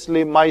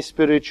seriously my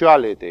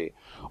spirituality,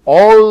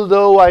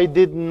 although I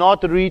did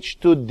not reach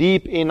to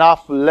deep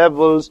enough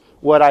levels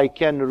where I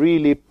can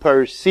really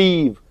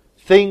perceive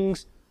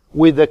things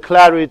with the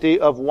clarity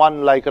of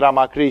one like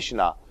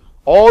Ramakrishna,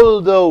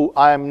 although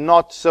I am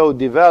not so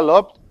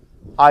developed,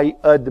 I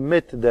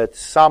admit that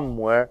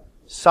somewhere,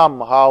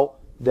 somehow,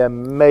 there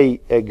may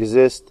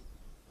exist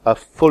a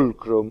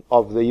fulcrum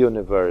of the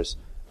universe,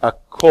 a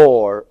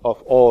core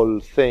of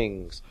all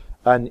things,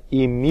 an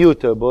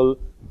immutable,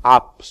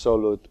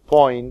 absolute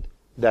point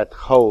that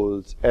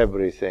holds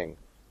everything.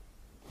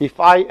 If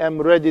I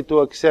am ready to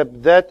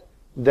accept that,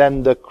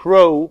 then the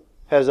crow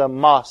has a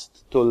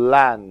mast to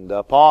land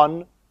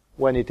upon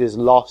when it is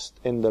lost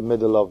in the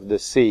middle of the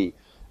sea.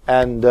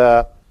 And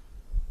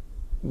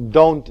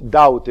don't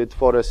doubt it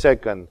for a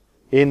second.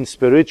 In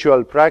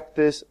spiritual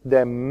practice,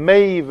 there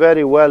may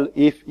very well,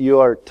 if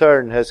your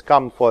turn has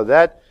come for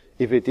that,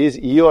 if it is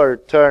your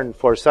turn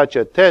for such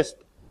a test,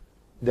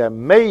 there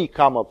may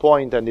come a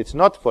point, and it's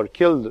not for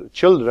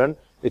children,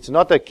 it's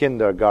not a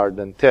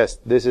kindergarten test.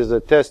 This is a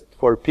test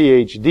for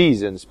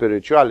PhDs in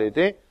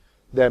spirituality.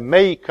 There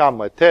may come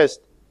a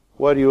test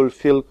where you'll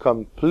feel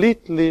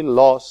completely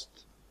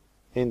lost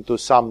into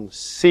some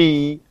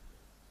sea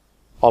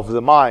of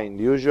the mind,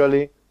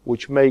 usually,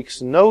 which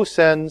makes no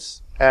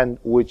sense and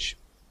which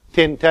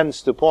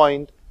tends to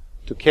point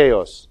to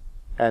chaos.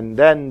 And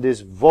then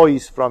this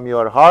voice from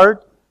your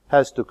heart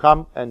has to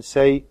come and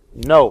say,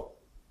 no,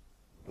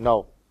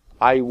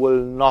 I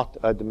will not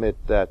admit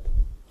that.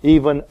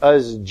 Even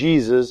as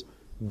Jesus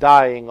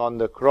dying on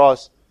the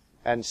cross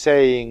and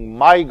saying,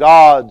 my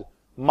God,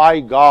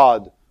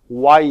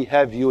 why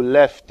have you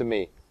left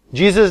me?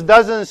 Jesus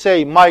doesn't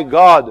say, my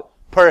God,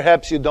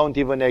 perhaps you don't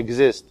even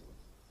exist.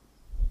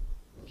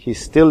 He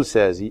still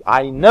says,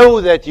 I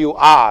know that you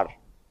are,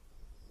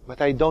 but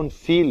I don't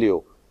feel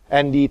you.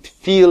 And it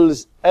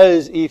feels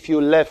as if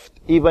you left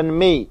even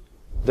me,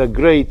 the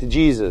great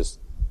Jesus.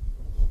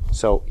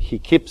 So he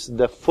keeps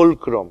the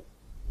fulcrum.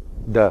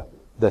 The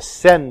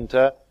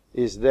center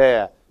is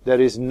there.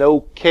 There is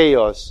no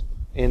chaos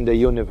in the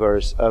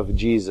universe of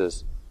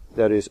Jesus.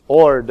 There is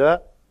order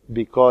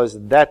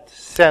because that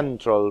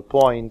central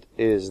point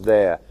is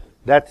there.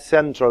 That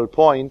central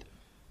point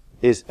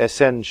is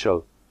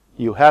essential.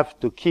 You have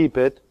to keep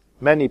it.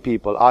 Many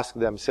people ask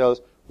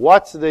themselves,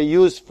 what's the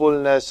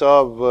usefulness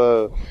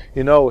of,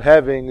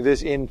 having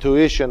this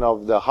intuition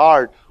of the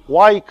heart?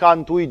 Why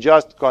can't we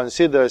just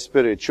consider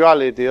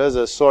spirituality as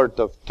a sort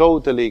of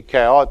totally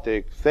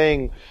chaotic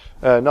thing?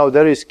 No,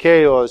 there is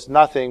chaos,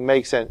 nothing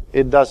makes sense.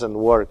 It doesn't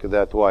work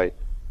that way.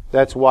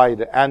 That's why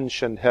the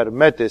ancient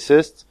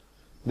Hermeticists,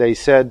 they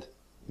said,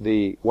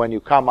 when you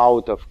come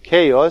out of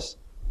chaos,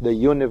 the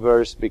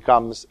universe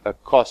becomes a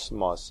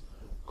cosmos.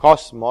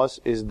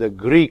 Cosmos is the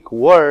Greek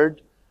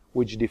word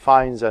which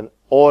defines an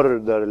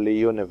orderly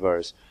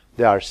universe.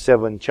 There are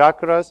 7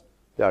 chakras,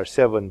 there are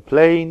 7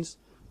 planes,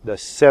 the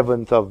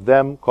 7th of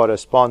them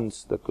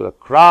corresponds to the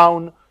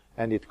crown,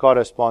 and it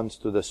corresponds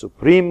to the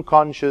supreme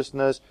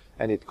consciousness,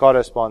 and it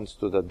corresponds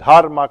to the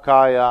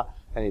Dharmakaya,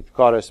 and it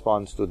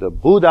corresponds to the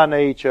Buddha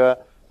nature,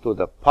 to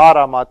the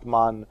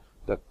Paramatman,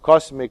 the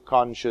cosmic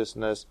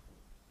consciousness,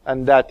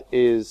 and that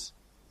is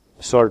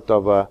sort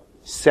of a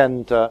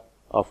center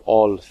of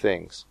all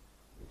things.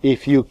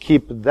 If you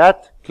keep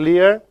that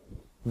clear,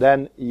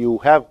 then you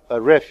have a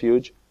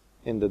refuge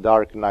in the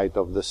dark night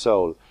of the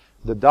soul.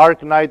 The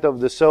dark night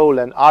of the soul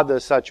and other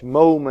such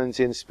moments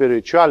in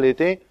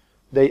spirituality,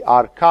 they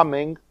are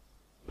coming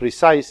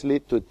precisely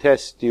to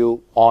test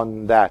you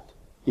on that.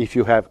 If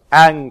you have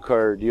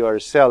anchored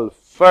yourself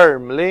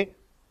firmly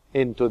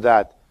into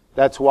that.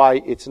 That's why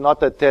it's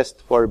not a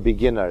test for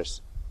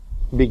beginners.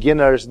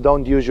 Beginners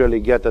don't usually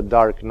get a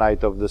dark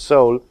night of the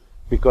soul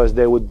because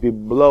they would be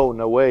blown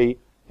away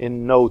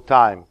in no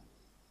time.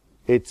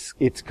 It's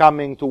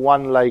coming to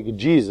one like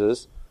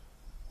Jesus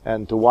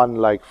and to one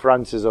like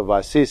Francis of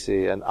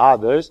Assisi and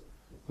others,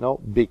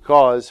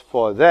 because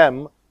for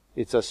them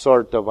it's a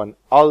sort of an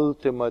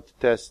ultimate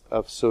test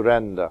of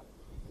surrender.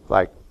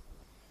 Like,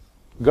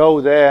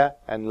 go there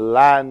and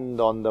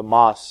land on the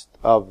mast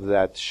of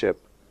that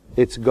ship.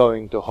 It's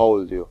going to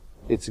hold you.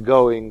 It's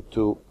going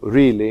to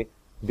really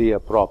be a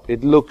prop.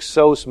 It looks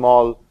so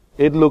small,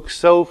 it looks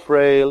so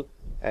frail,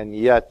 and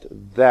yet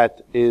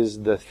that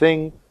is the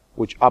thing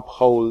which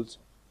upholds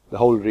the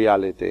whole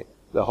reality,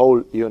 the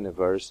whole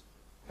universe,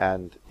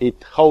 and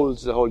it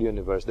holds the whole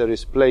universe. There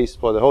is place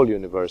for the whole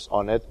universe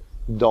on it.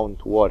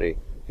 Don't worry.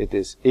 It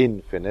is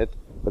infinite,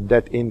 but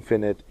that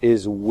infinite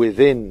is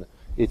within.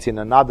 It's in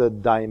another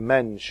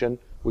dimension,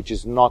 which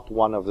is not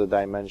one of the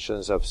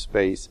dimensions of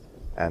space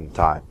and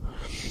time.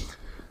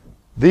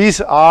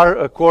 These are,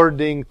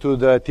 according to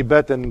the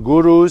Tibetan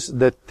gurus,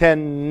 the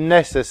 10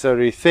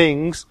 necessary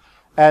things,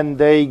 and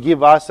they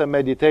give us a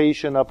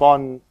meditation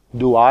upon,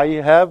 do I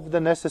have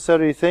the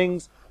necessary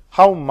things?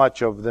 How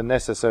much of the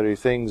necessary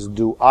things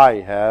do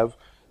I have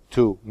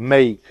to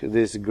make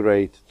this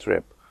great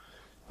trip?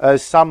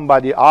 As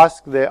somebody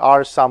asked, there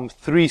are some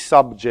 3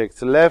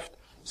 subjects left,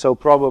 so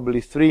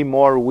probably 3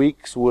 more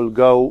weeks will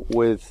go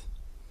with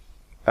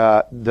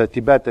the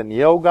Tibetan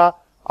yoga,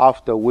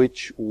 after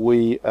which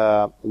we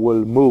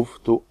will move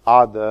to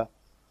other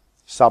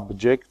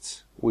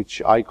subjects which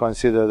I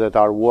consider that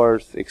are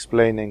worth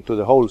explaining to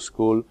the whole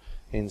school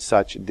in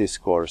such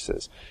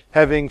discourses.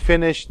 Having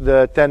finished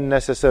the 10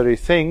 necessary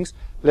things,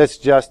 let's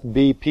just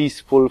be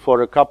peaceful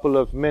for a couple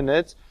of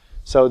minutes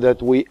so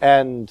that we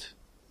end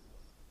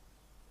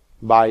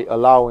by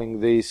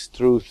allowing these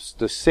truths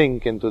to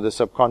sink into the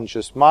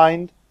subconscious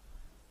mind,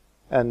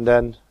 and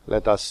then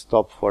let us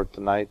stop for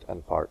tonight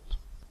and part.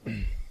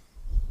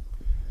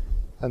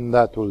 And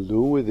that will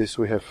do. With this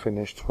we have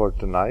finished for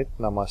tonight.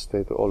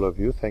 Namaste to all of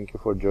you. Thank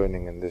you for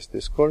joining in this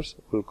discourse.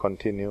 We'll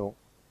continue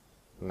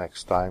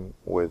next time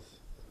with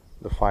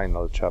the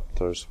final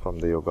chapters from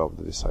the Yoga of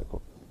the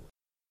Disciple.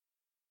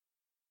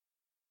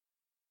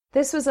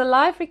 This was a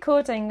live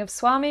recording of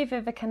Swami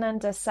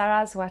Vivekananda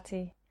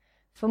Saraswati.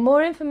 For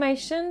more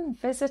information,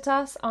 visit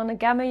us on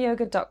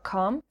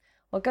agamayoga.com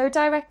or go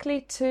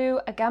directly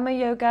to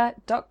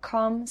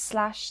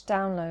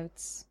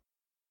agamayoga.com/downloads.